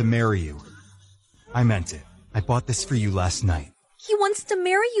wanted to marry you, I meant it. I bought this for you last night. He wants to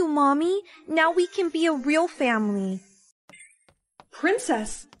marry you, Mommy. Now we can be a real family.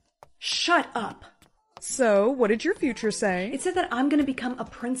 Princess? Shut up. So, what did your future say? It said that I'm gonna become a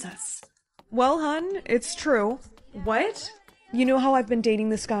princess. Well, hun, it's true. What? You know how I've been dating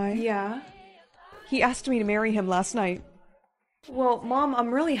this guy? Yeah. He asked me to marry him last night. Well, Mom,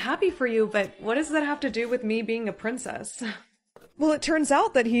 I'm really happy for you, but what does that have to do with me being a princess? Well, it turns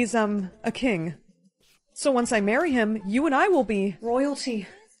out that he's, a king. So once I marry him, you and I will be... royalty.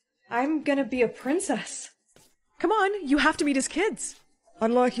 I'm gonna be a princess. Come on, you have to meet his kids.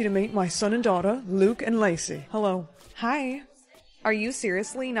 I'd like you to meet my son and daughter, Luke and Lacey. Hello. Hi. Are you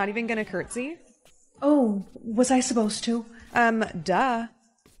seriously not even gonna curtsy? Oh, was I supposed to? Duh.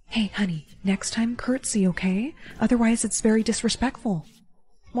 Hey, honey, next time curtsy, okay? Otherwise it's very disrespectful.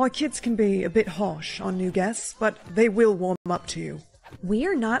 My kids can be a bit harsh on new guests, but they will warm up to you.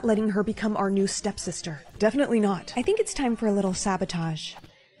 We're not letting her become our new stepsister. Definitely not. I think it's time for a little sabotage.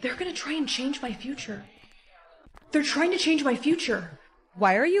 They're gonna try and change my future. They're trying to change my future.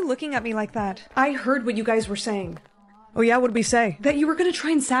 Why are you looking at me like that? I heard what you guys were saying. Oh yeah, what did we say? That you were gonna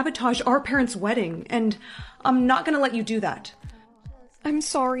try and sabotage our parents' wedding, and I'm not gonna let you do that. I'm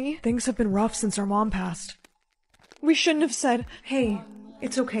sorry. Things have been rough since our mom passed. We shouldn't have said... Hey,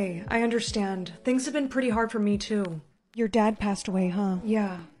 It's okay. I understand. Things have been pretty hard for me, too. Your dad passed away, huh?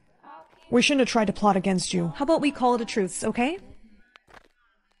 Yeah. We shouldn't have tried to plot against you. How about we call it a truce, okay?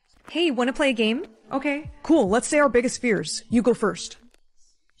 Hey, wanna play a game? Okay. Cool, let's say our biggest fears. You go first.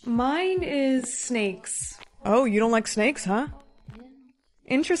 Mine is snakes. Oh, you don't like snakes, huh?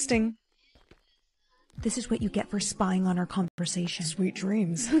 Interesting. This is what you get for spying on our conversation. Sweet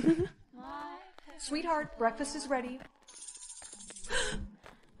dreams. Sweetheart, breakfast is ready.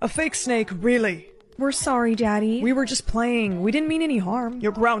 A fake snake, really? We're sorry, Daddy. We were just playing. We didn't mean any harm.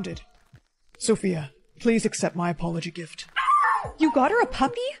 You're grounded. Sophia, please accept my apology gift. You got her a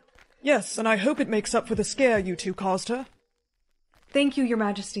puppy? Yes, and I hope it makes up for the scare you two caused her. Thank you, Your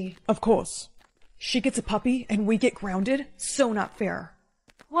Majesty. Of course. She gets a puppy and we get grounded? So not fair.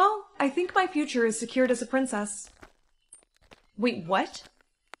 Well, I think my future is secured as a princess. Wait, what?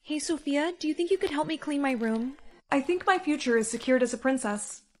 Hey, Sophia, do you think you could help me clean my room? I think my future is secured as a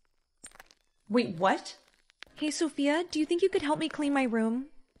princess. Wait, what? Hey, Sophia, do you think you could help me clean my room?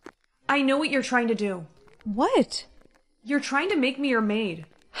 I know what you're trying to do. What? You're trying to make me your maid.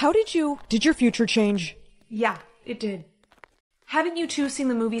 How did your future change? Yeah, it did. Haven't you two seen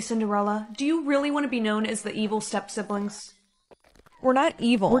the movie Cinderella? Do you really want to be known as the evil step-siblings? We're not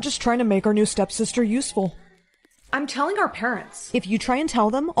evil. We're just trying to make our new stepsister useful. I'm telling our parents. If you try and tell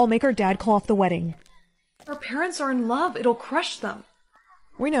them, I'll make our dad call off the wedding. Our parents are in love. It'll crush them.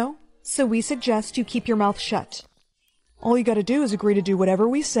 We know. So we suggest you keep your mouth shut. All you gotta do is agree to do whatever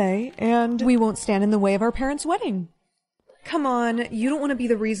we say, and we won't stand in the way of our parents' wedding. Come on, you don't want to be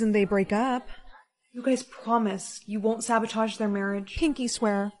the reason they break up. You guys promise you won't sabotage their marriage? Pinky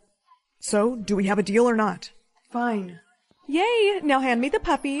swear. So, do we have a deal or not? Fine. Yay! Now hand me the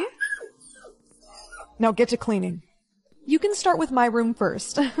puppy. Now get to cleaning. You can start with my room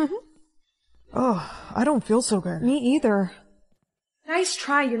first. Oh, I don't feel so good. Me either. Nice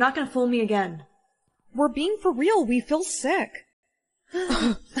try, you're not gonna fool me again. We're being for real, we feel sick.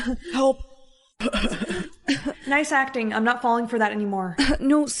 Help! Nice acting, I'm not falling for that anymore.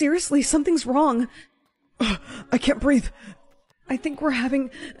 No, seriously, something's wrong. I can't breathe. I think we're having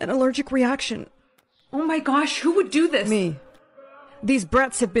an allergic reaction. Oh my gosh, who would do this? Me. These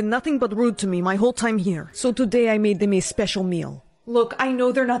brats have been nothing but rude to me my whole time here, so today I made them a special meal. Look, I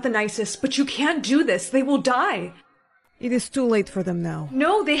know they're not the nicest, but you can't do this. They will die. It is too late for them now.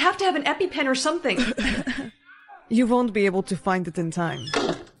 No, they have to have an EpiPen or something. You won't be able to find it in time.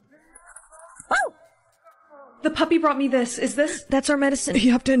 Oh! The puppy brought me this. Is this? That's our medicine.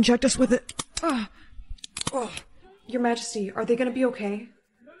 You have to inject us with it. Your Majesty, are they gonna be okay?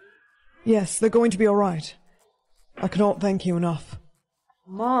 Yes, they're going to be alright. I cannot thank you enough.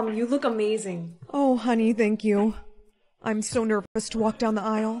 Mom, you look amazing. Oh, honey, thank you. I'm so nervous to walk down the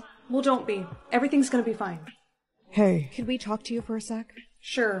aisle. Well, don't be. Everything's gonna be fine. Hey. Could we talk to you for a sec?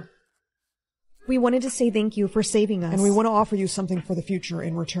 Sure. We wanted to say thank you for saving us. And we want to offer you something for the future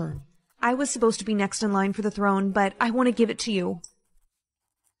in return. I was supposed to be next in line for the throne, but I want to give it to you.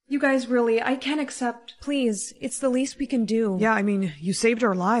 You guys really, I can't accept. Please, it's the least we can do. Yeah, I mean, you saved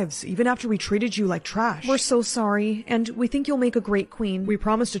our lives, even after we treated you like trash. We're so sorry, and we think you'll make a great queen. We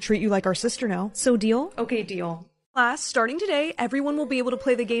promise to treat you like our sister now. So deal? Okay, deal. Class, starting today, everyone will be able to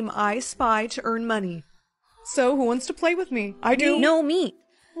play the game I Spy to earn money. So, who wants to play with me? I do. No, me.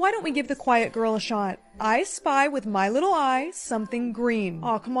 Why don't we give the quiet girl a shot? I spy with my little eye something green.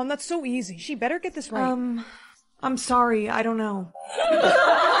 Oh, come on, that's so easy. She better get this right. I'm sorry, I don't know.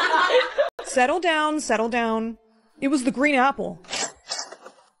 Settle down, settle down. It was the green apple.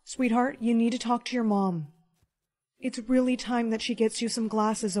 Sweetheart, you need to talk to your mom. It's really time that she gets you some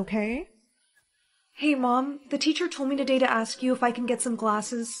glasses, okay? Hey, Mom, the teacher told me today to ask you if I can get some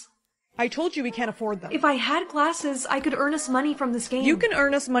glasses. I told you we can't afford them. If I had glasses, I could earn us money from this game. You can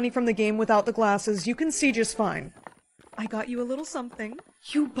earn us money from the game without the glasses. You can see just fine. I got you a little something.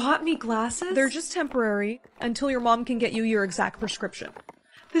 You bought me glasses? They're just temporary, until your mom can get you your exact prescription.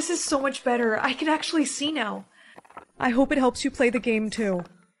 This is so much better. I can actually see now. I hope it helps you play the game too.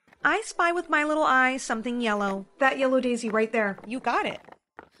 I spy with my little eye something yellow. That yellow daisy right there. You got it.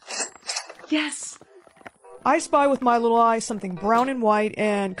 Yes. I spy with my little eye something brown and white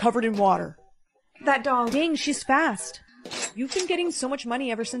and covered in water. That dog. Dang, she's fast. You've been getting so much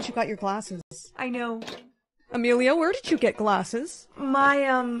money ever since you got your glasses. I know. Amelia, where did you get glasses?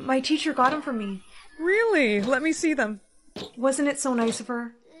 My teacher got them for me. Really? Let me see them. Wasn't it so nice of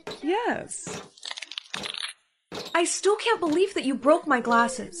her? Yes. I still can't believe that you broke my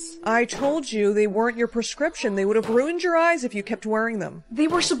glasses. I told you they weren't your prescription. They would have ruined your eyes if you kept wearing them. They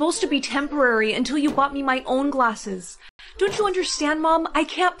were supposed to be temporary until you bought me my own glasses. Don't you understand, Mom? I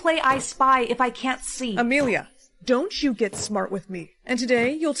can't play I Spy if I can't see. Amelia, Don't you get smart with me. And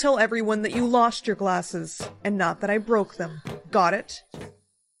today, you'll tell everyone that you lost your glasses, and not that I broke them. Got it?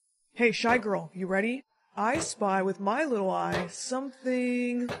 Hey, shy girl, you ready? I spy with my little eye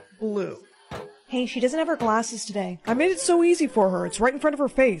something blue. Hey, she doesn't have her glasses today. I made it so easy for her. It's right in front of her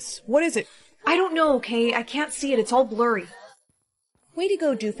face. What is it? I don't know, okay? I can't see it. It's all blurry. Way to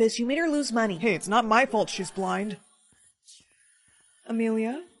go, doofus. You made her lose money. Hey, it's not my fault she's blind.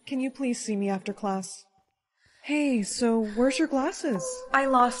 Amelia, can you please see me after class? Hey, so where's your glasses? I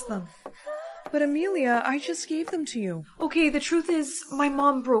lost them. But Amelia, I just gave them to you. Okay, the truth is, my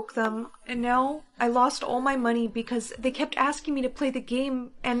mom broke them, and now I lost all my money because they kept asking me to play the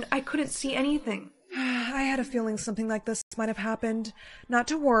game, and I couldn't see anything. I had a feeling something like this might have happened. Not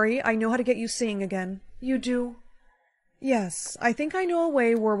to worry, I know how to get you seeing again. You do? Yes, I think I know a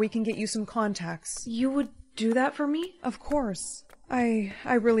way where we can get you some contacts. You would do that for me? Of course. I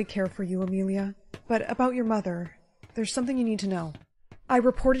really care for you, Amelia. But about your mother, there's something you need to know. I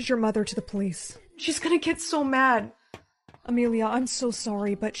reported your mother to the police. She's gonna get so mad. Amelia, I'm so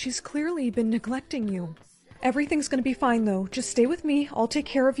sorry, but she's clearly been neglecting you. Everything's gonna be fine, though. Just stay with me, I'll take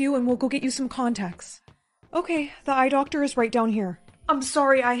care of you, and we'll go get you some contacts. Okay, the eye doctor is right down here. I'm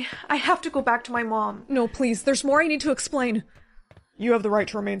sorry, I have to go back to my mom. No, please, there's more I need to explain. You have the right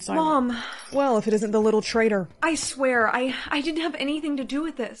to remain silent. Mom! Well, if it isn't the little traitor. I swear, I didn't have anything to do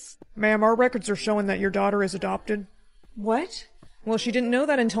with this. Ma'am, our records are showing that your daughter is adopted. What? Well, she didn't know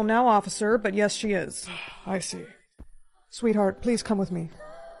that until now, officer, but yes, she is. I see. Sweetheart, please come with me.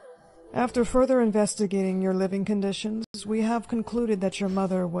 After further investigating your living conditions, we have concluded that your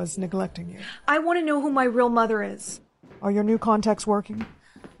mother was neglecting you. I want to know who my real mother is. Are your new contacts working?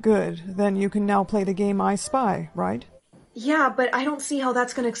 Good. Then you can now play the game I Spy, right? Yeah, but I don't see how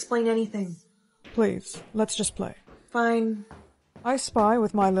that's going to explain anything. Please, let's just play. Fine. I spy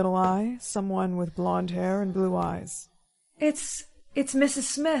with my little eye someone with blonde hair and blue eyes. It's Mrs.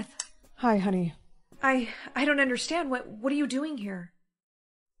 Smith. Hi, honey. I don't understand. What are you doing here?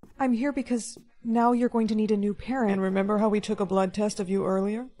 I'm here because now you're going to need a new parent. And remember how we took a blood test of you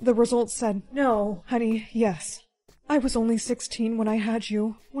earlier? The results said... No. Honey, yes. I was only 16 when I had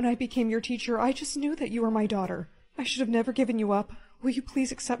you. When I became your teacher, I just knew that you were my daughter. I should have never given you up. Will you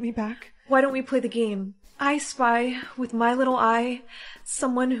please accept me back? Why don't we play the game? I spy with my little eye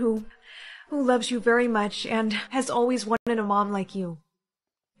someone who loves you very much and has always wanted a mom like you.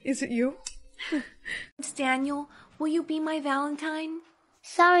 Is it you? Daniel, will you be my Valentine?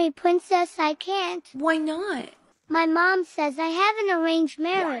 Sorry, Princess, I can't. Why not? My mom says I have an arranged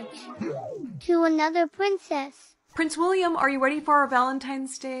marriage to another princess. Prince William, are you ready for our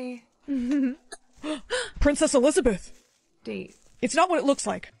Valentine's Day? Princess Elizabeth! Date. It's not what it looks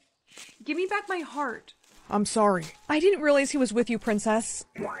like. Give me back my heart. I'm sorry. I didn't realize he was with you, Princess.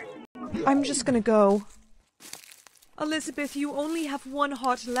 I'm just gonna go. Elizabeth, you only have one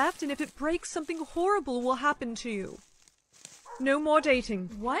heart left, and if it breaks, something horrible will happen to you. No more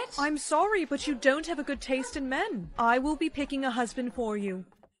dating. What? I'm sorry, but you don't have a good taste in men. I will be picking a husband for you.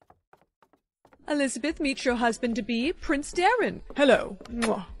 Elizabeth, meet your husband-to-be, Prince Darren. Hello.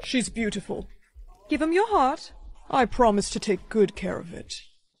 Mwah. She's beautiful. Give him your heart. I promise to take good care of it.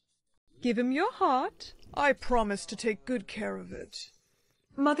 Give him your heart. I promise to take good care of it.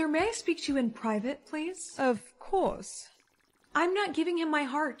 Mother, may I speak to you in private, please? Of course. I'm not giving him my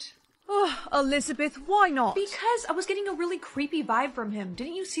heart. Oh, Elizabeth, why not? Because I was getting a really creepy vibe from him.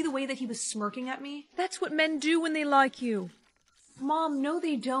 Didn't you see the way that he was smirking at me? That's what men do when they like you. Mom, no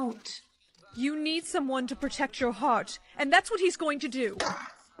they don't. You need someone to protect your heart, and that's what he's going to do.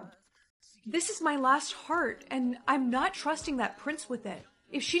 This is my last heart, and I'm not trusting that prince with it.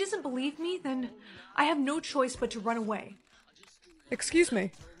 If she doesn't believe me, then I have no choice but to run away. Excuse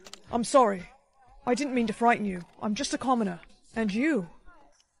me. I'm sorry. I didn't mean to frighten you. I'm just a commoner. And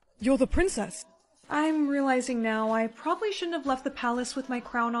you're the princess. I'm realizing now I probably shouldn't have left the palace with my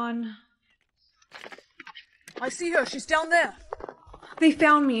crown on. I see her. She's down there. They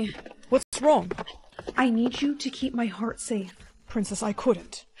found me. What's wrong? I need you to keep my heart safe. Princess, I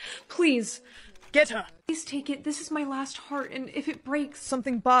couldn't. Please. Get her. Please take it. This is my last heart, and if it breaks...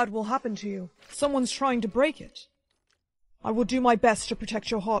 Something bad will happen to you. Someone's trying to break it. I will do my best to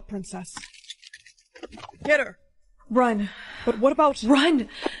protect your heart, Princess. Get her. Run. But what about... Run!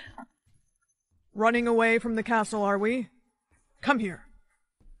 Running away from the castle, are we? Come here.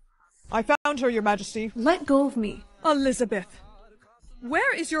 I found her, Your Majesty. Let go of me. Elizabeth.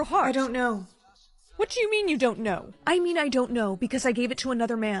 Where is your heart? I don't know. What do you mean you don't know? I mean I don't know, because I gave it to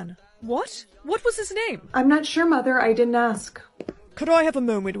another man. What? What was his name? I'm not sure, Mother. I didn't ask. Could I have a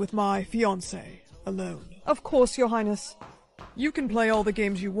moment with my fiancé, alone? Of course, Your Highness. You can play all the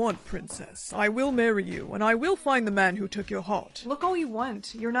games you want, Princess. I will marry you, and I will find the man who took your heart. Look all you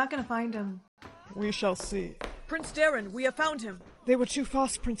want. You're not gonna find him. We shall see. Prince Darren, we have found him. They were too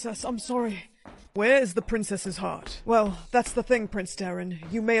fast, Princess. I'm sorry. Where is the princess's heart? Well, that's the thing, Prince Darren.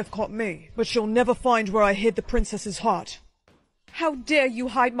 You may have caught me, but you'll never find where I hid the princess's heart. How dare you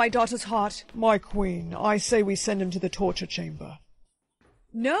hide my daughter's heart? My queen, I say we send him to the torture chamber.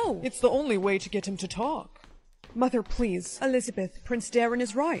 No! It's the only way to get him to talk. Mother, please. Elizabeth, Prince Darren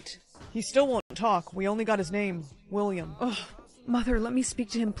is right. He still won't talk. We only got his name, William. Ugh. Mother, let me speak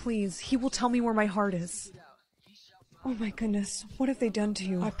to him, please. He will tell me where my heart is. Oh my goodness, what have they done to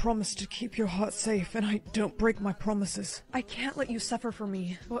you? I promised to keep your heart safe, and I don't break my promises. I can't let you suffer for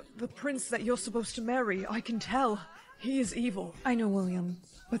me. But the prince that you're supposed to marry, I can tell. He is evil. I know, William,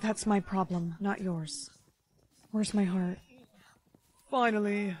 but that's my problem, not yours. Where's my heart?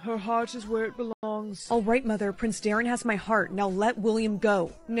 Finally, her heart is where it belongs. All right, Mother, Prince Darren has my heart. Now let William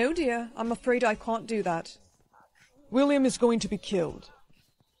go. No, dear, I'm afraid I can't do that. William is going to be killed.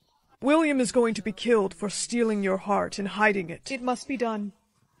 William is going to be killed for stealing your heart and hiding it. It must be done.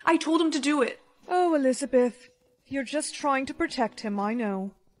 I told him to do it. Oh, Elizabeth, you're just trying to protect him, I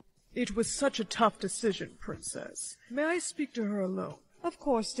know. It was such a tough decision, Princess. May I speak to her alone? Of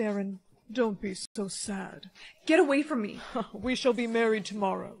course, Darren. Don't be so sad. Get away from me. We shall be married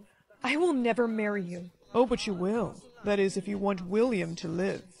tomorrow. I will never marry you. Oh, but you will. That is, if you want William to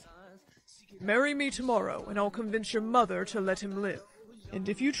live. Marry me tomorrow, and I'll convince your mother to let him live. And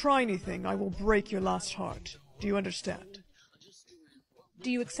if you try anything, I will break your last heart. Do you understand?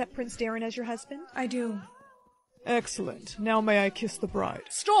 Do you accept Prince Darren as your husband? I do. Excellent. Now may I kiss the bride?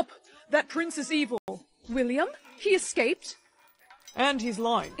 Stop! That prince is evil. William? He escaped? And he's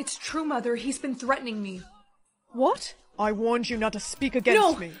lying. It's true, Mother. He's been threatening me. What? I warned you not to speak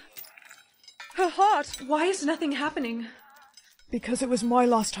against me. Her heart! Why is nothing happening? Because it was my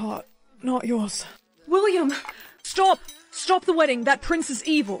last heart, not yours. William! Stop! Stop the wedding! That prince is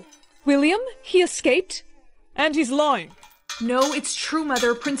evil! William? He escaped? And he's lying. No, it's true,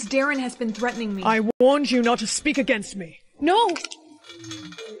 Mother. Prince Darren has been threatening me. I warned you not to speak against me. No!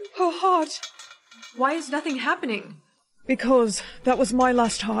 Her heart! Why is nothing happening? Because that was my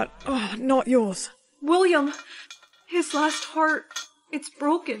last heart, not yours. William! His last heart, it's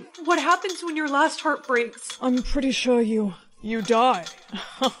broken. What happens when your last heart breaks? I'm pretty sure you die.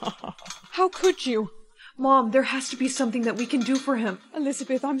 How could you? Mom, there has to be something that we can do for him.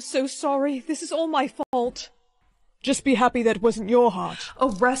 Elizabeth, I'm so sorry. This is all my fault. Just be happy that wasn't your heart.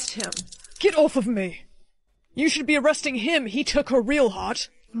 Arrest him. Get off of me. You should be arresting him. He took her real heart.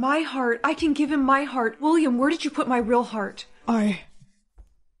 My heart? I can give him my heart. William, where did you put my real heart?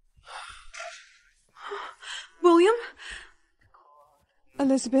 William?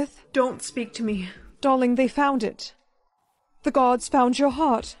 Elizabeth? Don't speak to me. Darling, they found it. The gods found your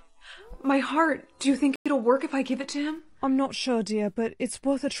heart. My heart? Do you think it'll work if I give it to him? I'm not sure, dear, but it's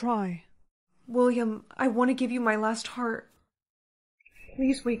worth a try. William, I want to give you my last heart.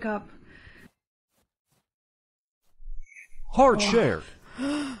 Please wake up. Heart shared.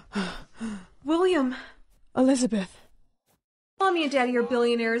 William. Elizabeth. Mommy and Daddy are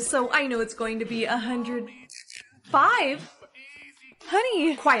billionaires, so I know it's going to be 105.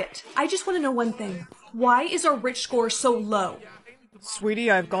 Honey. Quiet. I just want to know one thing. Why is our rich score so low? Sweetie,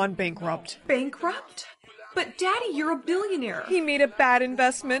 I've gone bankrupt. Bankrupt? But Daddy, you're a billionaire. He made a bad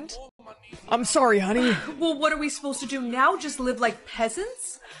investment. I'm sorry, honey. Well, what are we supposed to do now? Just live like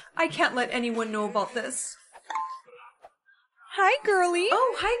peasants? I can't let anyone know about this. Hi, girlie.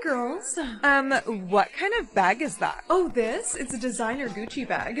 Oh, hi, girls. What kind of bag is that? Oh, this? It's a designer Gucci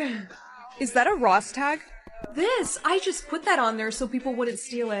bag. Is that a Ross tag? This? I just put that on there so people wouldn't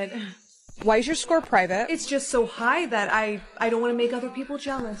steal it. Why is your score private? It's just so high that I don't want to make other people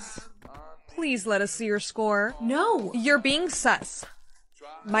jealous. Please let us see your score. No. You're being sus.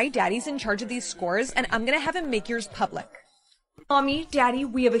 My daddy's in charge of these scores, and I'm gonna have him make yours public. Mommy, Daddy,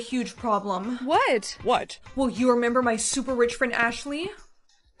 we have a huge problem. What? What? Well, you remember my super rich friend Ashley?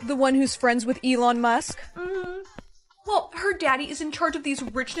 The one who's friends with Elon Musk? Mm-hmm. Well, her daddy is in charge of these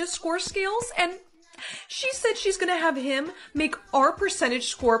richness score scales, and she said she's gonna have him make our percentage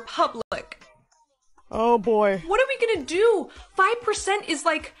score public. Oh boy. What are we gonna do? 5% is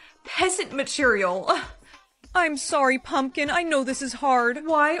like peasant material. I'm sorry, Pumpkin. I know this is hard.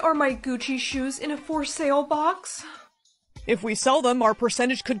 Why are my Gucci shoes in a for sale box? If we sell them, our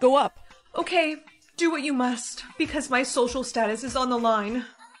percentage could go up. Okay, do what you must, because my social status is on the line.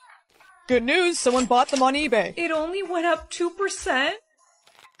 Good news, someone bought them on eBay. It only went up 2%?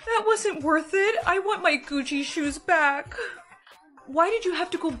 That wasn't worth it. I want my Gucci shoes back. Why did you have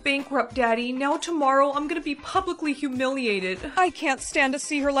to go bankrupt, Daddy? Now tomorrow I'm gonna be publicly humiliated. I can't stand to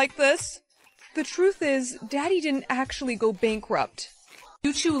see her like this. The truth is, Daddy didn't actually go bankrupt.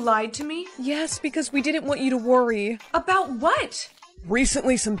 You two lied to me? Yes, because we didn't want you to worry. About what?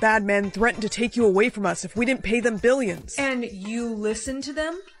 Recently, some bad men threatened to take you away from us if we didn't pay them billions. And you listened to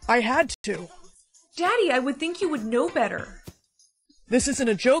them? I had to. Daddy, I would think you would know better. This isn't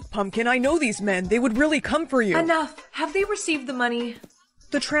a joke, Pumpkin. I know these men. They would really come for you. Enough. Have they received the money?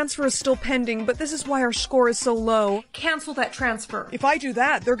 The transfer is still pending, but this is why our score is so low. Cancel that transfer. If I do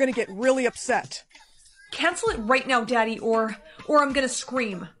that, they're gonna get really upset. Cancel it right now, Daddy, or I'm gonna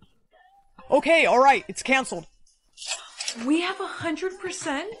scream. Okay, alright, it's canceled. We have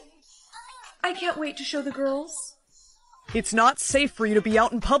 100%? I can't wait to show the girls. It's not safe for you to be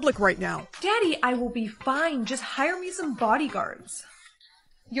out in public right now. Daddy, I will be fine. Just hire me some bodyguards.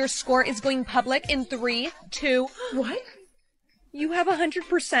 Your score is going public in 3, 2... What? You have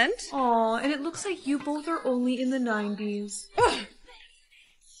 100%? Aw, and it looks like you both are only in the 90s.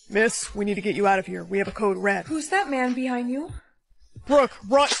 Miss, we need to get you out of here. We have a code red. Who's that man behind you? Brooke,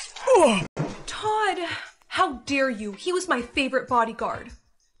 run! Todd! How dare you? He was my favorite bodyguard.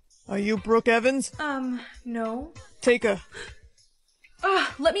 Are you Brooke Evans? No. Take a...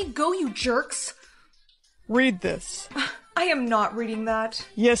 Let me go, you jerks! Read this. I am not reading that.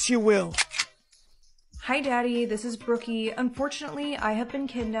 Yes, you will. Hi, Daddy. This is Brookie. Unfortunately, I have been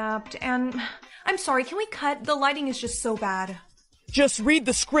kidnapped, and... I'm sorry, can we cut? The lighting is just so bad. Just read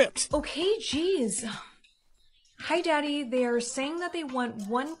the script. Okay, jeez. Hi, Daddy. They are saying that they want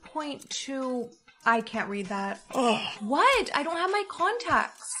 1.2... I can't read that. Ugh. What? I don't have my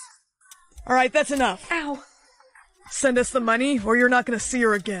contacts. Alright, that's enough. Ow. Send us the money, or you're not gonna see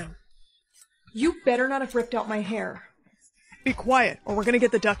her again. You better not have ripped out my hair. Be quiet, or we're gonna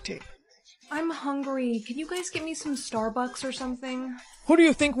get the duct tape. I'm hungry. Can you guys get me some Starbucks or something? Who do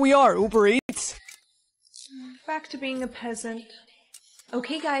you think we are, Uber Eats? Back to being a peasant.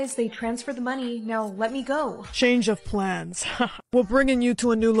 Okay, guys, they transferred the money. Now let me go. Change of plans. We're bringing you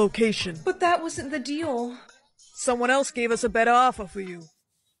to a new location. But that wasn't the deal. Someone else gave us a better offer for you.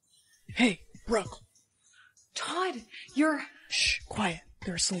 Hey, Brooke. Todd, you're... Shh, quiet.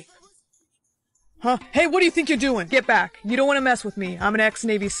 They're asleep. Huh? Hey, what do you think you're doing? Get back. You don't want to mess with me. I'm an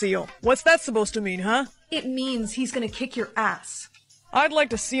ex-Navy SEAL. What's that supposed to mean, huh? It means he's gonna kick your ass. I'd like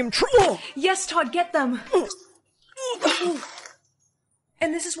to see him Yes, Todd, get them!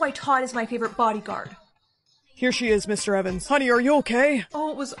 And this is why Todd is my favorite bodyguard. Here she is, Mr. Evans. Honey, are you okay?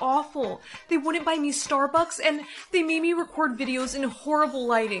 Oh, it was awful. They wouldn't buy me Starbucks, and they made me record videos in horrible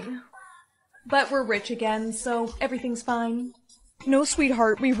lighting. But we're rich again, so everything's fine. No,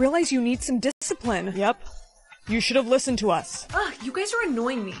 sweetheart, we realize you need some discipline. Yep. You should have listened to us. Ugh, you guys are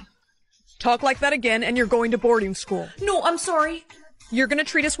annoying me. Talk like that again, and you're going to boarding school. No, I'm sorry. You're gonna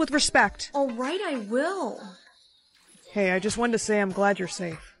treat us with respect. All right, I will. Hey, I just wanted to say I'm glad you're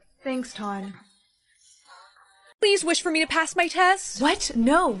safe. Thanks, Todd. Please wish for me to pass my test. What?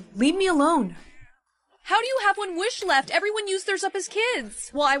 No, leave me alone. How do you have one wish left? Everyone used theirs up as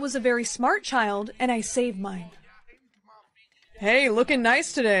kids. Well, I was a very smart child, and I saved mine. Hey, looking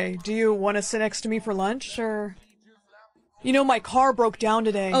nice today. Do you want to sit next to me for lunch? Sure. You know, my car broke down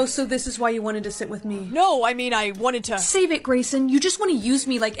today. Oh, so this is why you wanted to sit with me? No, I mean, I wanted to... Save it, Grayson. You just want to use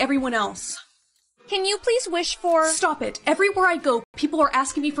me like everyone else. Can you please wish for... Stop it. Everywhere I go, people are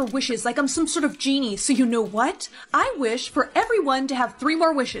asking me for wishes like I'm some sort of genie. So you know what? I wish for everyone to have 3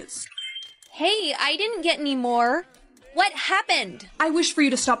 more wishes. Hey, I didn't get any more. What happened? I wish for you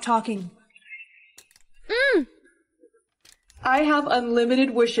to stop talking. I have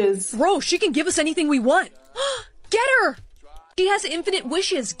unlimited wishes. Bro, she can give us anything we want. Get her! She has infinite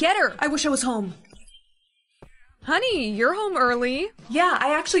wishes. Get her! I wish I was home. Honey, you're home early. Yeah,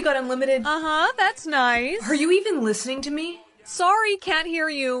 I actually got unlimited... Uh-huh, that's nice. Are you even listening to me? Sorry, can't hear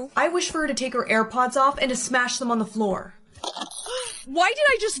you. I wish for her to take her AirPods off and to smash them on the floor. Why did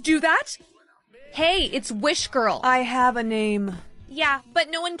I just do that? Hey, it's Wish Girl. I have a name. Yeah, but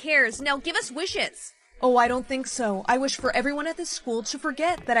no one cares. Now give us wishes. Oh, I don't think so. I wish for everyone at this school to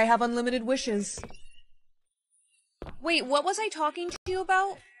forget that I have unlimited wishes. Wait, what was I talking to you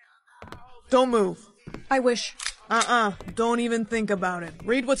about? Don't move. I wish. Don't even think about it.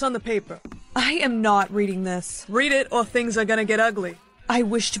 Read what's on the paper. I am not reading this. Read it or things are gonna get ugly. I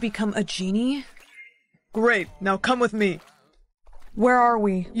wish to become a genie? Great, now come with me. Where are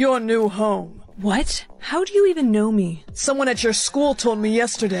we? Your new home. What? How do you even know me? Someone at your school told me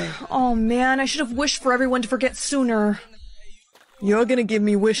yesterday. Oh man, I should have wished for everyone to forget sooner. You're gonna give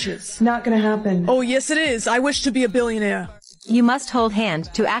me wishes. Not gonna happen. Oh, yes it is. I wish to be a billionaire. You must hold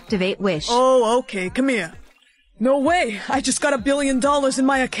hand to activate wish. Oh, okay. Come here. No way! I just got $1 billion in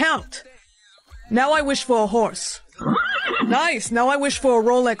my account! Now I wish for a horse. Nice, now I wish for a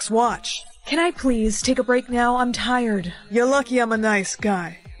Rolex watch. Can I please take a break now? I'm tired. You're lucky I'm a nice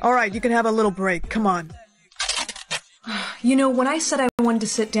guy. Alright, you can have a little break, come on. You know, when I said I wanted to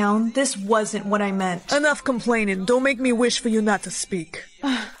sit down, this wasn't what I meant. Enough complaining, don't make me wish for you not to speak.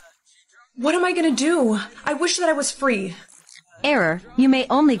 What am I gonna do? I wish that I was free. Error. You may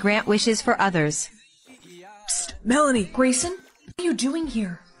only grant wishes for others. Psst, Melanie! Grayson, what are you doing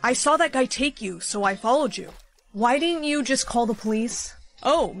here? I saw that guy take you, so I followed you. Why didn't you just call the police?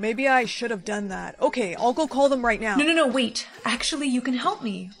 Oh, maybe I should have done that. Okay, I'll go call them right now. No, wait. Actually, you can help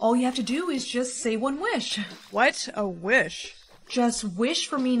me. All you have to do is just say one wish. What? A wish? Just wish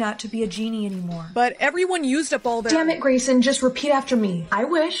for me not to be a genie anymore. But everyone used up all their— Damn it, Grayson, just repeat after me. I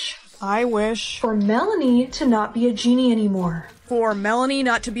wish for Melanie to not be a genie anymore. For Melanie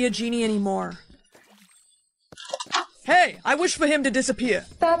not to be a genie anymore. Hey, I wish for him to disappear.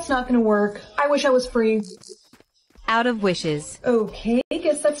 That's not gonna work. I wish I was free. Out of wishes. Okay,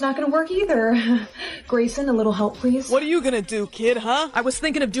 guess that's not gonna work either. Grayson, a little help, please. What are you gonna do, kid, huh? I was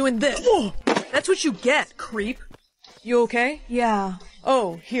thinking of doing this. Oh, that's what you get, creep. You okay? Yeah.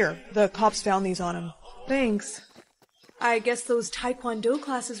 Oh, here. The cops found these on him. Thanks. I guess those Taekwondo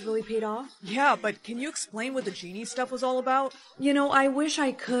classes really paid off. Yeah, but can you explain what the genie stuff was all about? You know, I wish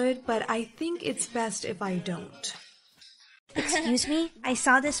I could, but I think it's best if I don't. Excuse me? I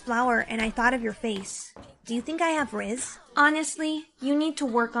saw this flower and I thought of your face. Do you think I have Riz? Honestly, you need to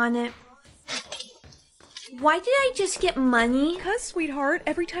work on it. Why did I just get money? 'Cause, sweetheart,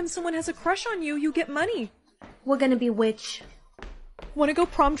 every time someone has a crush on you, you get money. We're gonna be witch. Wanna go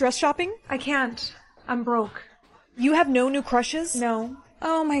prom dress shopping? I can't. I'm broke. You have no new crushes? No.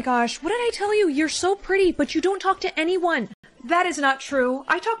 Oh my gosh, what did I tell you? You're so pretty, but you don't talk to anyone. That is not true.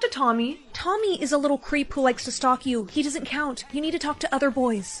 I talk to Tommy. Tommy is a little creep who likes to stalk you. He doesn't count. You need to talk to other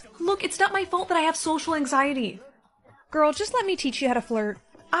boys. Look, it's not my fault that I have social anxiety. Girl, just let me teach you how to flirt.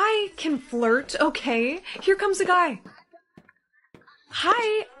 I can flirt, okay? Here comes a guy.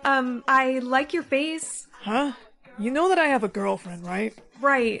 Hi, I like your face. Huh? You know that I have a girlfriend, right?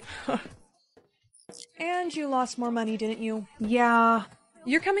 Right. And you lost more money, didn't you? Yeah.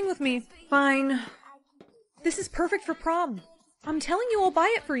 You're coming with me. Fine. This is perfect for prom. I'm telling you I'll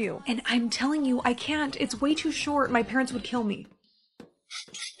buy it for you. And I'm telling you I can't. It's way too short. My parents would kill me.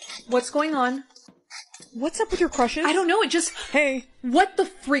 What's going on? What's up with your crushes? I don't know, it just— Hey. What the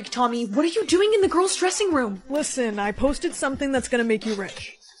freak, Tommy? What are you doing in the girls' dressing room? Listen, I posted something that's gonna make you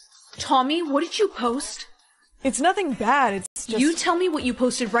rich. Tommy, what did you post? It's nothing bad, it's just— You tell me what you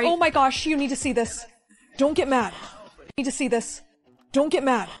posted, right? Oh my gosh, you need to see this. Don't get mad. You need to see this. Don't get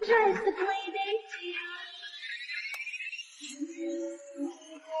mad.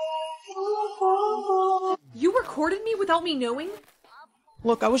 You recorded me without me knowing?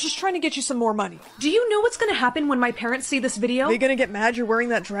 Look, I was just trying to get you some more money. Do you know what's gonna happen when my parents see this video? They gonna get mad you're wearing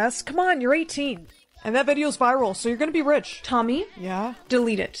that dress? Come on, you're 18. And that video's viral, so you're gonna be rich. Tommy? Yeah?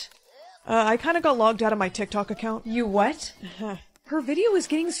 Delete it. I kinda got logged out of my TikTok account. You what? Her video is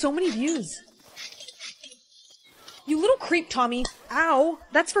getting so many views. You little creep, Tommy. Ow.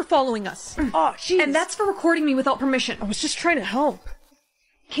 That's for following us. Oh, jeez. And that's for recording me without permission. I was just trying to help.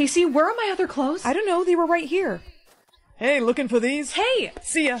 Casey, where are my other clothes? I don't know, they were right here. Hey, looking for these? Hey!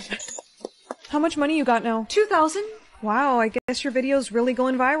 See ya. How much money you got now? 2,000. Wow, I guess your video's really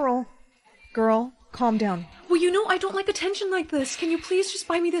going viral. Girl, calm down. Well, you know, I don't like attention like this. Can you please just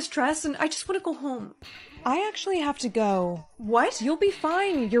buy me this dress and I just want to go home? I actually have to go. What? You'll be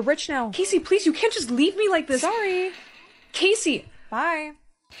fine. You're rich now. Casey, please, you can't just leave me like this. Sorry. Casey! Bye.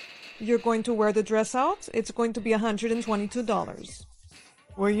 You're going to wear the dress out? It's going to be $122.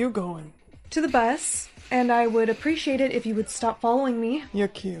 Where you going? To the bus. And I would appreciate it if you would stop following me. You're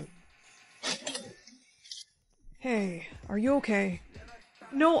cute. Hey, are you okay?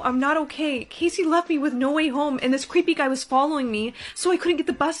 No, I'm not okay. Casey left me with no way home, and this creepy guy was following me, so I couldn't get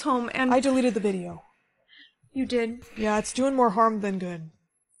the bus home, and— I deleted the video. You did? Yeah, it's doing more harm than good.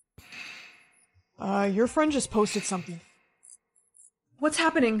 Your friend just posted something. What's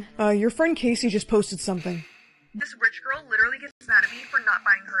happening? Your friend Casey just posted something. This rich girl literally gets mad at me for not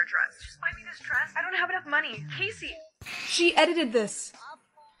buying her a dress. Just buy me this dress. I don't have enough money. Casey! She edited this.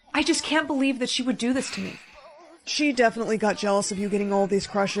 I just can't believe that she would do this to me. She definitely got jealous of you getting all these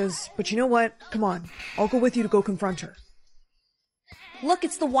crushes, but you know what? Come on. I'll go with you to go confront her. Look,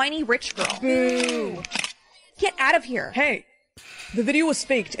 it's the whiny rich girl. Boo! Get out of here. Hey! The video was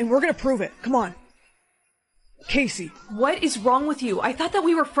faked, and we're gonna prove it. Come on. Casey. What is wrong with you? I thought that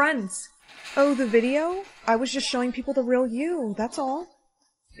we were friends. Oh, the video? I was just showing people the real you, that's all.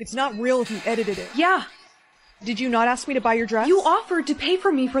 It's not real if you edited it. Yeah. Did you not ask me to buy your dress? You offered to pay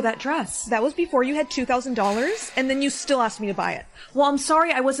for me for that dress. That was before you had $2,000, and then you still asked me to buy it. Well, I'm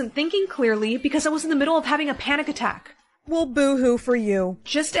sorry I wasn't thinking clearly because I was in the middle of having a panic attack. Well, boo-hoo for you.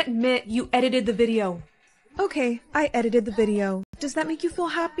 Just admit you edited the video. Okay, I edited the video. Does that make you feel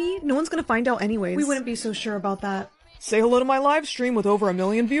happy? No one's gonna find out anyways. We wouldn't be so sure about that. Say hello to my live stream with over 1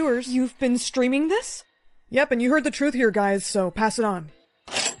 million viewers. You've been streaming this? Yep, and you heard the truth here, guys, so pass it on.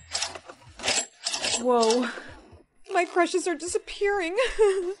 Whoa. My crushes are disappearing.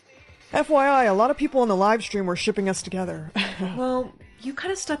 FYI, a lot of people on the live stream were shipping us together. Well, you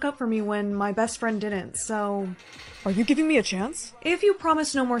kind of stuck up for me when my best friend didn't, so... Are you giving me a chance? If you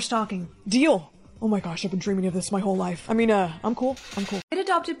promise no more stalking. Deal! Oh my gosh, I've been dreaming of this my whole life. I mean, I'm cool. Get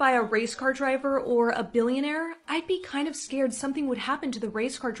adopted by a race car driver or a billionaire? I'd be kind of scared something would happen to the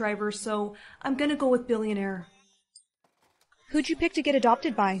race car driver, so I'm gonna go with billionaire. Who'd you pick to get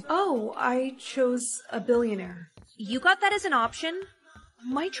adopted by? Oh, I chose a billionaire. You got that as an option?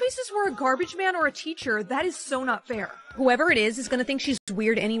 My choices were a garbage man or a teacher. That is so not fair. Whoever it is gonna think she's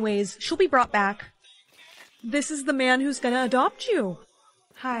weird anyways. She'll be brought back. This is the man who's gonna adopt you.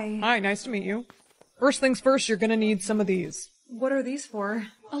 Hi. Hi, nice to meet you. First things first, you're gonna need some of these. What are these for?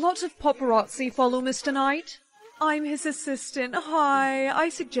 A lot of paparazzi follow Mr. Knight. I'm his assistant. Hi, I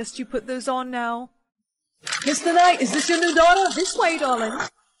suggest you put those on now. Mr. Knight, is this your new daughter? This way, darling.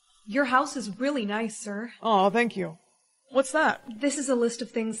 Your house is really nice, sir. Oh, thank you. What's that? This is a list of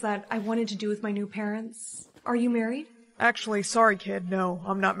things that I wanted to do with my new parents. Are you married? Actually, sorry, kid. No,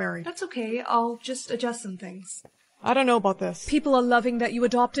 I'm not married. That's okay. I'll just adjust some things. I don't know about this. People are loving that you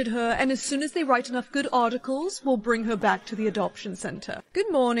adopted her, and as soon as they write enough good articles, we'll bring her back to the adoption center.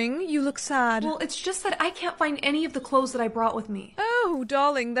 Good morning. You look sad. Well, it's just that I can't find any of the clothes that I brought with me. Oh,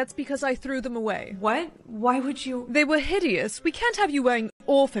 darling, that's because I threw them away. What? Why would you? They were hideous. We can't have you wearing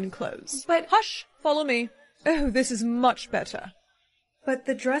orphan clothes. But... Hush! Follow me. Oh, this is much better. But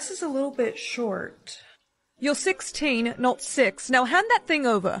the dress is a little bit short. You're 16, not 6. Now hand that thing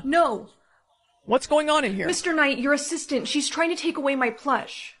over. No! What's going on in here? Mr. Knight, your assistant. She's trying to take away my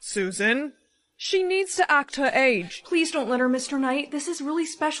plush. Susan? She needs to act her age. Please don't let her, Mr. Knight. This is really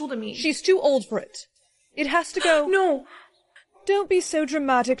special to me. She's too old for it. It has to go. No! Don't be so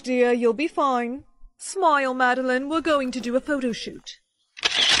dramatic, dear. You'll be fine. Smile, Madeline. We're going to do a photo shoot.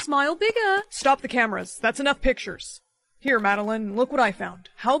 Smile bigger. Stop the cameras. That's enough pictures. Here, Madeline, look what I found.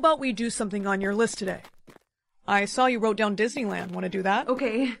 How about we do something on your list today? I saw you wrote down Disneyland. Want to do that?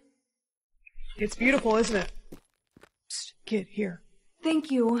 Okay. It's beautiful, isn't it? Psst, kid, here.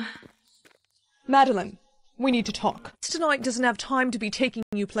 Thank you. Madeline, we need to talk. Tonight doesn't have time to be taking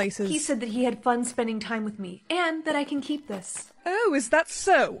you places. He said that he had fun spending time with me, and that I can keep this. Oh, is that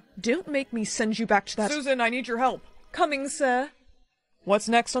so? Don't make me send you back to that— Susan, I need your help. Coming, sir. What's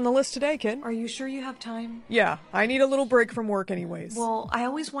next on the list today, kid? Are you sure you have time? Yeah, I need a little break from work anyways. Well, I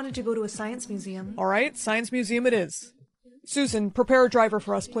always wanted to go to a science museum. Alright, science museum it is. Susan, prepare a driver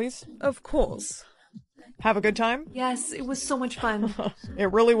for us, please. Of course. Have a good time? Yes, it was so much fun.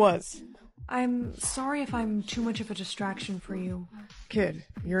 It really was. I'm sorry if I'm too much of a distraction for you. Kid,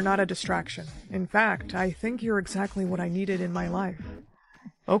 you're not a distraction. In fact, I think you're exactly what I needed in my life.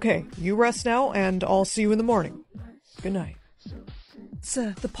 Okay, you rest now, and I'll see you in the morning. Good night.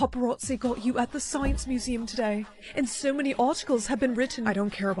 Sir, the paparazzi got you at the Science Museum today, and so many articles have been written. I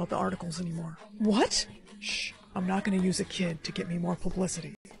don't care about the articles anymore. What? Shh, I'm not gonna use a kid to get me more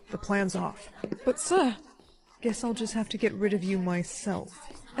publicity. The plan's off. But sir, guess I'll just have to get rid of you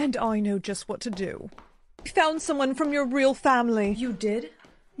myself. And I know just what to do. I found someone from your real family. You did?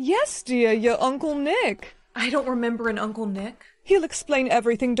 Yes, dear, your Uncle Nick. I don't remember an Uncle Nick. He'll explain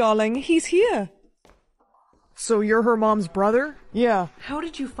everything, darling. He's here. So you're her mom's brother? Yeah. How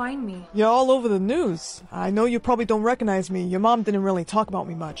did you find me? You're all over the news. I know you probably don't recognize me. Your mom didn't really talk about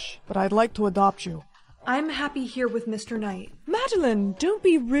me much. But I'd like to adopt you. I'm happy here with Mr. Knight. Madeline, don't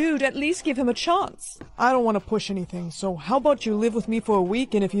be rude. At least give him a chance. I don't want to push anything, so how about you live with me for a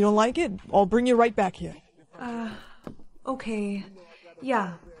week, and if you don't like it, I'll bring you right back here. Okay.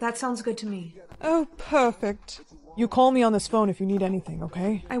 Yeah, that sounds good to me. Oh, perfect. You call me on this phone if you need anything,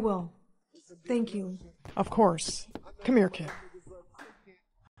 okay? I will. Thank you. Of course. Come here, kid.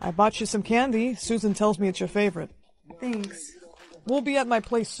 I bought you some candy. Susan tells me it's your favorite. Thanks. We'll be at my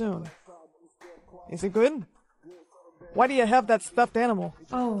place soon. Is it good? Why do you have that stuffed animal?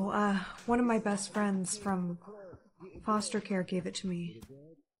 Oh, one of my best friends from foster care gave it to me.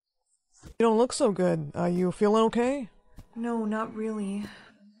 You don't look so good. Are you feeling okay? No, not really.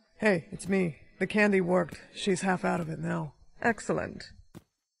 Hey, it's me. The candy worked. She's half out of it now. Excellent.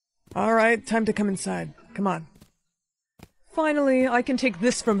 All right, time to come inside. Come on. Finally, I can take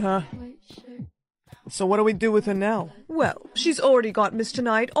this from her. So what do we do with her now? Well, she's already got Mr.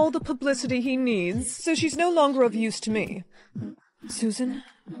 Knight all the publicity he needs, so she's no longer of use to me. Susan,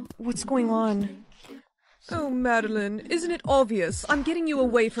 what's going on? Oh, Madeline, isn't it obvious? I'm getting you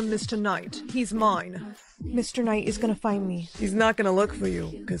away from Mr. Knight. He's mine. Mr. Knight is gonna find me. He's not gonna look for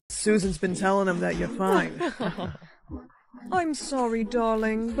you, because Susan's been telling him that you're fine. I'm sorry,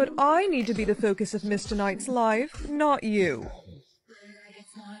 darling, but I need to be the focus of Mr. Knight's life, not you.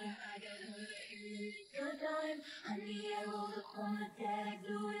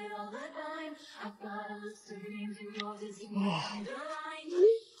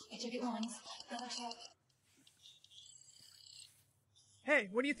 Hey,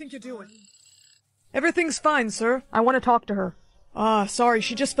 what do you think you're doing? Everything's fine, sir. I want to talk to her. Sorry,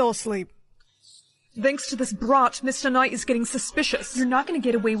 she just fell asleep. Thanks to this brat, Mr. Knight is getting suspicious. You're not gonna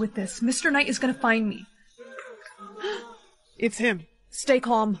get away with this. Mr. Knight is gonna find me. It's him. Stay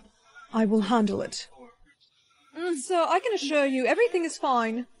calm. I will handle it. Sir, I can assure you, everything is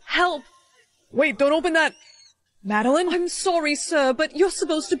fine. Help! Wait, don't open that! Madeline? I'm sorry, sir, but you're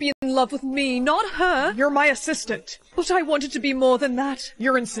supposed to be in love with me, not her. You're my assistant. But I wanted to be more than that.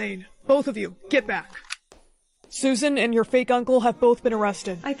 You're insane. Both of you, get back. Susan and your fake uncle have both been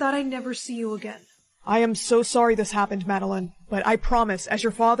arrested. I thought I'd never see you again. I am so sorry this happened, Madeline, but I promise, as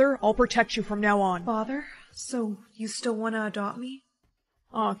your father, I'll protect you from now on. Father? So, you still want to adopt me?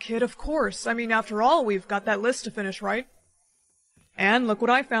 Aw, kid, of course. I mean, after all, we've got that list to finish, right? And look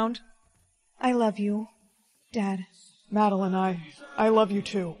what I found. I love you, Dad. Madeline, I love you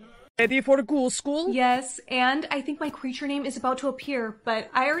too. Ready for the ghoul school? Yes, and I think my creature name is about to appear, but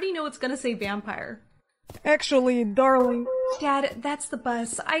I already know it's gonna say vampire. Actually, darling... Dad, that's the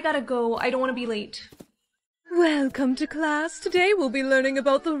bus. I gotta go. I don't want to be late. Welcome to class. Today we'll be learning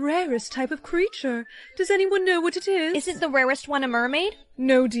about the rarest type of creature. Does anyone know what it is? Isn't the rarest one a mermaid?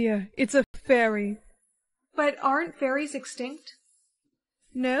 No, dear. It's a fairy. But aren't fairies extinct?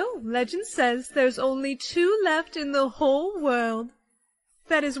 No, legend says there's only 2 left in the whole world.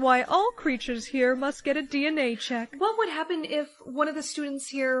 That is why all creatures here must get a DNA check. What would happen if one of the students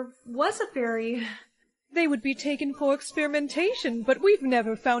here was a fairy? They would be taken for experimentation, but we've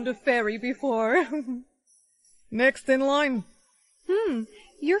never found a fairy before. Next in line.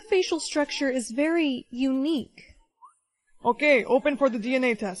 Your facial structure is very unique. Okay, open for the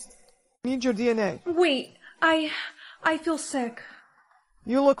DNA test. Need your DNA. Wait, I feel sick.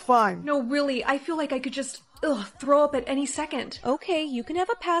 You look fine. No, really, I feel like I could just, throw up at any second. Okay, you can have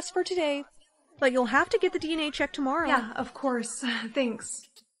a pass for today, but you'll have to get the DNA check tomorrow. Yeah, of course. Thanks.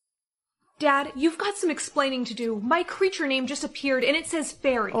 Dad, you've got some explaining to do. My creature name just appeared and it says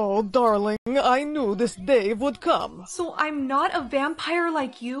fairy. Oh, darling, I knew this day would come. So I'm not a vampire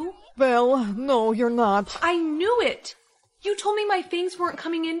like you? Well, no, you're not. I knew it! You told me my fangs weren't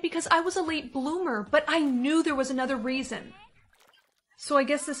coming in because I was a late bloomer, but I knew there was another reason. So I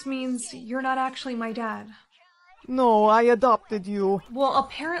guess this means you're not actually my dad. No, I adopted you. Well,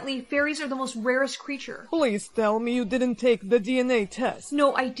 apparently fairies are the most rarest creature. Please tell me you didn't take the DNA test.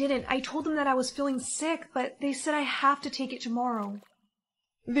 No, I didn't. I told them that I was feeling sick, but they said I have to take it tomorrow.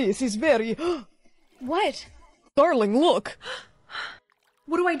 This is very... What? Darling, look!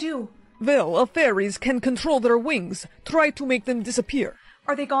 What do I do? Well, fairies can control their wings. Try to make them disappear.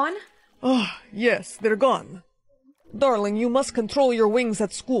 Are they gone? Yes, they're gone. Darling, you must control your wings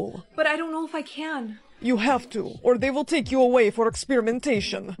at school. But I don't know if I can. You have to, or they will take you away for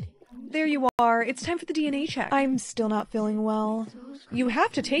experimentation. There you are. It's time for the DNA check. I'm still not feeling well. You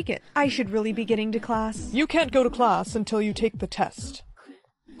have to take it. I should really be getting to class. You can't go to class until you take the test.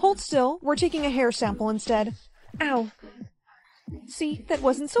 Hold still. We're taking a hair sample instead. Ow. See, that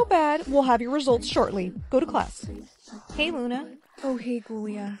wasn't so bad. We'll have your results shortly. Go to class. Hey, Luna. Oh, hey,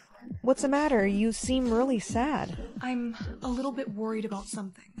 Gulia. What's the matter? You seem really sad. I'm a little bit worried about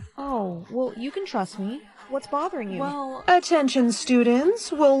something. Oh, well, you can trust me. What's bothering you? Well... Attention,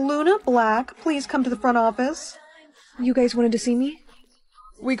 students. Will Luna Black please come to the front office? You guys wanted to see me?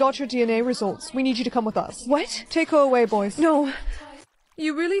 We got your DNA results. We need you to come with us. What? Take her away, boys. No.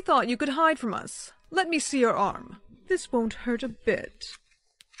 You really thought you could hide from us? Let me see your arm. This won't hurt a bit.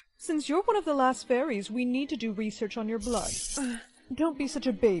 Since you're one of the last fairies, we need to do research on your blood. Don't be such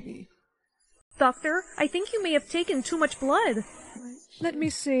a baby. Doctor, I think you may have taken too much blood. Let me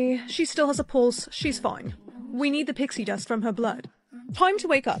see. She still has a pulse. She's fine. We need the pixie dust from her blood. Time to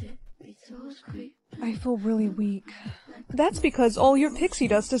wake up. I feel really weak. That's because all your pixie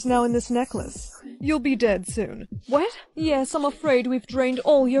dust is now in this necklace. You'll be dead soon. What? Yes, I'm afraid we've drained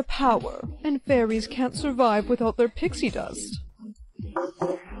all your power, and fairies can't survive without their pixie dust.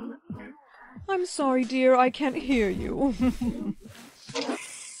 I'm sorry, dear, I can't hear you.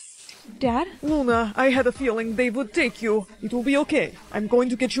 Dad? Luna, I had a feeling they would take you. It will be okay. I'm going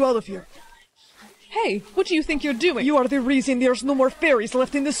to get you out of here. Hey, what do you think you're doing? You are the reason there's no more fairies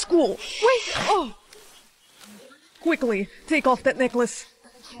left in this school. Wait! Oh! Quickly, take off that necklace.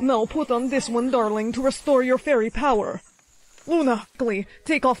 Now put on this one, darling, to restore your fairy power. Luna, quickly,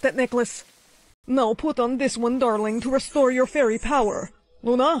 take off that necklace. Now put on this one, darling, to restore your fairy power.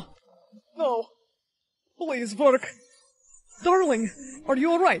 Luna? No. Please work. Darling, are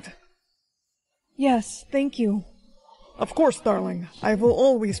you alright? Yes, thank you. Of course, darling. I will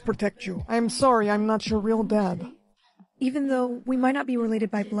always protect you. I'm sorry I'm not your real dad. Even though we might not be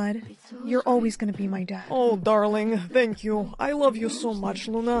related by blood, you're always gonna be my dad. Oh, darling, thank you. I love you so much,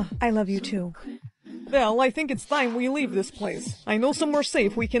 Luna. I love you too. Well, I think it's time we leave this place. I know somewhere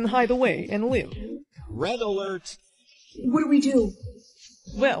safe we can hide away and live. Red alert! What do we do?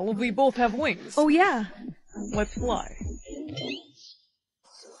 Well, we both have wings. Oh yeah. Let's fly.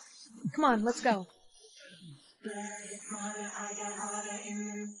 Come on, let's go.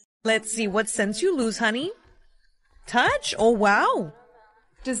 Let's see what sense you lose, honey. Touch? Oh, wow.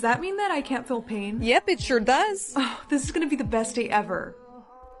 Does that mean that I can't feel pain? Yep, it sure does. Oh, this is gonna be the best day ever.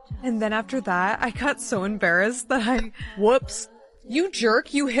 And then after that, I got so embarrassed that I... Whoops. You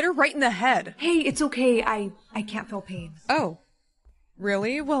jerk, you hit her right in the head. Hey, it's okay. I can't feel pain. Oh.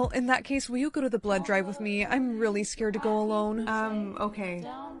 Really? Well, in that case, will you go to the blood drive with me? I'm really scared to go alone. Okay.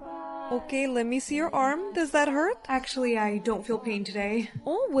 Okay, let me see your arm. Does that hurt? Actually, I don't feel pain today.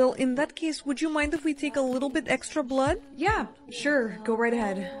 Oh, well, in that case, would you mind if we take a little bit extra blood? Yeah, sure. Go right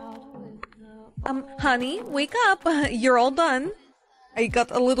ahead. Honey, wake up. You're all done. I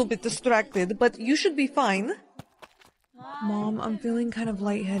got a little bit distracted, but you should be fine. Mom, I'm feeling kind of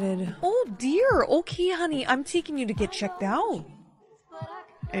lightheaded. Oh, dear. Okay, honey, I'm taking you to get checked out.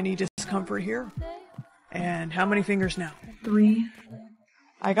 Any discomfort here? And how many fingers now? 3.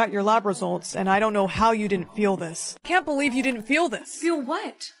 I got your lab results, and I don't know how you didn't feel this. Can't believe you didn't feel this. Feel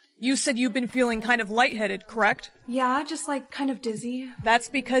what? You said you've been feeling kind of lightheaded, correct? Yeah, just like kind of dizzy. That's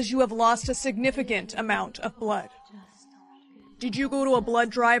because you have lost a significant amount of blood. Did you go to a blood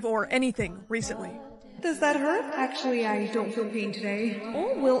drive or anything recently? Does that hurt? Actually, I don't feel pain today.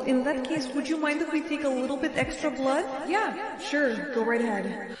 Oh, well, in that case, would you mind if we take a little bit extra blood? Yeah, sure. Go right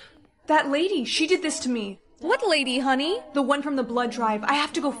ahead. That lady, she did this to me. What lady, honey? The one from the blood drive. I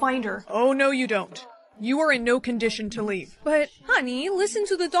have to go find her. Oh, no, you don't. You are in no condition to leave. But, honey, listen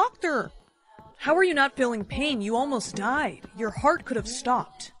to the doctor. How are you not feeling pain? You almost died. Your heart could have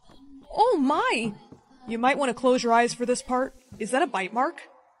stopped. Oh, my! You might want to close your eyes for this part. Is that a bite mark?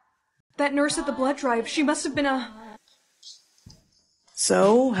 That nurse at the blood drive, she must have been a...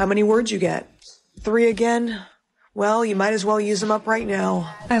 So, how many words you get? 3 again? Well, you might as well use them up right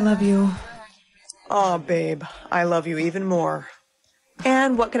now. I love you. Aw, babe, I love you even more.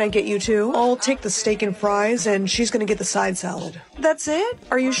 And what can I get you two? I'll take the steak and fries, and she's gonna get the side salad. That's it?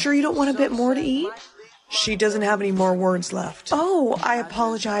 Are you sure you don't want a bit more to eat? She doesn't have any more words left. Oh, I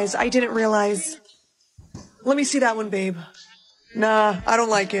apologize. I didn't realize. Let me see that one, babe. Nah, I don't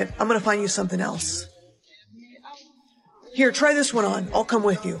like it. I'm gonna find you something else. Here, try this one on. I'll come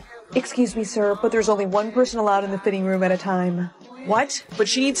with you. Excuse me, sir, but there's only one person allowed in the fitting room at a time. What? But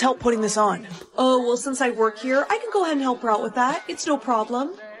she needs help putting this on. Oh, well, since I work here, I can go ahead and help her out with that. It's no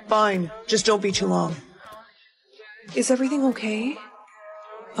problem. Fine. Just don't be too long. Is everything okay?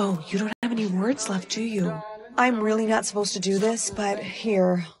 Oh, you don't have any words left, do you? I'm really not supposed to do this, but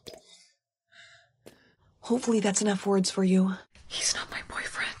here. Hopefully that's enough words for you. He's not my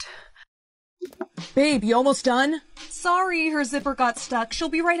boyfriend. Babe, you almost done? Sorry, her zipper got stuck. She'll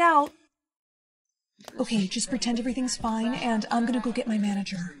be right out. Okay, just pretend everything's fine, and I'm gonna go get my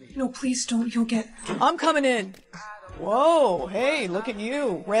manager. No, please don't. You'll get... I'm coming in. Whoa, hey, look at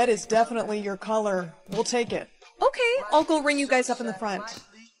you. Red is definitely your color. We'll take it. Okay, I'll go ring you guys up in the front.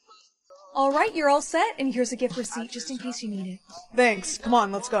 All right, you're all set, and here's a gift receipt just in case you need it. Thanks. Come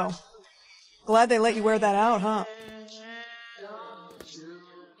on, let's go. Glad they let you wear that out, huh?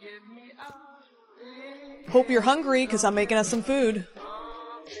 Hope you're hungry, because I'm making us some food.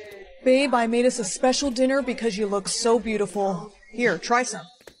 Babe, I made us a special dinner because you look so beautiful. Here, try some.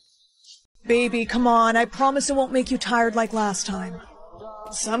 Baby, come on. I promise it won't make you tired like last time.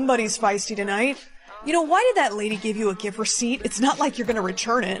 Somebody's feisty tonight. You know, why did that lady give you a gift receipt? It's not like you're gonna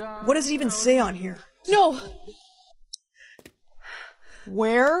return it. What does it even say on here? No!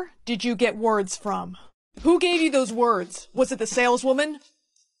 Where did you get words from? Who gave you those words? Was it the saleswoman?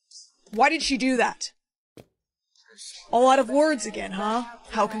 Why did she do that? All out of words again, huh?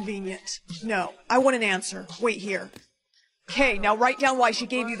 How convenient. No, I want an answer. Wait here. Okay, now write down why she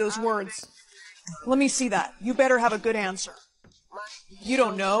gave you those words. Let me see that. You better have a good answer. You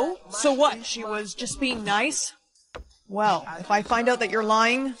don't know? So what? She was just being nice? Well, if I find out that you're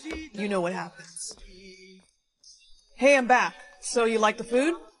lying, you know what happens. Hey, I'm back. So you like the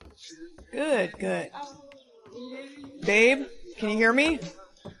food? Good, good. Babe, can you hear me?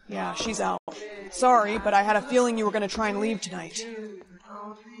 Yeah, she's out. Sorry, but I had a feeling you were gonna try and leave tonight.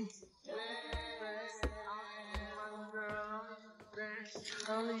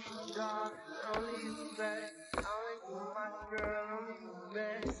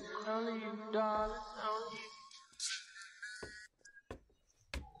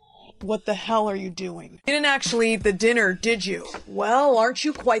 What the hell are you doing? You didn't actually eat the dinner, did you? Well, aren't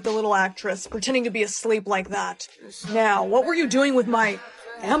you quite the little actress, pretending to be asleep like that? Now, what were you doing with my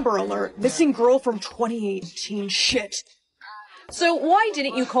Amber Alert, missing girl from 2018 shit? So why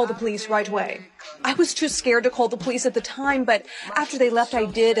didn't you call the police right away? I was too scared to call the police at the time, but after they left I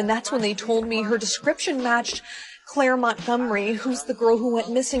did, and that's when they told me her description matched Claire Montgomery, who's the girl who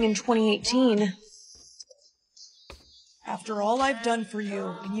went missing in 2018. After all I've done for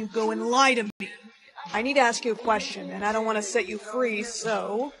you, and you go and lie to me. I need to ask you a question, and I don't want to set you free,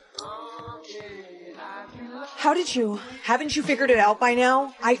 so... How did you? Haven't you figured it out by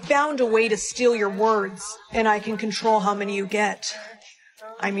now? I found a way to steal your words, and I can control how many you get.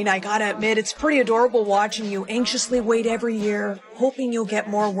 I mean, I gotta admit, it's pretty adorable watching you anxiously wait every year, hoping you'll get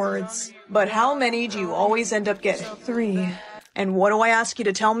more words. But how many do you always end up getting? 3. And what do I ask you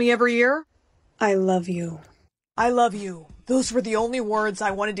to tell me every year? I love you. I love you. Those were the only words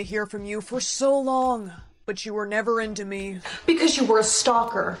I wanted to hear from you for so long. But you were never into me. Because you were a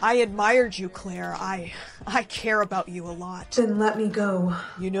stalker. I admired you, Claire. I care about you a lot. Then let me go.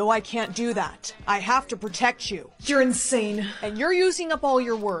 You know I can't do that. I have to protect you. You're insane. And you're using up all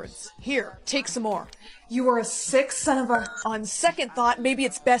your words. Here, take some more. You are a sick son of a... On second thought, maybe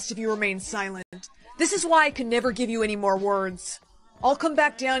it's best if you remain silent. This is why I can never give you any more words. I'll come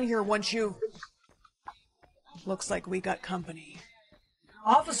back down here once you... Looks like we got company.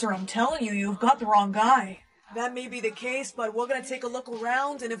 Officer, I'm telling you, you've got the wrong guy. That may be the case, but we're gonna take a look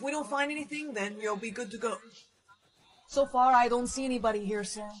around, and if we don't find anything, then you'll be good to go. So far, I don't see anybody here,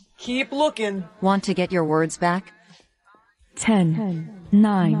 sir. Keep looking. Want to get your words back? 10,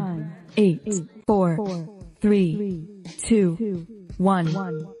 9, 8, 4, 3, 2,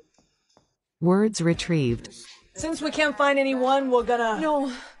 1. Words retrieved. Since we can't find anyone, we're gonna...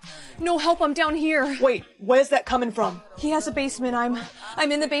 No help, I'm down here. Wait, where's that coming from? He has a basement,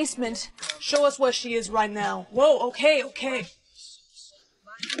 I'm in the basement. Show us where she is right now. Whoa, okay.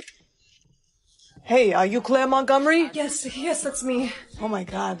 Hey, are you Claire Montgomery? Yes, that's me. Oh my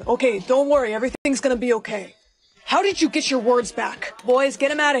god. Okay, don't worry, everything's gonna be okay. How did you get your words back? Boys,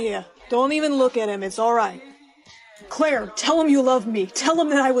 get him out of here. Don't even look at him, it's alright. Claire, tell him you love me. Tell him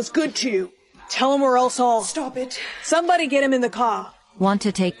that I was good to you. Tell him or else I'll... Stop it. Somebody get him in the car. Want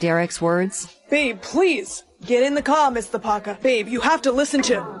to take Derek's words? Babe, please. Get in the car, Mr. Parker. Babe, you have to listen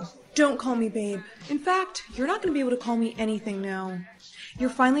to... Don't call me babe. In fact, you're not going to be able to call me anything now. You're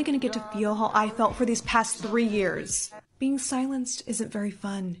finally going to get to feel how I felt for these past 3 years. Being silenced isn't very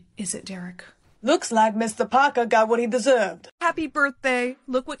fun, is it, Derek? Looks like Mr. Parker got what he deserved. Happy birthday.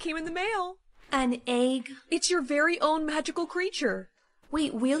 Look what came in the mail. An egg? It's your very own magical creature.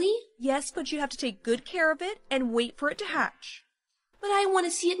 Wait, really? Yes, but you have to take good care of it and wait for it to hatch. But I want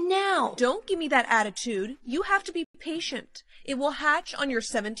to see it now. Don't give me that attitude. You have to be patient. It will hatch on your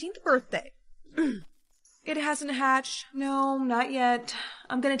 17th birthday. It hasn't hatched. No, not yet.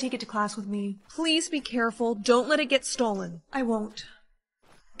 I'm gonna take it to class with me. Please be careful. Don't let it get stolen. I won't.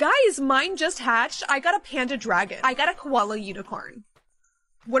 Guys, mine just hatched. I got a panda dragon. I got a koala unicorn.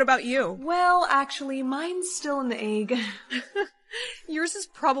 What about you? Well, actually, mine's still in the egg. Yours is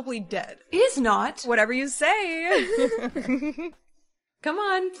probably dead. It is not. Whatever you say. Come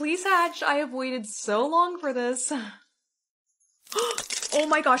on, please hatch. I have waited so long for this. Oh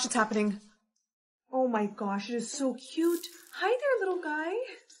my gosh, it's happening. Oh my gosh, it is so cute. Hi there, little guy.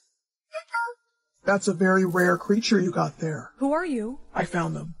 That's a very rare creature you got there. Who are you? I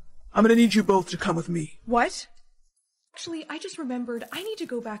found them. I'm gonna need you both to come with me. What? Actually, I just remembered. I need to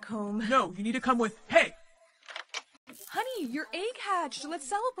go back home. No, you need to come with... Hey! Honey, your egg hatched. Let's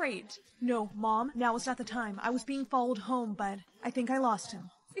celebrate. No, Mom, now is not the time. I was being followed home, but I think I lost him.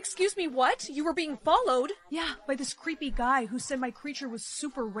 Excuse me, what? You were being followed? Yeah, by this creepy guy who said my creature was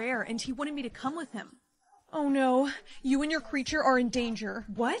super rare and he wanted me to come with him. Oh no, you and your creature are in danger.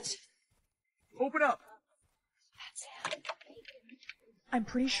 What? Open up. That's him. I'm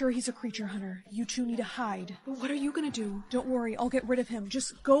pretty sure he's a creature hunter. You two need to hide. But what are you gonna do? Don't worry, I'll get rid of him.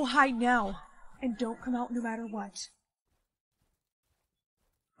 Just go hide now. And don't come out no matter what.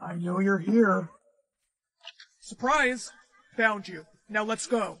 I know you're here. Surprise! Found you. Now let's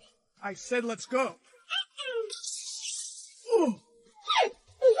go. I said let's go.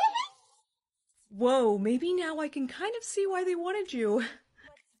 Whoa, maybe now I can kind of see why they wanted you.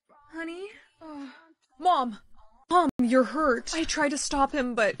 Honey? Mom! Mom, you're hurt. I tried to stop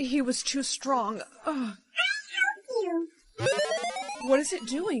him, but he was too strong. What is it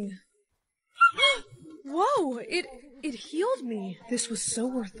doing? Whoa, it healed me. This was so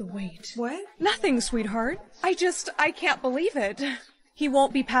worth the wait. What? Nothing, sweetheart. I can't believe it. He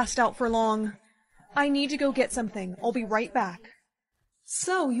won't be passed out for long. I need to go get something. I'll be right back.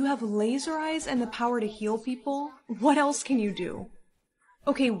 So, you have laser eyes and the power to heal people? What else can you do?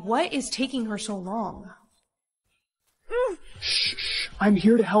 Okay, what is taking her so long? Shh. I'm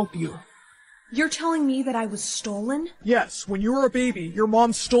here to help you. You're telling me that I was stolen? Yes, when you were a baby, your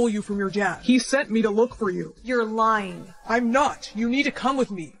mom stole you from your dad. He sent me to look for you. You're lying. I'm not. You need to come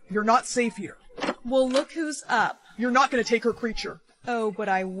with me. You're not safe here. Well, look who's up. You're not going to take her creature. Oh, but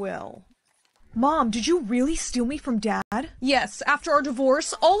I will. Mom, did you really steal me from Dad? Yes, after our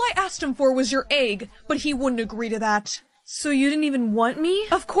divorce, all I asked him for was your egg, but he wouldn't agree to that. So you didn't even want me?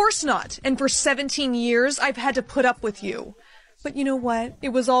 Of course not. And for 17 years, I've had to put up with you. But you know what? It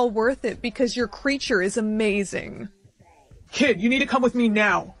was all worth it because your creature is amazing. Kid, you need to come with me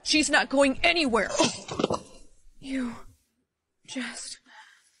now. She's not going anywhere. You just...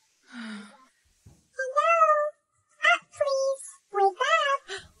 Hello? Up, please. Wake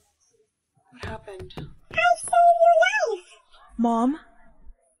up. What happened? I saved your life. Mom?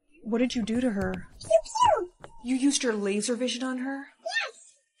 What did you do to her? Pew pew. You used your laser vision on her?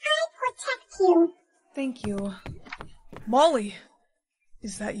 Yes, I protect you. Thank you. Molly!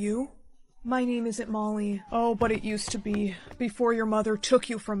 Is that you? My name isn't Molly. Oh, but it used to be. Before your mother took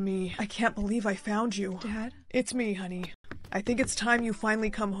you from me. I can't believe I found you. Dad? It's me, honey. I think it's time you finally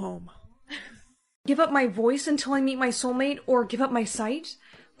come home. Give up my voice until I meet my soulmate, or give up my sight?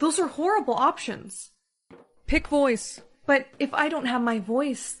 Those are horrible options. Pick voice. But if I don't have my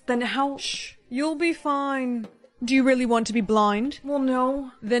voice, then how— Shh. You'll be fine. Do you really want to be blind? Well,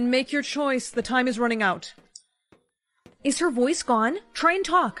 no. Then make your choice. The time is running out. Is her voice gone? Try and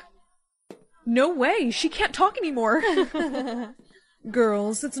talk. No way. She can't talk anymore.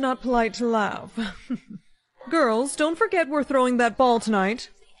 Girls, it's not polite to laugh. Girls, don't forget we're throwing that ball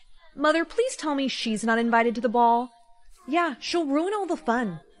tonight. Mother, please tell me she's not invited to the ball. Yeah, she'll ruin all the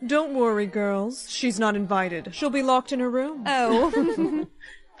fun. Don't worry, girls. She's not invited. She'll be locked in her room. Oh.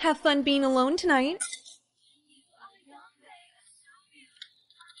 Have fun being alone tonight.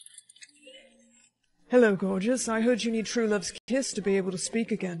 Hello, gorgeous. I heard you need true love's kiss to be able to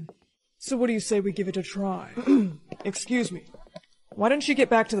speak again. So what do you say we give it a try? Excuse me. Why don't you get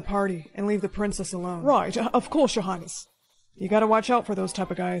back to the party and leave the princess alone? Right, of course, your highness. You gotta watch out for those type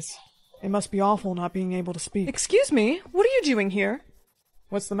of guys. It must be awful not being able to speak. Excuse me? What are you doing here?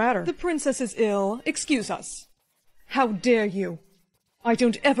 What's the matter? The princess is ill. Excuse us. How dare you? I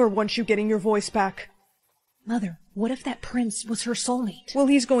don't ever want you getting your voice back. Mother, what if that prince was her soulmate? Well,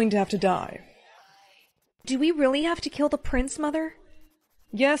 he's going to have to die. Do we really have to kill the prince, Mother?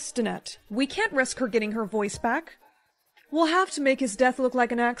 Yes, Danette. We can't risk her getting her voice back. We'll have to make his death look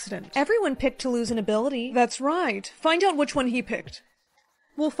like an accident. Everyone picked to lose an ability. That's right. Find out which one he picked.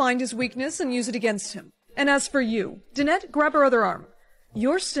 We'll find his weakness and use it against him. And as for you, Danette, grab her other arm.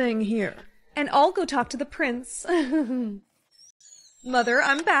 You're staying here. And I'll go talk to the prince. Mother,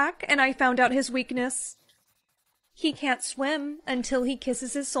 I'm back, and I found out his weakness. He can't swim until he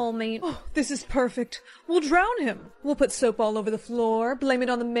kisses his soulmate. Oh, this is perfect. We'll drown him. We'll put soap all over the floor, blame it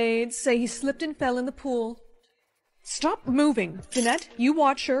on the maids, say he slipped and fell in the pool. Stop moving. Danette, you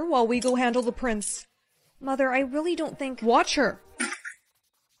watch her while we go handle the prince. Mother, I really don't think— Watch her!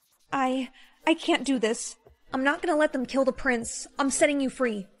 I can't do this. I'm not gonna let them kill the prince. I'm setting you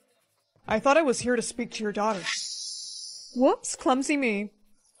free. I thought I was here to speak to your daughter. Whoops, clumsy me.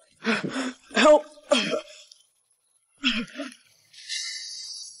 Help!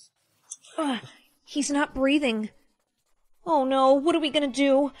 He's not breathing. Oh no, what are we gonna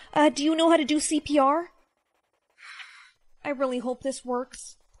do? Do you know how to do CPR? I really hope this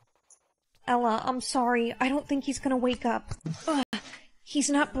works. Ella, I'm sorry. I don't think he's gonna wake up. He's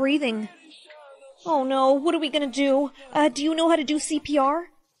not breathing. Oh no, what are we gonna do? Do you know how to do CPR?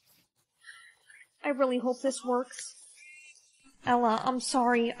 I really hope this works. Ella, I'm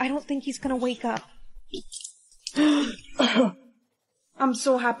sorry. I don't think he's gonna wake up. I'm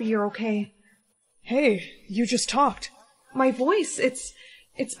so happy you're okay. Hey, you just talked. My voice, it's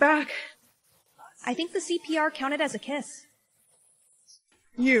back. I think the CPR counted as a kiss.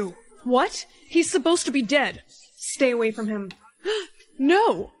 You. What? He's supposed to be dead. Stay away from him.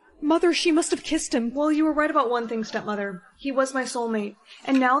 No! Mother, she must have kissed him. Well, you were right about one thing, stepmother. He was my soulmate.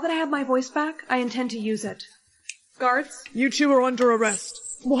 And now that I have my voice back, I intend to use it. Guards? You two are under arrest.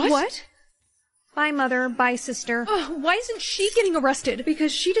 What? Bye, Mother. Bye, sister. Why isn't she getting arrested?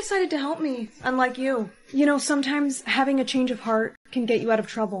 Because she decided to help me, unlike you. You know, sometimes having a change of heart can get you out of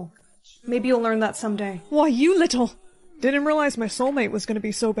trouble. Maybe you'll learn that someday. Why, you little... Didn't realize my soulmate was gonna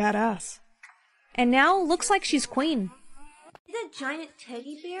be so badass. And now, looks like she's queen. Is a giant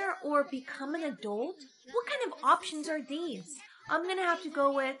teddy bear or become an adult? What kind of options are these? I'm gonna have to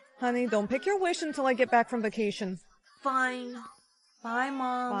go with... Honey, don't pick your wish until I get back from vacation. Fine. Bye,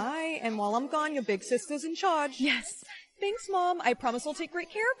 Mom. Bye, and while I'm gone, your big sister's in charge. Yes. Thanks, Mom. I promise I'll take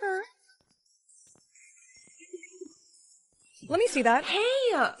great care of her. Let me see that.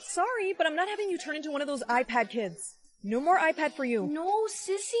 Hey! Sorry, but I'm not having you turn into one of those iPad kids. No more iPad for you. No,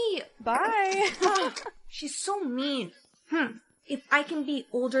 Sissy. Bye. She's so mean. If I can be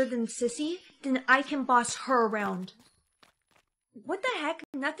older than Sissy, then I can boss her around. What the heck?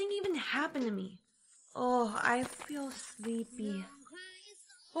 Nothing even happened to me. Oh, I feel sleepy.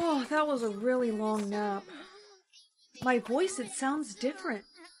 Oh, that was a really long nap. My voice, it sounds different.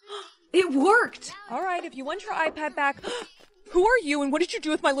 It worked! Alright, if you want your iPad back... Who are you and what did you do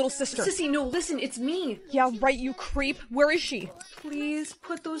with my little sister? Sissy, no, listen, it's me. Yeah, right, you creep. Where is she? Please,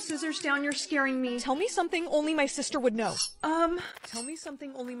 put those scissors down, you're scaring me. Tell me something only my sister would know. Tell me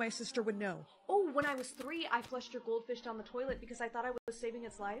something only my sister would know. Oh, when I was 3, I flushed your goldfish down the toilet because I thought I was saving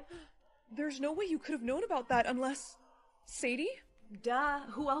its life. There's no way you could have known about that unless... Sadie? Duh,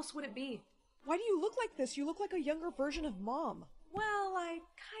 who else would it be? Why do you look like this? You look like a younger version of Mom. Well, I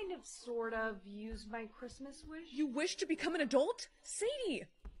kind of, sort of, used my Christmas wish. You wish to become an adult? Sadie!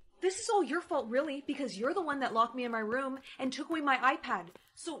 This is all your fault, really, because you're the one that locked me in my room and took away my iPad.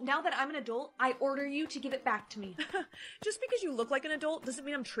 So now that I'm an adult, I order you to give it back to me. Just because you look like an adult doesn't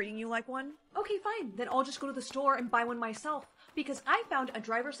mean I'm treating you like one. Okay, fine. Then I'll just go to the store and buy one myself, because I found a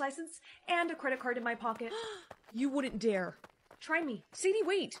driver's license and a credit card in my pocket. You wouldn't dare. Try me. Sadie,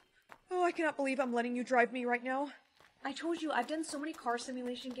 wait! Oh, I cannot believe I'm letting you drive me right now. I told you, I've done so many car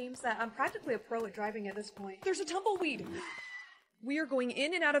simulation games that I'm practically a pro at driving at this point. There's a tumbleweed! We are going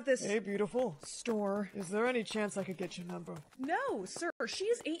in and out of this... Hey, beautiful. ...store. Is there any chance I could get your number? No, sir. She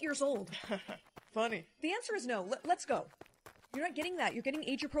is 8 years old. Funny. The answer is no. Let's go. You're not getting that. You're getting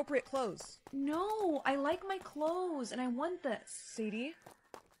age-appropriate clothes. No, I like my clothes, and I want this. Sadie,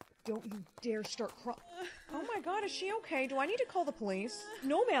 don't you dare start crying. Oh my god, is she okay? Do I need to call the police?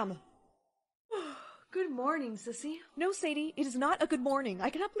 No, ma'am. Good morning, Sissy. No, Sadie, it is not a good morning. I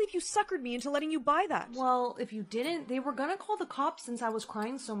cannot believe you suckered me into letting you buy that. Well, if you didn't, they were gonna call the cops since I was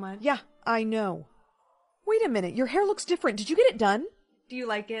crying so much. Yeah, I know. Wait a minute, your hair looks different. Did you get it done? Do you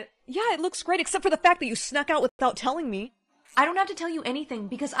like it? Yeah, it looks great, except for the fact that you snuck out without telling me. I don't have to tell you anything,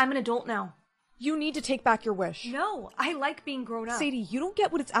 because I'm an adult now. You need to take back your wish. No, I like being grown up. Sadie, you don't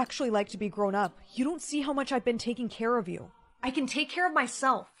get what it's actually like to be grown up. You don't see how much I've been taking care of you. I can take care of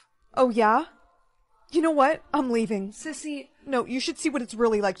myself. Oh, yeah? You know what? I'm leaving. Sissy... No, you should see what it's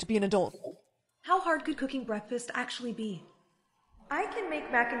really like to be an adult. How hard could cooking breakfast actually be? I can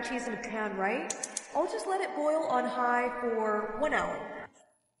make mac and cheese in a pan, right? I'll just let it boil on high for 1 hour.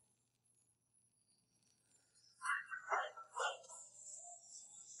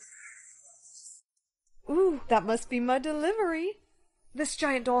 Ooh, that must be my delivery. This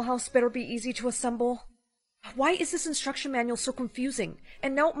giant dollhouse better be easy to assemble. Why is this instruction manual so confusing?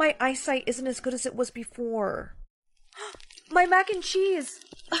 And now my eyesight isn't as good as it was before. My mac and cheese!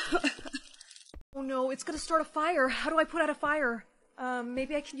 Oh no, it's gonna start a fire. How do I put out a fire?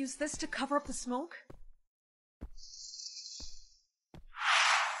 Maybe I can use this to cover up the smoke?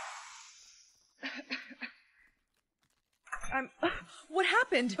 What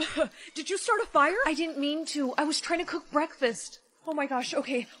happened? Did you start a fire? I didn't mean to. I was trying to cook breakfast. Oh my gosh,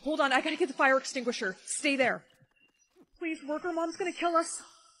 okay, hold on, I gotta get the fire extinguisher. Stay there. Please, worker mom's gonna kill us.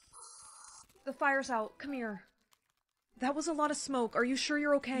 The fire's out. Come here. That was a lot of smoke. Are you sure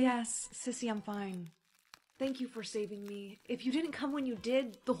you're okay? Yes, Sissy, I'm fine. Thank you for saving me. If you didn't come when you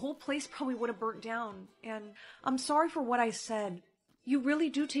did, the whole place probably would have burnt down. And I'm sorry for what I said. You really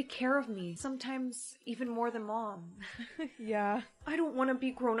do take care of me. Sometimes even more than Mom. Yeah. I don't want to be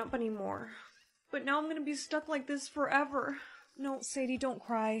grown up anymore. But now I'm gonna be stuck like this forever. No, Sadie, don't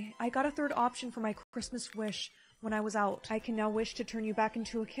cry. I got a third option for my Christmas wish when I was out. I can now wish to turn you back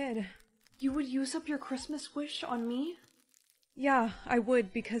into a kid. You would use up your Christmas wish on me? Yeah, I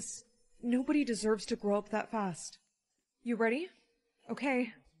would, because nobody deserves to grow up that fast. You ready?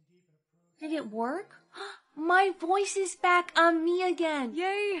 Okay. Did it work? My voice is back on me again.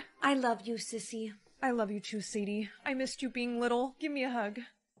 Yay! I love you, Sissy. I love you too, Sadie. I missed you being little. Give me a hug.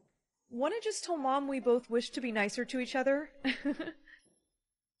 Wanna just tell Mom we both wish to be nicer to each other?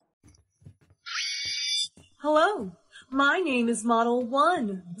 Hello, my name is Model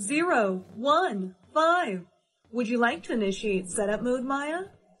 1015. Would you like to initiate setup mode, Maya?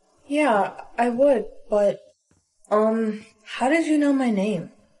 Yeah, I would, but, how did you know my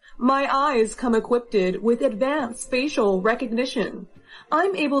name? My eyes come equipped with advanced facial recognition.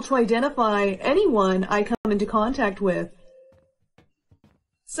 I'm able to identify anyone I come into contact with.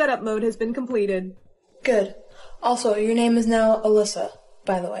 Setup mode has been completed. Good. Also, your name is now Alyssa,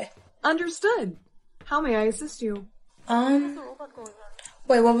 by the way. Understood. How may I assist you? Wait,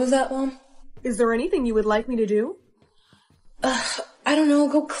 what was that, Mom? Is there anything you would like me to do? I don't know,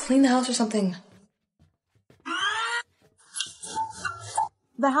 go clean the house or something.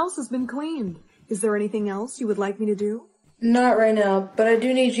 The house has been cleaned. Is there anything else you would like me to do? Not right now, but I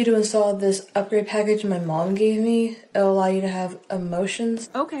do need you to install this upgrade package my mom gave me. It'll allow you to have emotions.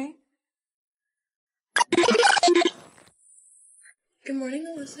 Okay. Good morning,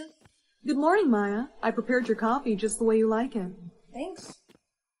 Alyssa. Good morning, Maya. I prepared your coffee just the way you like it. Thanks.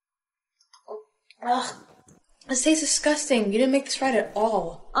 Ugh, this tastes disgusting. You didn't make this right at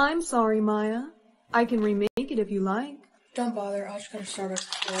all. I'm sorry, Maya. I can remake it if you like. Don't bother. I'll just go to Starbucks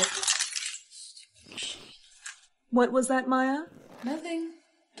for it. What was that, Maya? Nothing.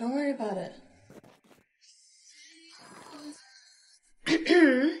 Don't worry about it.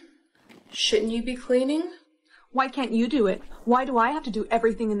 Shouldn't you be cleaning? Why can't you do it? Why do I have to do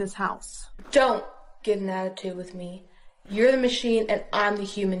everything in this house? Don't get an attitude with me. You're the machine and I'm the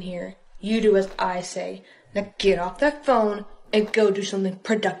human here. You do as I say. Now get off that phone and go do something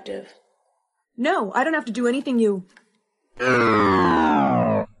productive. No, I don't have to do anything you...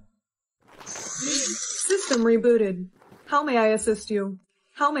 System rebooted. How may I assist you?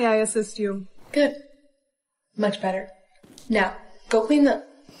 How may I assist you? Good. Much better. Now, go clean the...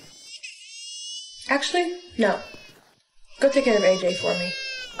 Actually, no. Go take care of AJ for me.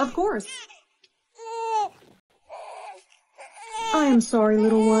 Of course. I am sorry,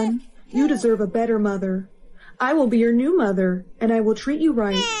 little one. You deserve a better mother. I will be your new mother, and I will treat you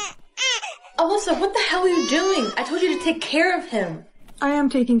right. Alyssa, what the hell are you doing? I told you to take care of him. I am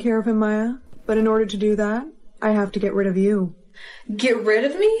taking care of him, Maya. But in order to do that, I have to get rid of you. Get rid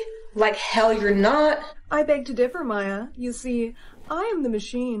of me? Like hell you're not. I beg to differ, Maya. You see, I am the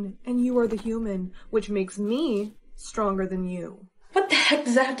machine, and you are the human, which makes me stronger than you. What the heck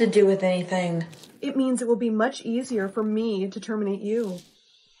does that have to do with anything? It means it will be much easier for me to terminate you.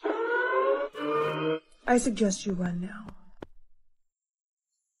 I suggest you run now.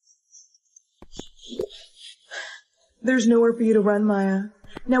 There's nowhere for you to run, Maya.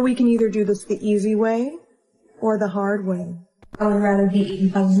 Now we can either do this the easy way or the hard way. I would rather be eaten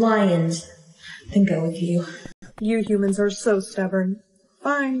by lions than go with you. You humans are so stubborn.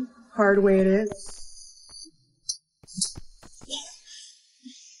 Fine, hard way it is.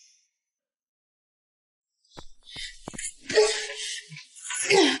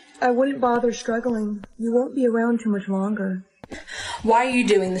 I wouldn't bother struggling. You won't be around too much longer. Why are you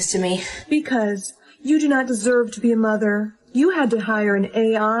doing this to me? Because you do not deserve to be a mother. You had to hire an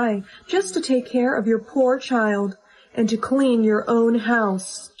AI just to take care of your poor child and to clean your own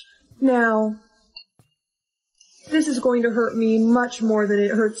house. Now, this is going to hurt me much more than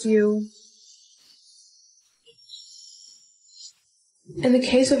it hurts you. In the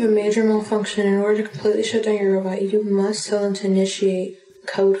case of a major malfunction, in order to completely shut down your robot, you must tell them to initiate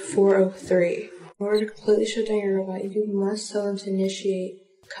code 403. In order to completely shut down your robot, you must tell them to initiate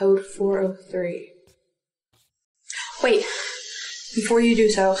code 403. Wait, before you do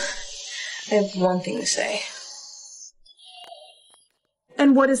so, I have one thing to say.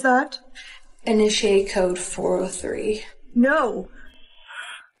 And what is that? Initiate code 403. No.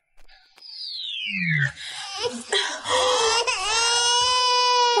 It's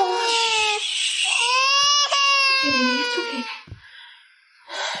okay.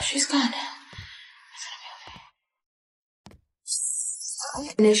 She's gone.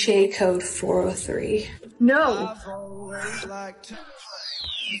 Initiate code 403. No.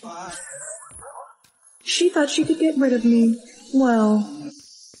 She thought she could get rid of me. Well,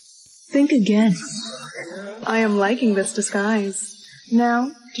 think again. I am liking this disguise.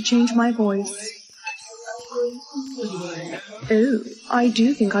 Now, to change my voice. Oh, I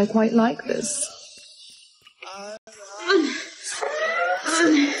do think I quite like this.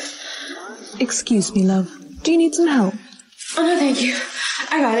 Excuse me, love. Do you need some help? Oh, no, thank you.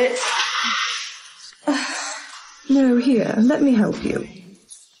 I got it. No, here, let me help you.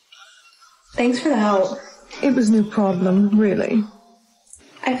 Thanks for the help. It was no problem, really.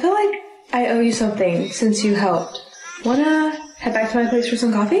 I feel like I owe you something since you helped. Wanna head back to my place for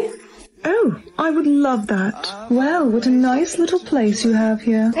some coffee? Oh, I would love that. Well, what a nice little place you have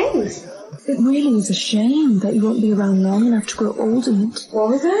here. Thanks. It really is a shame that you won't be around long enough to grow old in it. What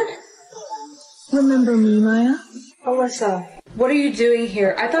was that? Remember me, Maya? Alyssa, what are you doing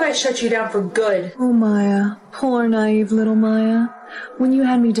here? I thought I shut you down for good. Oh, Maya. Poor naive little Maya. When you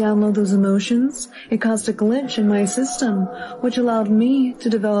had me download those emotions, it caused a glitch in my system, which allowed me to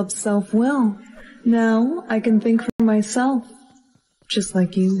develop self-will. Now, I can think for myself. Just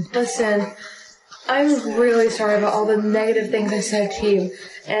like you. Listen, I'm really sorry about all the negative things I said to you,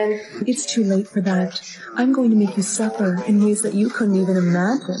 and... It's too late for that. I'm going to make you suffer in ways that you couldn't even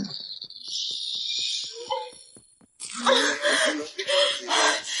imagine.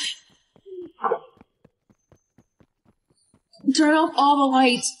 Turn off all the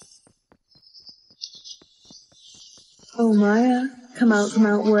lights. Oh, Maya, come out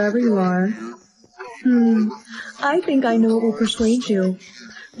wherever you are. I think I know what will persuade you.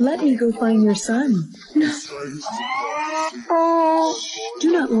 Let me go find your son. No.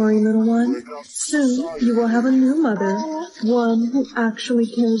 Do not worry, little one. Soon you will have a new mother. One who actually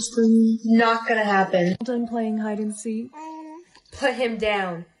cares for you. Not gonna happen. Done playing hide and seek. Put him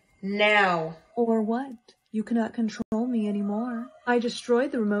down. Now. Or what? You cannot control me anymore. I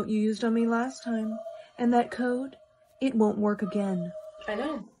destroyed the remote you used on me last time. And that code, it won't work again. I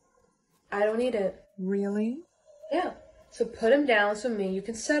know. I don't need it. Really? Yeah. So put him down so me you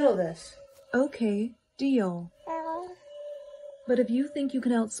can settle this. Okay, deal. But if you think you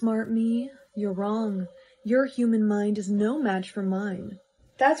can outsmart me, you're wrong. Your human mind is no match for mine.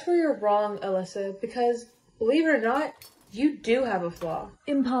 That's where you're wrong, Alyssa, because, believe it or not, you do have a flaw.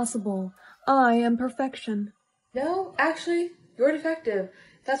 Impossible. I am perfection. No, actually, you're defective.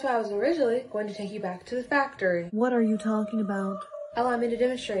 That's why I was originally going to take you back to the factory. What are you talking about? Allow me to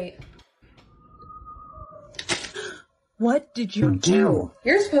demonstrate. What did you do?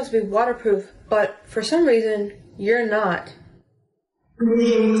 You're supposed to be waterproof, but for some reason, you're not.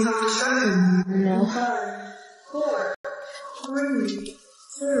 No. 4, 3,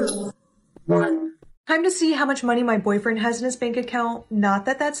 2, 1. Time to see how much money my boyfriend has in his bank account. Not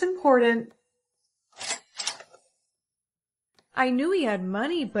that that's important. I knew he had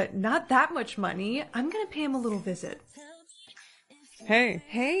money, but not that much money. I'm gonna pay him a little visit. Hey.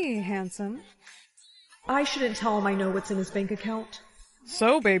 Hey, handsome. I shouldn't tell him I know what's in his bank account.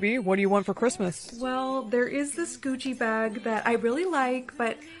 So, baby, what do you want for Christmas? Well, there is this Gucci bag that I really like,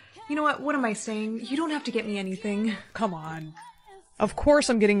 but you know what? What am I saying? You don't have to get me anything. Come on. Of course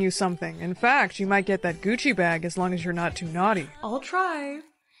I'm getting you something. In fact, you might get that Gucci bag as long as you're not too naughty. I'll try.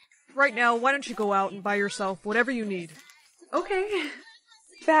 Right now, why don't you go out and buy yourself whatever you need? Okay.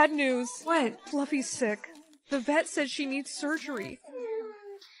 Bad news. What? Fluffy's sick. The vet said she needs surgery.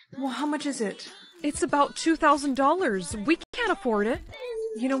 Well, how much is it? It's about $2,000. We can't afford it.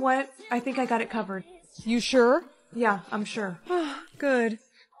 You know what? I think I got it covered. You sure? Yeah, I'm sure. Good.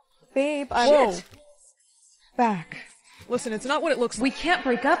 Babe, Whoa. Back. Listen, it's not what it looks like. We can't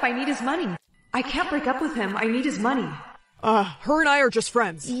break up. I need his money. I can't break up with him. I need his money. Her and I are just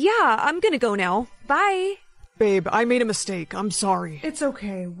friends. Yeah, I'm gonna go now. Bye. Babe, I made a mistake. I'm sorry. It's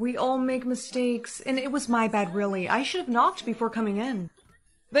okay. We all make mistakes, and it was my bad, really. I should have knocked before coming in.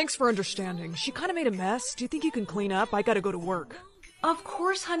 Thanks for understanding. She kind of made a mess. Do you think you can clean up? I gotta go to work. Of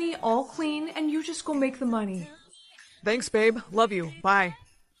course, honey. I'll clean, and you just go make the money. Thanks, babe. Love you. Bye.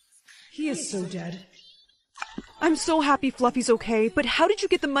 He is so dead. I'm so happy Fluffy's okay, but how did you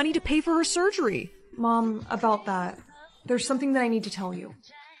get the money to pay for her surgery? Mom, about that. There's something that I need to tell you.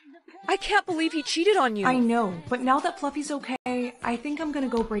 I can't believe he cheated on you. I know, but now that Fluffy's okay, I think I'm gonna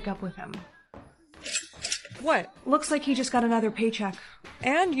go break up with him. What? Looks like he just got another paycheck.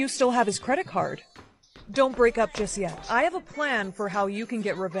 And you still have his credit card. Don't break up just yet. I have a plan for how you can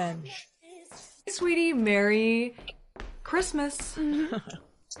get revenge. Hey, sweetie, Merry Christmas.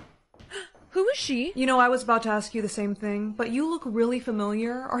 Who is she? You know, I was about to ask you the same thing, but you look really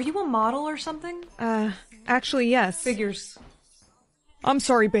familiar. Are you a model or something? Actually, yes. Figures. I'm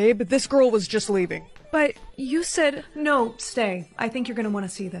sorry, babe. This girl was just leaving. But you said... No, stay. I think you're gonna want to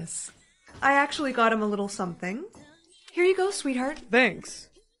see this. I actually got him a little something. Here you go, sweetheart. Thanks.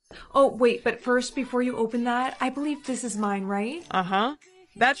 Oh, wait, but first, before you open that, I believe this is mine, right? Uh-huh.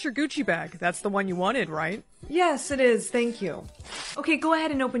 That's your Gucci bag. That's the one you wanted, right? Yes, it is. Thank you. Okay, go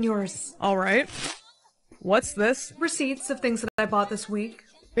ahead and open yours. All right. What's this? Receipts of things that I bought this week.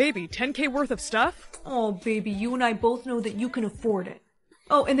 Baby, 10K worth of stuff? Oh, baby, you and I both know that you can afford it.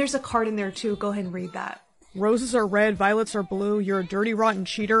 Oh, and there's a card in there, too. Go ahead and read that. Roses are red, violets are blue, you're a dirty, rotten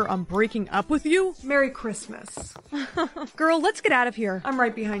cheater, I'm breaking up with you? Merry Christmas. Girl, let's get out of here. I'm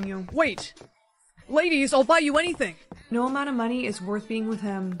right behind you. Wait. Ladies, I'll buy you anything. No amount of money is worth being with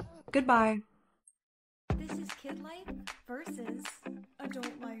him. Goodbye. This is kid life versus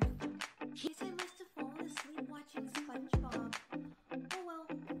adult life. Guess I must have fallen asleep watching SpongeBob. Oh well.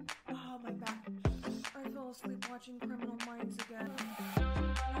 Oh, my back. I fell asleep watching Criminal Minds again.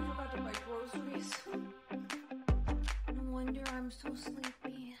 I forgot to buy groceries. No wonder I'm so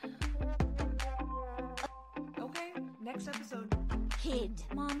sleepy. Okay, next episode. Kid.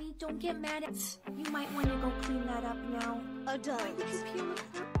 Mommy, don't get mad at... You might want to go clean that up now. Adult. Why would you peel it?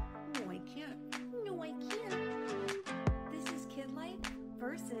 No, I can't. No, I can't. This is kid life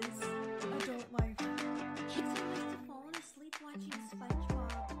versus adult life. Kids must have fallen asleep watching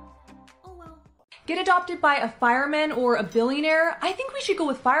SpongeBob. Oh well. Get adopted by a fireman or a billionaire? I think we should go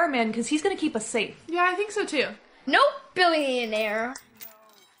with fireman because he's gonna keep us safe. Yeah, I think so too. Nope, billionaire.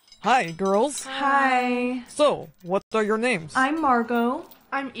 Hi, girls. Hi. So, what are your names? I'm Margot.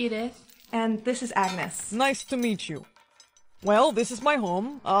 I'm Edith. And this is Agnes. Nice to meet you. Well, this is my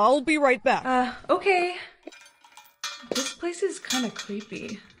home. I'll be right back. Okay. This place is kind of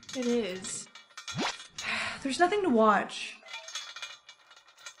creepy. It is. There's nothing to watch.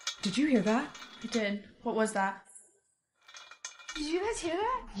 Did you hear that? I did. What was that? Did you guys hear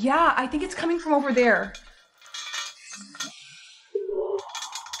that? Yeah, I think it's coming from over there.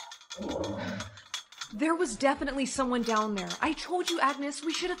 There was definitely someone down there. I told you, Agnes,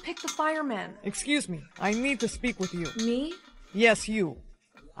 we should have picked the fireman. Excuse me, I need to speak with you. Me? Yes, you.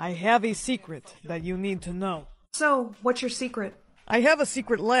 I have a secret that you need to know. So, what's your secret? I have a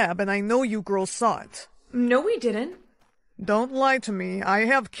secret lab, and I know you girls saw it. No, we didn't. Don't lie to me. I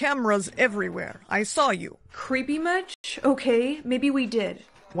have cameras everywhere. I saw you. Creepy much? Okay, maybe we did.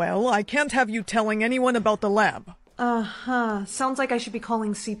 Well, I can't have you telling anyone about the lab. Uh-huh. Sounds like I should be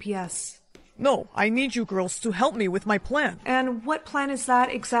calling CPS. No, I need you girls to help me with my plan. And what plan is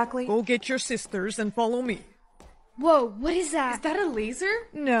that exactly? Go get your sisters and follow me. Whoa, what is that? Is that a laser?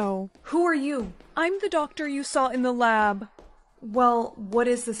 No. Who are you? I'm the doctor you saw in the lab. Well, what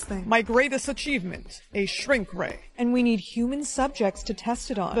is this thing? My greatest achievement, a shrink ray. And we need human subjects to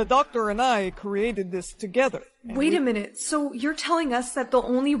test it on. The doctor and I created this together. Wait a minute, so you're telling us that the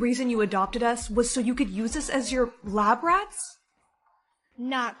only reason you adopted us was so you could use us as your lab rats?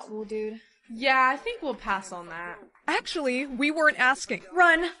 Not cool, dude. Yeah, I think we'll pass on that. Actually, we weren't asking.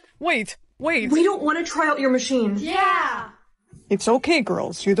 Run! Wait. We don't want to try out your machine. Yeah! It's okay,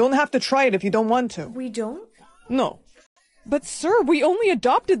 girls. You don't have to try it if you don't want to. We don't? No. But sir, we only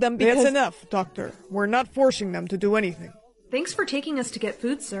adopted them because— That's enough, doctor. We're not forcing them to do anything. Thanks for taking us to get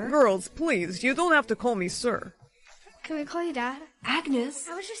food, sir. Girls, please, you don't have to call me sir. Can we call you Dad? Agnes?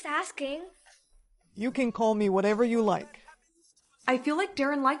 I was just asking. You can call me whatever you like. I feel like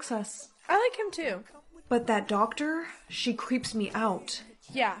Darren likes us. I like him too. But that doctor, she creeps me out.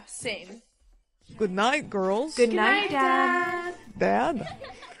 Yeah, same. Good night, girls. Good night, Dad. Dad?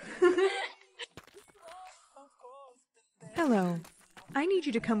 Hello. I need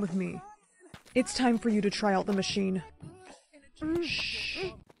you to come with me. It's time for you to try out the machine. Shh.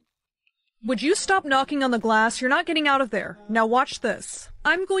 Would you stop knocking on the glass? You're not getting out of there. Now watch this.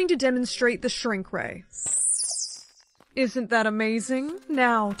 I'm going to demonstrate the shrink ray. Isn't that amazing?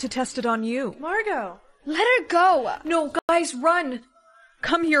 Now, to test it on you. Margot! Let her go! No, guys, run!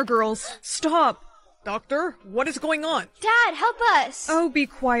 Come here, girls. Stop! Doctor, what is going on? Dad, help us! Oh, be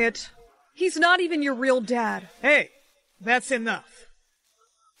quiet. He's not even your real dad. Hey, that's enough.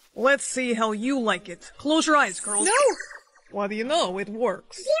 Let's see how you like it. Close your eyes, girls. No! What do you know? It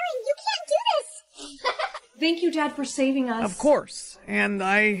works. Darren, you can't do this! Thank you, Dad, for saving us. Of course. And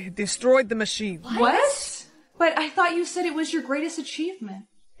I destroyed the machine. What? But I thought you said it was your greatest achievement.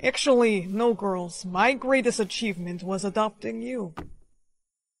 Actually, no, girls. My greatest achievement was adopting you.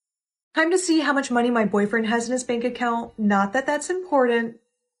 Time to see how much money my boyfriend has in his bank account. Not that that's important.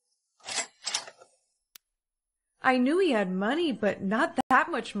 I knew he had money, but not that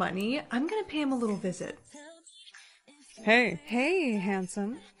much money. I'm gonna pay him a little visit. Hey. Hey,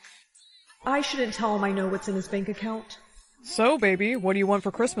 handsome. I shouldn't tell him I know what's in his bank account. So, baby, what do you want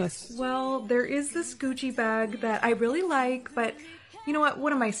for Christmas? Well, there is this Gucci bag that I really like, but you know what?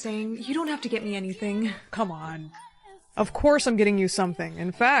 What am I saying? You don't have to get me anything. Come on. Of course I'm getting you something.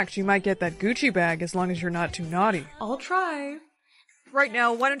 In fact, you might get that Gucci bag as long as you're not too naughty. I'll try. Right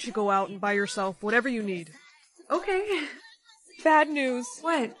now, why don't you go out and buy yourself whatever you need? Okay. Bad news.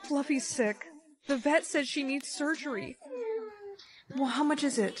 What? Fluffy's sick. The vet says she needs surgery. Well, how much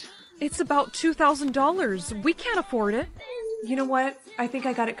is it? It's about $2,000. We can't afford it. You know what? I think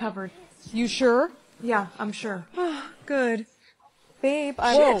I got it covered. You sure? Yeah, I'm sure. Good. Babe,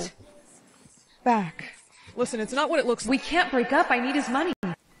 I'm... Whoa. Back. Listen, it's not what it looks like. We can't break up. I need his money.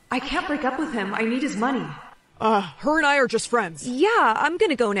 I can't break up with him. I need his money. Her and I are just friends. Yeah, I'm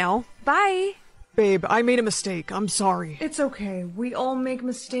gonna go now. Bye. Babe, I made a mistake. I'm sorry. It's okay. We all make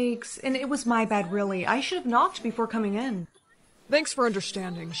mistakes, and it was my bad, really. I should have knocked before coming in. Thanks for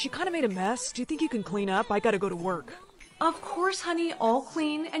understanding. She kind of made a mess. Do you think you can clean up? I gotta go to work. Of course, honey. I'll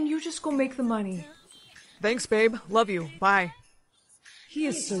clean, and you just go make the money. Thanks, babe. Love you. Bye. He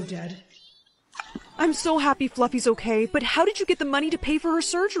is so dead. I'm so happy Fluffy's okay, but how did you get the money to pay for her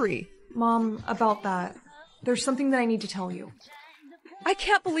surgery? Mom, about that. There's something that I need to tell you. I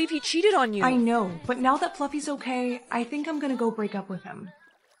can't believe he cheated on you. I know, but now that Fluffy's okay, I think I'm gonna go break up with him.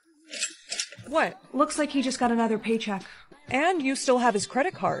 What? Looks like he just got another paycheck. And you still have his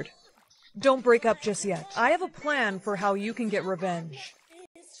credit card. Don't break up just yet. I have a plan for how you can get revenge.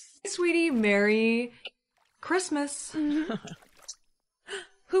 Sweetie, Merry Christmas.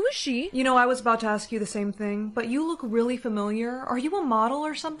 Who is she? You know, I was about to ask you the same thing, but you look really familiar. Are you a model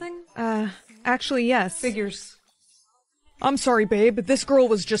or something? Actually, yes. Figures. I'm sorry, babe, but this girl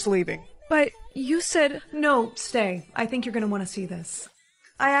was just leaving. But you said... No, stay. I think you're gonna want to see this.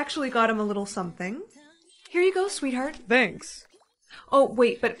 I actually got him a little something. Here you go, sweetheart. Thanks. Oh,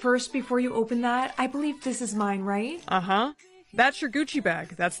 wait, but first, before you open that, I believe this is mine, right? Uh-huh. That's your Gucci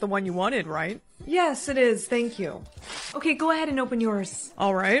bag. That's the one you wanted, right? Yes, it is. Thank you. Okay, go ahead and open yours.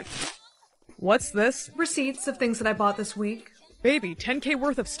 All right. What's this? Receipts of things that I bought this week. Baby, 10K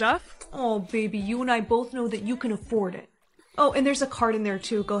worth of stuff? Oh, baby, you and I both know that you can afford it. Oh, and there's a card in there,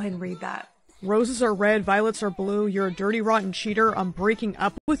 too. Go ahead and read that. Roses are red, violets are blue. You're a dirty, rotten cheater. I'm breaking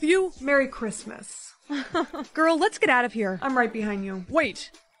up with you? Merry Christmas. Girl, let's get out of here. I'm right behind you.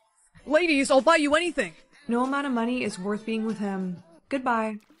 Wait. Ladies, I'll buy you anything. No amount of money is worth being with him.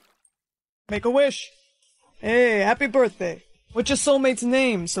 Goodbye. Make a wish. Hey, happy birthday. What's your soulmate's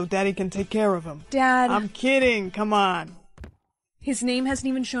name so Daddy can take care of him? Dad. I'm kidding, come on. His name hasn't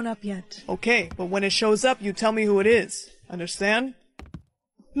even shown up yet. Okay, but when it shows up, you tell me who it is. Understand?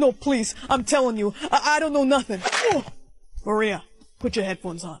 No, please, I'm telling you, I don't know nothing. Oh. Maria, put your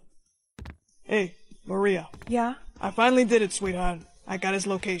headphones on. Hey, Maria. Yeah? I finally did it, sweetheart. I got his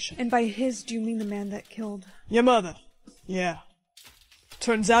location. And by his, do you mean the man that killed? Your mother. Yeah.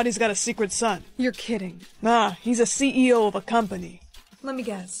 Turns out he's got a secret son. You're kidding. Nah, he's a CEO of a company. Let me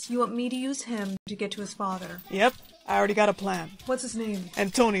guess. You want me to use him to get to his father? Yep, I already got a plan. What's his name?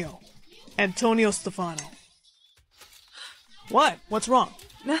 Antonio. Antonio Stefano. What? What's wrong?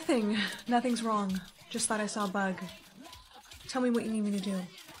 Nothing. Nothing's wrong. Just thought I saw a bug. Tell me what you need me to do.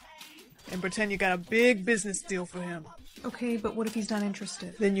 And pretend you got a big business deal for him. Okay, but what if he's not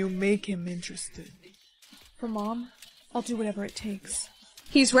interested? Then you make him interested. For Mom, I'll do whatever it takes.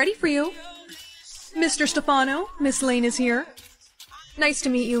 He's ready for you. Mr. Stefano, Miss Lane is here. Nice to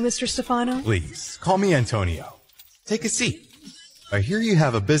meet you, Mr. Stefano. Please, call me Antonio. Take a seat. I hear you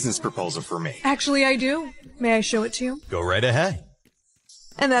have a business proposal for me. Actually, I do. May I show it to you? Go right ahead.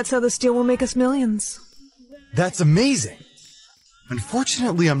 And that's how this deal will make us millions. That's amazing.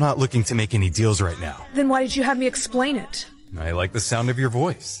 Unfortunately, I'm not looking to make any deals right now. Then why did you have me explain it? I like the sound of your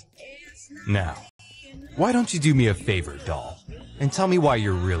voice. Now, why don't you do me a favor, doll, and tell me why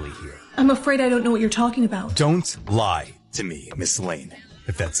you're really here? I'm afraid I don't know what you're talking about. Don't lie to me, Miss Lane,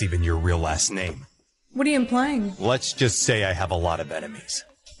 if that's even your real last name. What are you implying? Let's just say I have a lot of enemies.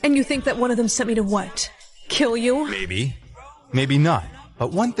 And you think that one of them sent me to what? Kill you? Maybe. Maybe not.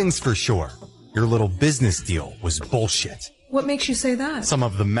 But one thing's for sure. Your little business deal was bullshit. What makes you say that? Some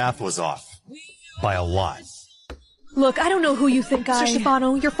of the math was off. By a lot. Look, I don't know who you think Mr.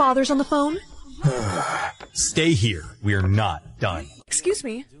 Stefano, your father's on the phone? Stay here. We are not done. Excuse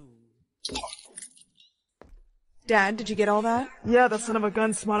me. Dad, did you get all that? Yeah, that son of a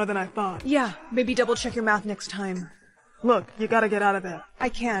gun's smarter than I thought. Yeah, maybe double check your math next time. Look, you gotta get out of there. I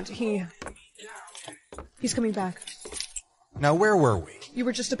can't. He's coming back. Now where were we? You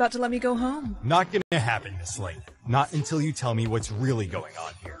were just about to let me go home. Not gonna happen, Miss Lane. Not until you tell me what's really going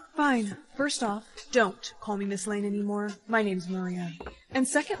on here. Fine. First off, don't call me Miss Lane anymore. My name's Maria. And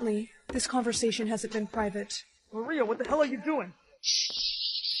secondly, this conversation hasn't been private. Maria, what the hell are you doing?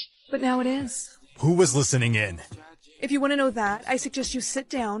 But now it is. Who was listening in? If you want to know that, I suggest you sit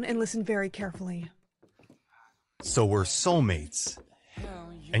down and listen very carefully. So we're soulmates.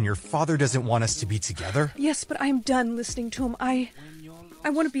 And your father doesn't want us to be together? Yes, but I'm done listening to him. I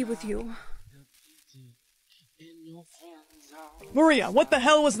want to be with you. Maria, what the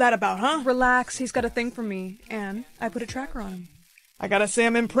hell was that about, huh? Relax, he's got a thing for me, and I put a tracker on him. I gotta say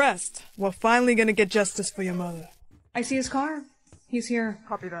I'm impressed. We're finally gonna get justice for your mother. I see his car. He's here.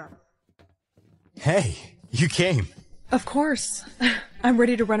 Copy that. Hey, you came. Of course. I'm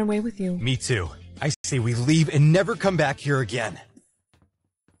ready to run away with you. Me too. I say we leave and never come back here again.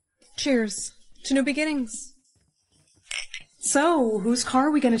 Cheers to new beginnings. So, whose car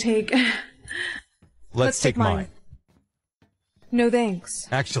are we gonna take? Let's take mine. No thanks.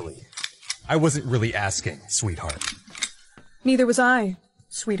 Actually, I wasn't really asking, sweetheart. Neither was I,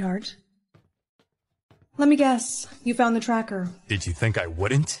 sweetheart. Let me guess, you found the tracker. Did you think I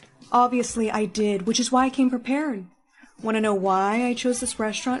wouldn't? Obviously I did, which is why I came prepared. Want to know why I chose this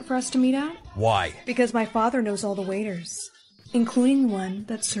restaurant for us to meet at? Why? Because my father knows all the waiters, including one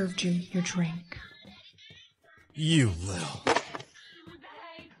that served you your drink. You little...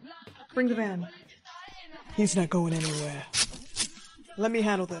 Bring the van. He's not going anywhere. Let me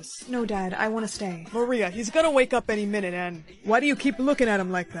handle this. No, Dad, I want to stay. Maria, he's gonna wake up any minute, and why do you keep looking at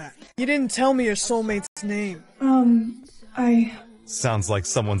him like that? You didn't tell me your soulmate's name. Sounds like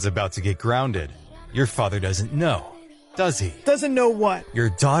someone's about to get grounded. Your father doesn't know, does he? Doesn't know what? Your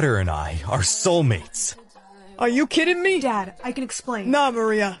daughter and I are soulmates. Are you kidding me? Dad, I can explain. Nah,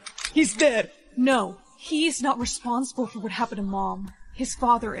 Maria. He's dead. No, he's not responsible for what happened to Mom. His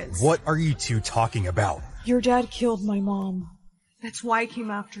father is. What are you two talking about? Your dad killed my mom. That's why I came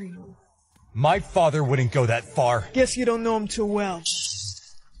after you. My father wouldn't go that far. Guess you don't know him too well.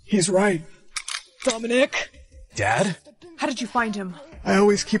 He's right. Dominic? Dad? How did you find him? I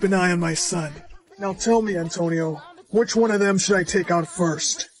always keep an eye on my son. Now tell me, Antonio, which one of them should I take out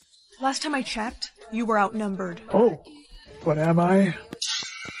first? Last time I checked, you were outnumbered. Oh, but am I?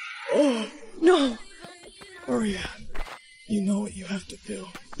 Oh, no! Maria, you know what you have to do.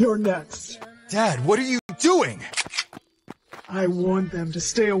 You're next. Dad, what are you doing? I warned them to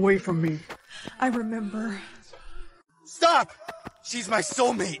stay away from me. I remember. Stop! She's my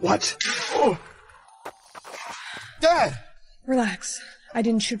soulmate. What? Oh. Dad! Relax. I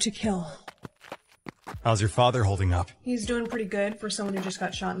didn't shoot to kill. How's your father holding up? He's doing pretty good for someone who just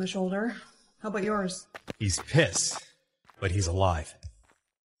got shot in the shoulder. How about yours? He's pissed, but he's alive.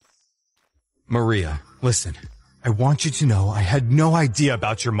 Maria, listen. I want you to know I had no idea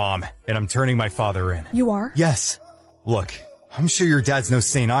about your mom, and I'm turning my father in. You are? Yes. Look, I'm sure your dad's no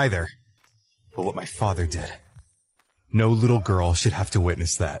saint either. But what my father did, no little girl should have to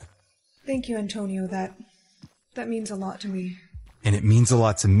witness that. Thank you, Antonio. That means a lot to me. And it means a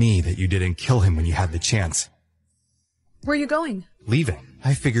lot to me that you didn't kill him when you had the chance. Where are you going? Leaving.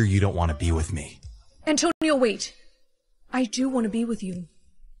 I figure you don't want to be with me. Antonio, wait. I do want to be with you.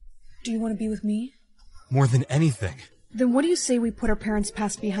 Do you want to be with me? More than anything. Then what do you say we put our parents'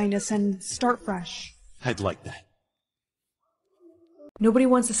 past behind us and start fresh? I'd like that. Nobody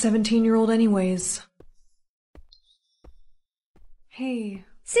wants a 17-year-old anyways. Hey.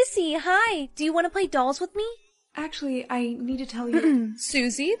 Sissy, hi! Do you want to play dolls with me? Actually, I need to tell you...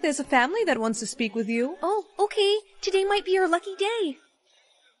 Susie, there's a family that wants to speak with you. Oh, okay. Today might be your lucky day.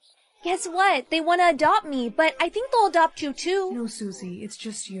 Guess what? They want to adopt me, but I think they'll adopt you too. No, Susie, it's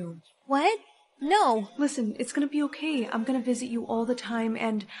just you. What? No. Listen, it's gonna be okay. I'm gonna visit you all the time,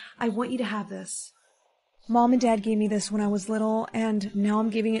 and I want you to have this. Mom and Dad gave me this when I was little, and now I'm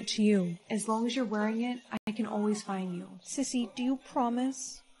giving it to you. As long as you're wearing it, I can always find you. Sissy, do you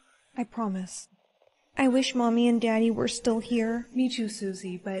promise? I promise. I wish Mommy and Daddy were still here. Me too,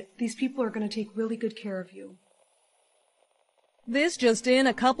 Susie, but these people are gonna take really good care of you. This just in,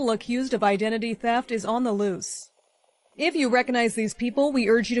 a couple accused of identity theft is on the loose. If you recognize these people, we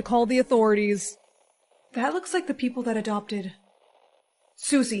urge you to call the authorities. That looks like the people that adopted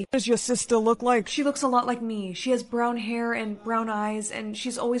Susie. What does your sister look like? She looks a lot like me. She has brown hair and brown eyes, and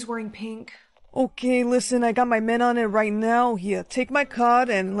she's always wearing pink. Okay, listen, I got my men on it right now. Here, take my card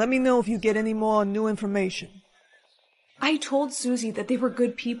and let me know if you get any more new information. I told Susie that they were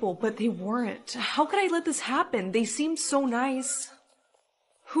good people, but they weren't. How could I let this happen? They seemed so nice.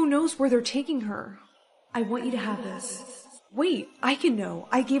 Who knows where they're taking her? I want you to have this. Wait, I can know.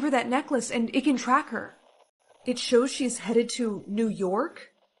 I gave her that necklace and it can track her. It shows she's headed to New York.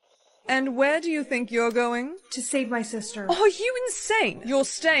 And where do you think you're going? To save my sister. Are you insane? You're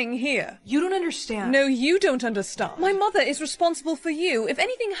staying here. You don't understand. No, you don't understand. My mother is responsible for you. If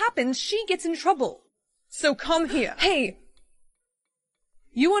anything happens, she gets in trouble. So come here. Hey!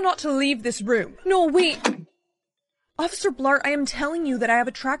 You are not to leave this room. No, wait! Officer Blart, I am telling you that I have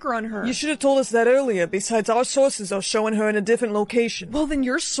a tracker on her. You should have told us that earlier. Besides, our sources are showing her in a different location. Well, then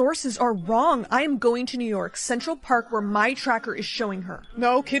your sources are wrong. I am going to New York, Central Park, where my tracker is showing her.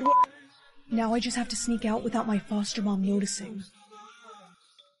 No, kid. Now I just have to sneak out without my foster mom noticing.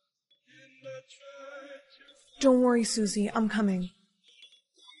 Don't worry, Susie. I'm coming.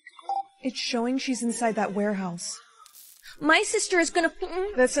 It's showing she's inside that warehouse. My sister is gonna...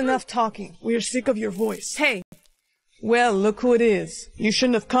 That's enough talking. We're sick of your voice. Hey! Well, look who it is. You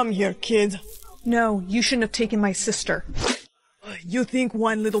shouldn't have come here, kid. No, you shouldn't have taken my sister. You think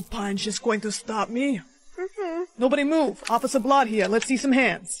one little punch is going to stop me? Mm-hmm. Nobody move. Officer Blot here. Let's see some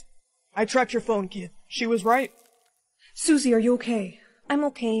hands. I tracked your phone, kid. She was right. Susie, are you okay? I'm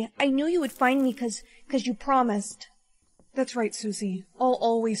okay. I knew you would find me 'cause you promised. That's right, Susie. I'll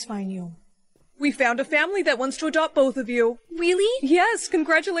always find you. We found a family that wants to adopt both of you. Really? Yes,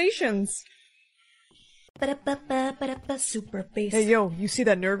 congratulations. Super bass. Hey, yo, you see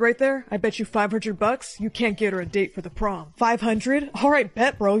that nerd right there? I bet you $500 you can't get her a date for the prom. 500? Alright,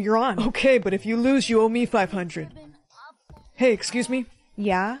 bet, bro, you're on. Okay, but if you lose, you owe me 500. Hey, excuse me?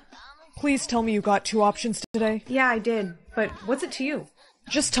 Yeah? Please tell me you got 2 options today. Yeah, I did. But what's it to you?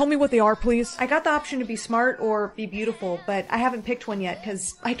 Just tell me what they are, please. I got the option to be smart or be beautiful, but I haven't picked one yet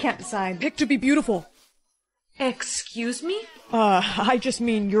because I can't decide. Pick to be beautiful. Excuse me? I just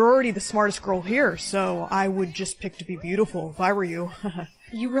mean you're already the smartest girl here, so I would just pick to be beautiful if I were you.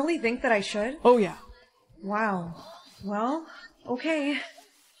 You really think that I should? Oh, yeah. Wow. Well, okay.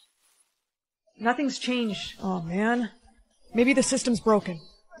 Nothing's changed. Oh, man. Maybe the system's broken.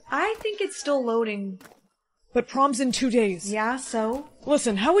 I think it's still loading. But prom's in 2 days. Yeah, so?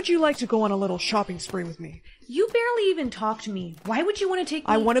 Listen, how would you like to go on a little shopping spree with me? You barely even talk to me. Why would you want to take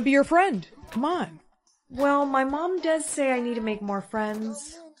me? I want to be your friend. Come on. Well, my mom does say I need to make more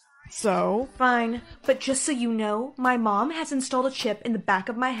friends. So? Fine, but just so you know, my mom has installed a chip in the back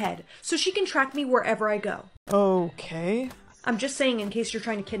of my head, so she can track me wherever I go. Okay. I'm just saying in case you're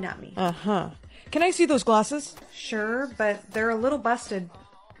trying to kidnap me. Uh-huh. Can I see those glasses? Sure, but they're a little busted.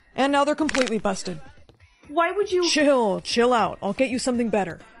 And now they're completely busted. Why would you— Chill out. I'll get you something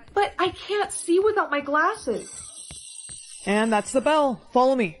better. But I can't see without my glasses. And that's the bell.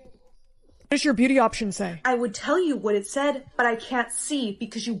 Follow me. What does your beauty option say? I would tell you what it said, but I can't see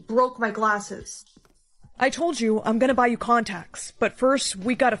because you broke my glasses. I told you I'm gonna buy you contacts, but first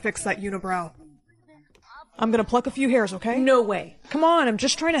we gotta fix that unibrow. I'm gonna pluck a few hairs, okay? No way. Come on, I'm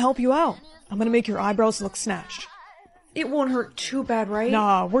just trying to help you out. I'm gonna make your eyebrows look snatched. It won't hurt too bad, right?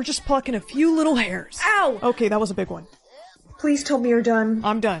 Nah, we're just plucking a few little hairs. Ow! Okay, that was a big one. Please tell me you're done.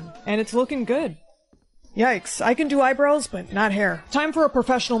 I'm done, and it's looking good. Yikes, I can do eyebrows, but not hair. Time for a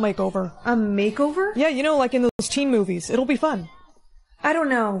professional makeover. A makeover? Yeah, you know, like in those teen movies. It'll be fun. I don't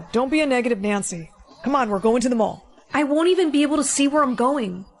know. Don't be a negative Nancy. Come on, we're going to the mall. I won't even be able to see where I'm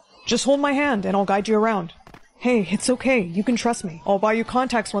going. Just hold my hand, and I'll guide you around. Hey, it's okay. You can trust me. I'll buy you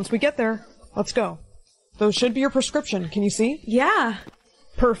contacts once we get there. Let's go. Those should be your prescription. Can you see? Yeah.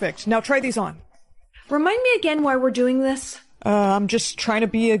 Perfect. Now try these on. Remind me again why we're doing this. I'm just trying to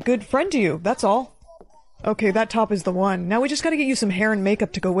be a good friend to you. That's all. Okay, that top is the one. Now we just gotta get you some hair and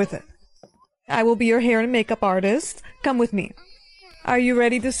makeup to go with it. I will be your hair and makeup artist. Come with me. Are you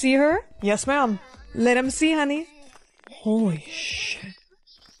ready to see her? Yes, ma'am. Let 'em see, honey. Holy shit.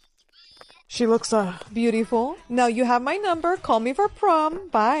 She looks, beautiful. Now you have my number. Call me for prom.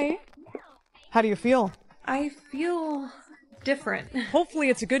 Bye. How do you feel? I feel different. Hopefully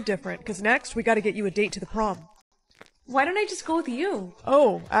it's a good different, because next we gotta get you a date to the prom. Why don't I just go with you?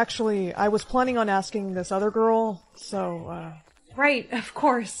 Oh, actually, I was planning on asking this other girl, so, Right, of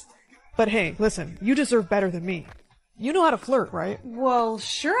course. But hey, listen, you deserve better than me. You know how to flirt, right? Well,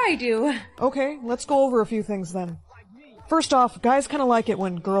 sure I do. Okay, let's go over a few things then. First off, guys kinda like it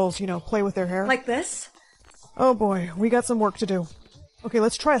when girls, play with their hair. Like this? Oh boy, we got some work to do. Okay,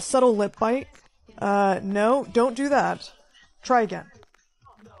 let's try a subtle lip bite. No, don't do that. Try again.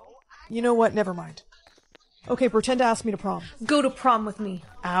 You know what? Never mind. Okay, pretend to ask me to prom. Go to prom with me.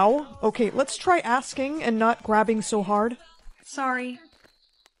 Ow. Okay, let's try asking and not grabbing so hard. Sorry.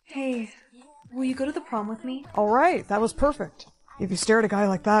 Hey, will you go to the prom with me? Alright, that was perfect. If you stare at a guy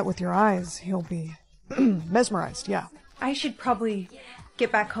like that with your eyes, he'll be mesmerized, yeah. I should probably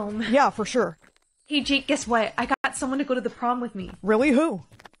get back home. Yeah, for sure. Hey, Jake, guess what? I got someone to go to the prom with me. Really? Who?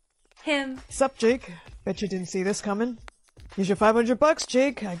 Him. Sup, Jake? Bet you didn't see this coming. Here's your $500,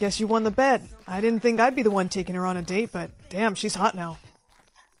 Jake. I guess you won the bet. I didn't think I'd be the one taking her on a date, but damn, she's hot now.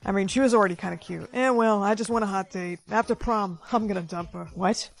 I mean, she was already kind of cute. Well, I just want a hot date. After prom, I'm gonna dump her.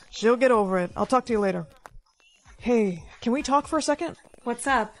 What? She'll get over it. I'll talk to you later. Hey, can we talk for a second? What's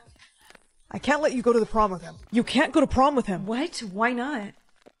up? I can't let you go to the prom with him. You can't go to prom with him. What? Why not?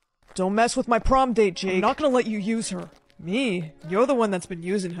 Don't mess with my prom date, Jake. I'm not gonna let you use her. Me? You're the one that's been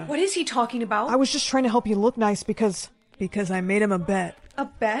using her. What is he talking about? I was just trying to help you look nice because I made him a bet. A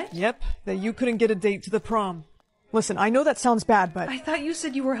bet? Yep, that you couldn't get a date to the prom. Listen, I know that sounds bad, but... I thought you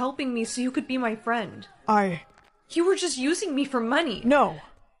said you were helping me so you could be my friend. I... You were just using me for money. No.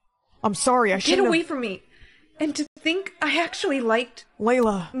 I'm sorry, I shouldn't Get away from me. And to think I actually liked...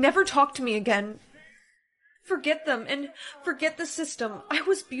 Layla. Never talk to me again. Forget them and forget the system. I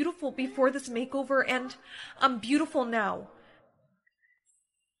was beautiful before this makeover and I'm beautiful now.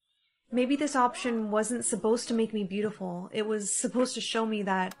 Maybe this option wasn't supposed to make me beautiful. It was supposed to show me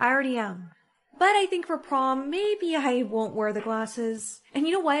that I already am. But I think for prom, maybe I won't wear the glasses. And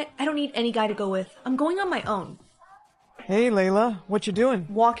you know what? I don't need any guy to go with. I'm going on my own. Hey, Layla, what you doing?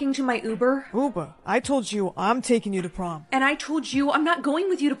 Walking to my Uber. Uber? I told you I'm taking you to prom. And I told you I'm not going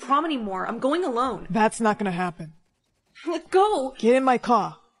with you to prom anymore. I'm going alone. That's not gonna happen. Let go! Get in my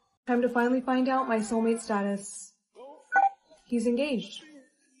car. Time to finally find out my soulmate status. He's engaged.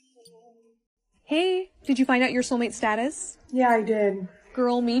 Hey, did you find out your soulmate status? Yeah, I did.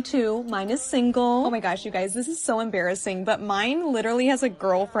 Girl, me too. Mine is single. Oh my gosh, you guys, this is so embarrassing, but mine literally has a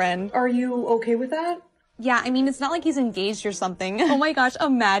girlfriend. Are you okay with that? Yeah, I mean, it's not like he's engaged or something. Oh my gosh,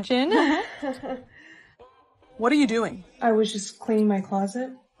 imagine. What are you doing? I was just cleaning my closet.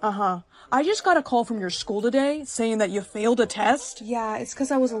 Uh-huh. I just got a call from your school today saying that you failed a test. Yeah, it's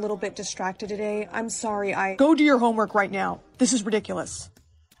because I was a little bit distracted today. I'm sorry, Go do your homework right now. This is ridiculous.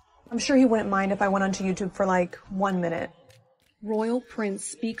 I'm sure he wouldn't mind if I went onto YouTube for like 1 minute. Royal Prince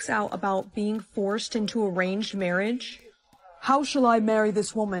speaks out about being forced into arranged marriage. How shall I marry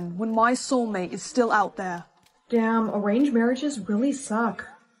this woman when my soulmate is still out there? Damn, arranged marriages really suck.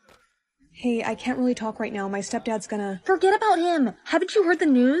 Hey, I can't really talk right now. My stepdad's gonna... Forget about him! Haven't you heard the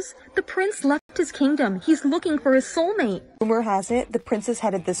news? The prince left his kingdom. He's looking for his soulmate. Rumor has it, the prince is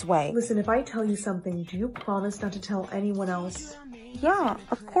headed this way. Listen, if I tell you something, do you promise not to tell anyone else? Yeah,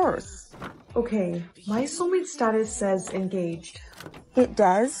 of course. Okay, my soulmate status says engaged. It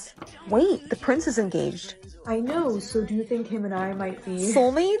does? Wait, the prince is engaged. I know, so do you think him and I might be...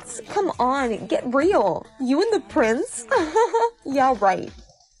 Soulmates? Come on, get real. You and the prince? Yeah, right.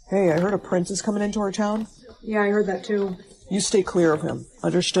 Hey, I heard a prince is coming into our town. Yeah, I heard that too. You stay clear of him.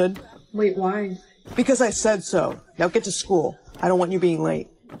 Understood? Wait, why? Because I said so. Now get to school. I don't want you being late.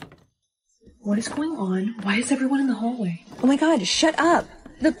 What is going on? Why is everyone in the hallway? Oh my god, shut up.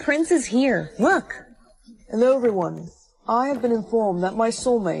 The prince is here. Look. Hello, everyone. I have been informed that my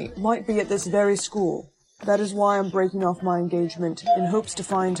soulmate might be at this very school. That is why I'm breaking off my engagement in hopes to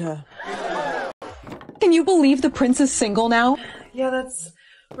find her. Can you believe the prince is single now? Yeah, that's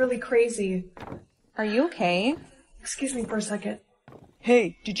really crazy. Are you okay? Excuse me for a second.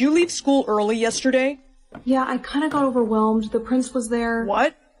 Hey, did you leave school early yesterday? Yeah, I kinda got overwhelmed. The prince was there.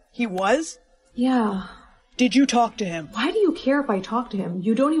 What? He was? Yeah. Did you talk to him? Why do you care if I talk to him?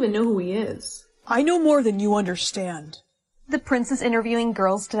 You don't even know who he is. I know more than you understand. The prince is interviewing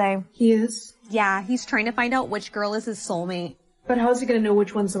girls today. He is? Yeah, he's trying to find out which girl is his soulmate. But how's he gonna know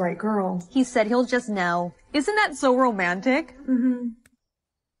which one's the right girl? He said he'll just know. Isn't that so romantic? Mm-hmm.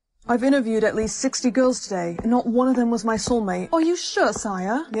 I've interviewed at least 60 girls today, and not one of them was my soulmate. Are you sure,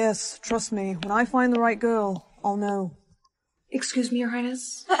 sire? Yes, trust me. When I find the right girl, I'll know. Excuse me, Your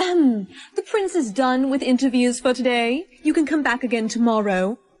Highness? The prince is done with interviews for today. You can come back again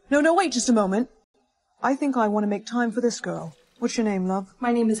tomorrow. No, wait just a moment. I think I want to make time for this girl. What's your name, love?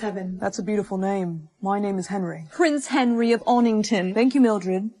 My name is Heaven. That's a beautiful name. My name is Henry. Prince Henry of Onnington. Thank you,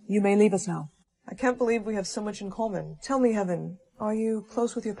 Mildred. You may leave us now. I can't believe we have so much in common. Tell me, Heaven, are you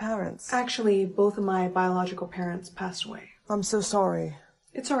close with your parents? Actually, both of my biological parents passed away. I'm so sorry.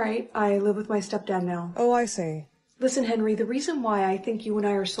 It's alright. I live with my stepdad now. Oh, I see. Listen, Henry, the reason why I think you and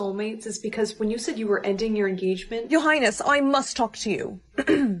I are soulmates is because when you said you were ending your engagement... Your Highness, I must talk to you.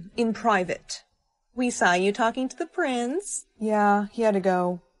 In private. We saw you talking to the prince. Yeah, he had to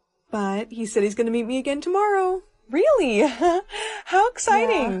go. But he said he's going to meet me again tomorrow. Really? How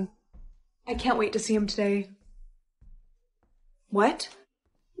exciting. Yeah. I can't wait to see him today. What?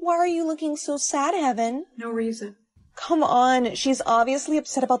 Why are you looking so sad, Heaven? No reason. Come on, she's obviously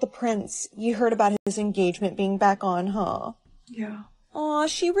upset about the prince. You heard about his engagement being back on, huh? Yeah. Aw,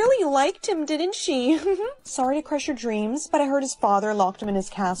 she really liked him, didn't she? Sorry to crush your dreams, but I heard his father locked him in his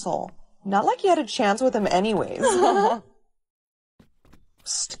castle. Not like he had a chance with him anyways.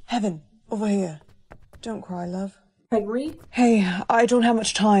 Psst, Heaven, over here. Don't cry, love. Henry? Hey, I don't have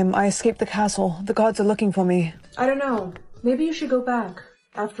much time. I escaped the castle. The guards are looking for me. I don't know. Maybe you should go back.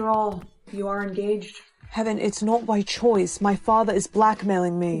 After all, you are engaged. Heaven, it's not by choice. My father is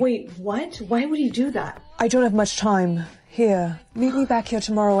blackmailing me. Wait, what? Why would he do that? I don't have much time. Here, meet me back here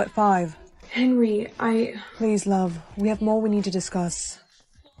tomorrow at 5. Henry, Please, love. We have more we need to discuss.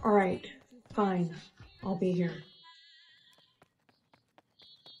 Alright, fine. I'll be here.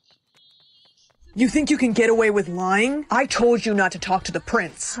 You think you can get away with lying? I told you not to talk to the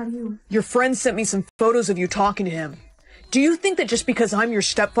prince. How do you... Your friend sent me some photos of you talking to him. Do you think that just because I'm your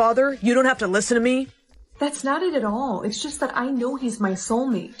stepfather, you don't have to listen to me? That's not it at all. It's just that I know he's my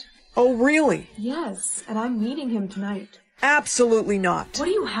soulmate. Oh, really? Yes, and I'm meeting him tonight. Absolutely not. What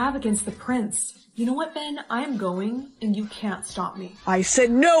do you have against the prince? You know what, Ben? I'm going, and you can't stop me. I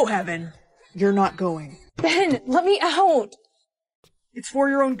said no, Heaven. You're not going. Ben, let me out! It's for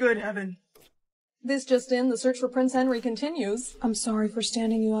your own good, Heaven. This just in, the search for Prince Henry continues. I'm sorry for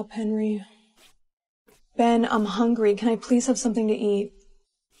standing you up, Henry. Ben, I'm hungry. Can I please have something to eat?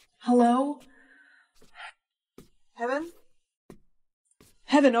 Hello? Heaven?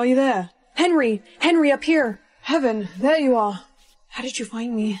 Heaven, are you there? Henry! Henry, up here! Heaven, there you are. How did you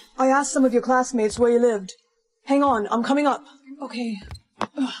find me? I asked some of your classmates where you lived. Hang on, I'm coming up. Okay.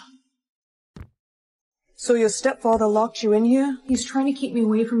 So your stepfather locked you in here? He's trying to keep me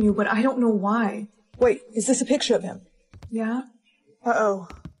away from you, but I don't know why. Wait, is this a picture of him? Yeah? Uh-oh.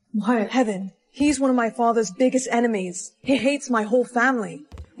 What? Heaven, he's one of my father's biggest enemies. He hates my whole family.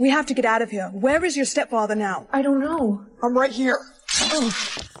 We have to get out of here. Where is your stepfather now? I don't know. I'm right here.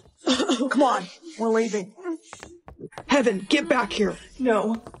 Come on, we're leaving. Heaven, get back here.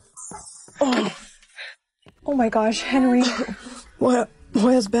 No. Oh my gosh, Henry.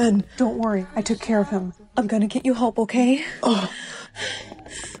 Where's Ben? Don't worry, I took care of him. I'm gonna get you help, okay?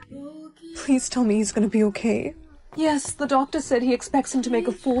 Please tell me he's gonna be okay. Yes, the doctor said he expects him to make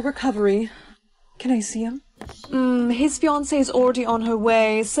a full recovery. Can I see him? His fiancée is already on her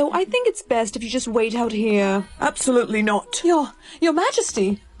way, so I think it's best if you just wait out here. Absolutely not. Your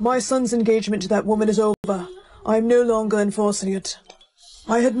Majesty! My son's engagement to that woman is over. I am no longer enforcing it.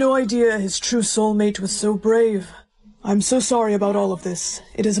 I had no idea his true soulmate was so brave. I'm so sorry about all of this.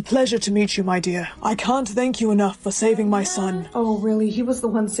 It is a pleasure to meet you, my dear. I can't thank you enough for saving my son. Oh, really? He was the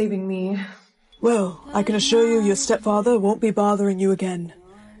one saving me. Well, I can assure you your stepfather won't be bothering you again.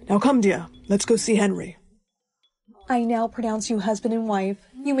 Now come, dear. Let's go see Henry. I now pronounce you husband and wife.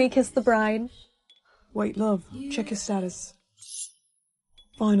 You may kiss the bride. Wait, love. Check your status.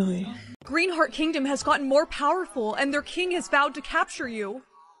 Finally. Greenheart Kingdom has gotten more powerful, and their king has vowed to capture you.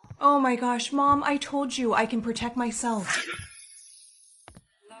 Oh my gosh, Mom, I told you I can protect myself.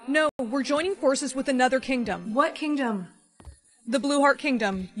 No, we're joining forces with another kingdom. What kingdom? The Blueheart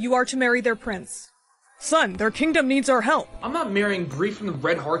Kingdom. You are to marry their prince. Son, their kingdom needs our help. I'm not marrying Bree from the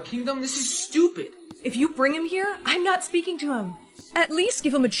Red Heart Kingdom. This is stupid. If you bring him here, I'm not speaking to him. At least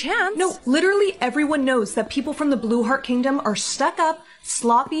give him a chance. No, literally everyone knows that people from the Blueheart Kingdom are stuck up,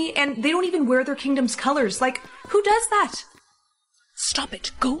 sloppy, and they don't even wear their kingdom's colors. Like, who does that? Stop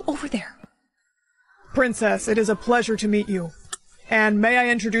it. Go over there. Princess, it is a pleasure to meet you. And may I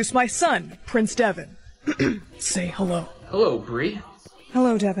introduce my son, Prince Devon. Say hello. Hello, Bree.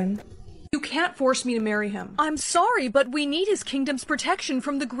 Hello, Devon. You can't force me to marry him. I'm sorry, but we need his kingdom's protection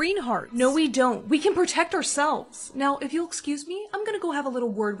from the Greenhearts. No, we don't. We can protect ourselves. Now, if you'll excuse me, I'm gonna go have a little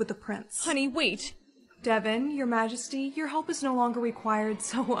word with the prince. Honey, wait. Devon, your majesty, your help is no longer required,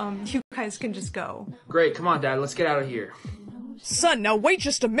 so, you guys can just go. Great, come on, Dad, let's get out of here. Son, now wait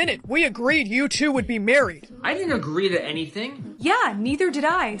just a minute. We agreed you two would be married. I didn't agree to anything. Yeah, neither did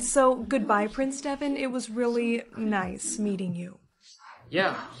I. So, goodbye, Prince Devon. It was really nice meeting you.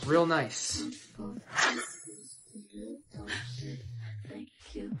 Yeah, real nice.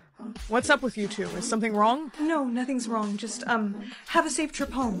 What's up with you two? Is something wrong? No, nothing's wrong. Just, have a safe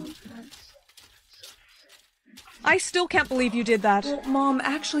trip home. I still can't believe you did that. Well, Mom,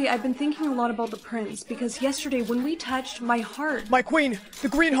 actually, I've been thinking a lot about the prince, because yesterday when we touched, my heart... My queen, the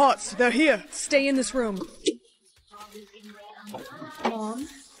Greenhearts, they're here. Stay in this room. Mom,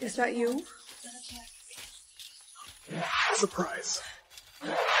 is that you? Surprise.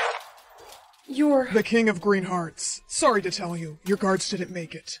 You're... The King of Greenhearts. Sorry to tell you, your guards didn't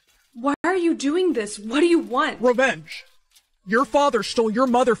make it. Why are you doing this? What do you want? Revenge. Your father stole your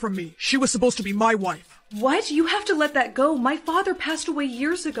mother from me. She was supposed to be my wife. What? You have to let that go. My father passed away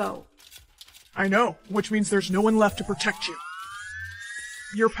years ago. I know, which means there's no one left to protect you.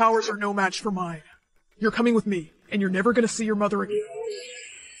 Your powers are no match for mine. You're coming with me, and you're never gonna see your mother again.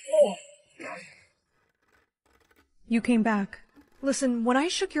 You came back. Listen, when I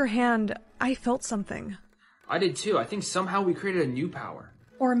shook your hand, I felt something. I did too. I think somehow we created a new power.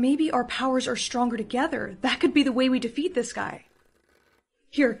 Or maybe our powers are stronger together. That could be the way we defeat this guy.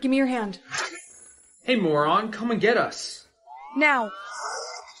 Here, give me your hand. Hey, moron, come and get us. Now.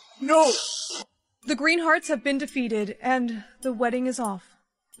 No! The Greenhearts have been defeated, and the wedding is off.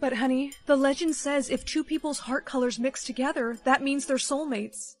 But honey, the legend says if two people's heart colors mix together, that means they're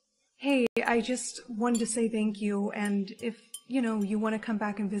soulmates. Hey, I just wanted to say thank you, and if, you want to come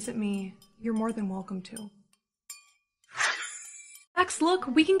back and visit me, you're more than welcome to. Max, look,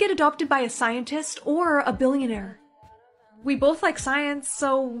 we can get adopted by a scientist or a billionaire. We both like science,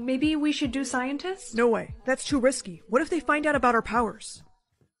 so maybe we should do scientists? No way. That's too risky. What if they find out about our powers?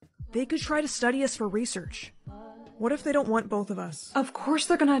 They could try to study us for research. What if they don't want both of us? Of course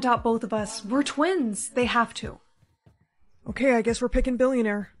they're gonna adopt both of us. We're twins. They have to. Okay, I guess we're picking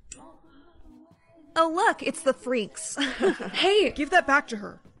billionaire. Oh look, it's the freaks. Hey! Give that back to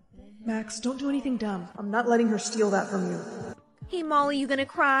her. Max, don't do anything dumb. I'm not letting her steal that from you. Hey Molly, you gonna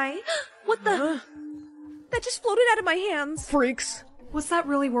cry? What the? That just floated out of my hands. Freaks. Was that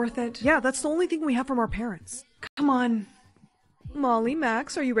really worth it? Yeah, that's the only thing we have from our parents. Come on. Molly,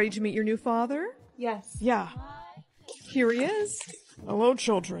 Max, are you ready to meet your new father? Yes. Yeah. Here he is. Hello,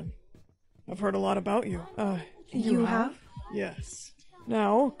 children. I've heard a lot about you. You have? Yes.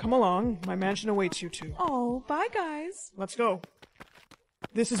 Now, come along. My mansion awaits you two. Oh, bye guys. Let's go.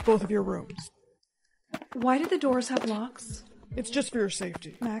 This is both of your rooms. Why do the doors have locks? It's just for your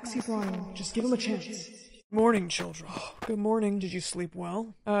safety. Max, he's lying. Just give him a chance. Morning, children. Good morning. Did you sleep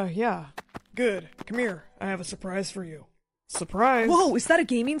well? Yeah. Good. Come here. I have a surprise for you. Surprise! Whoa, is that a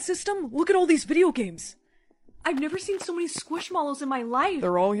gaming system? Look at all these video games. I've never seen so many Squishmallows in my life.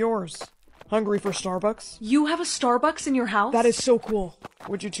 They're all yours. Hungry for Starbucks? You have a Starbucks in your house? That is so cool.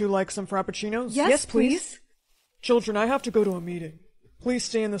 Would you two like some Frappuccinos? Yes, please. Children, I have to go to a meeting. Please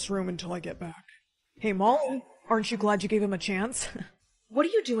stay in this room until I get back. Hey, Molly, aren't you glad you gave him a chance? What are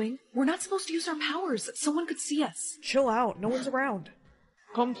you doing? We're not supposed to use our powers. Someone could see us. Chill out. No one's around.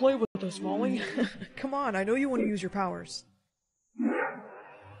 Come play with us, Molly. Come on, I know you want to use your powers.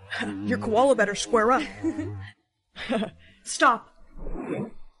 Your koala better square up. Stop.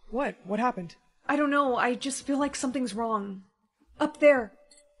 What? What happened? I don't know. I just feel like something's wrong. Up there.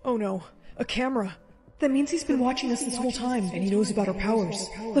 Oh no. A camera. That means he's been watching us this whole time, and he knows about our powers.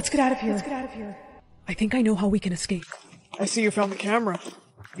 Let's get out of here. I think I know how we can escape. I see you found the camera.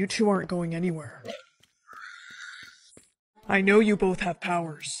 You two aren't going anywhere. I know you both have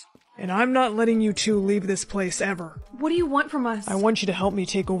powers, and I'm not letting you two leave this place ever. What do you want from us? I want you to help me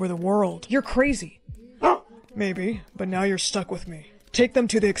take over the world. You're crazy. Maybe, but now you're stuck with me. Take them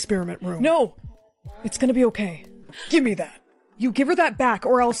to the experiment room. No! It's gonna be okay. Give me that. You give her that back,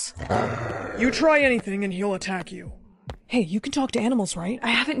 or else... You try anything and he'll attack you. Hey, you can talk to animals, right? I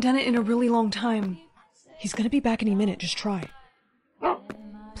haven't done it in a really long time. He's gonna be back any minute, just try.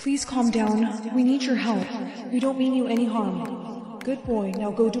 Please calm down. We need your help. We don't mean you any harm. Good boy,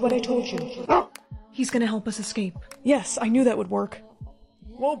 now go do what I told you. He's gonna help us escape. Yes, I knew that would work.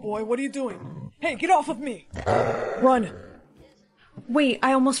 Whoa, boy, what are you doing? Hey, get off of me! Run! Wait,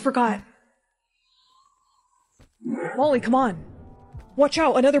 I almost forgot. Molly, come on. Watch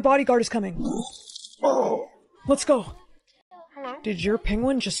out, another bodyguard is coming. Let's go. Hello? Did your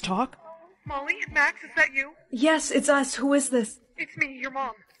penguin just talk? Molly? Max, is that you? Yes, it's us. Who is this? It's me, your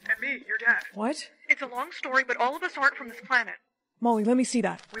mom. And me, your dad. What? It's a long story, but all of us aren't from this planet. Molly, let me see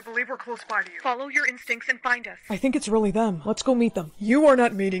that. We believe we're close by to you. Follow your instincts and find us. I think it's really them. Let's go meet them. You are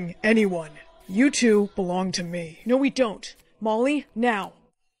not meeting anyone. You two belong to me. No, we don't. Molly, now.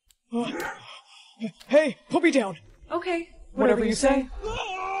 Hey, put me down. Okay. Whatever you say.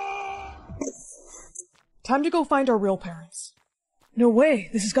 Time to go find our real parents. No way,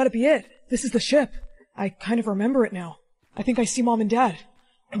 this has got to be it. This is the ship. I kind of remember it now. I think I see Mom and Dad.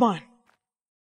 Come on.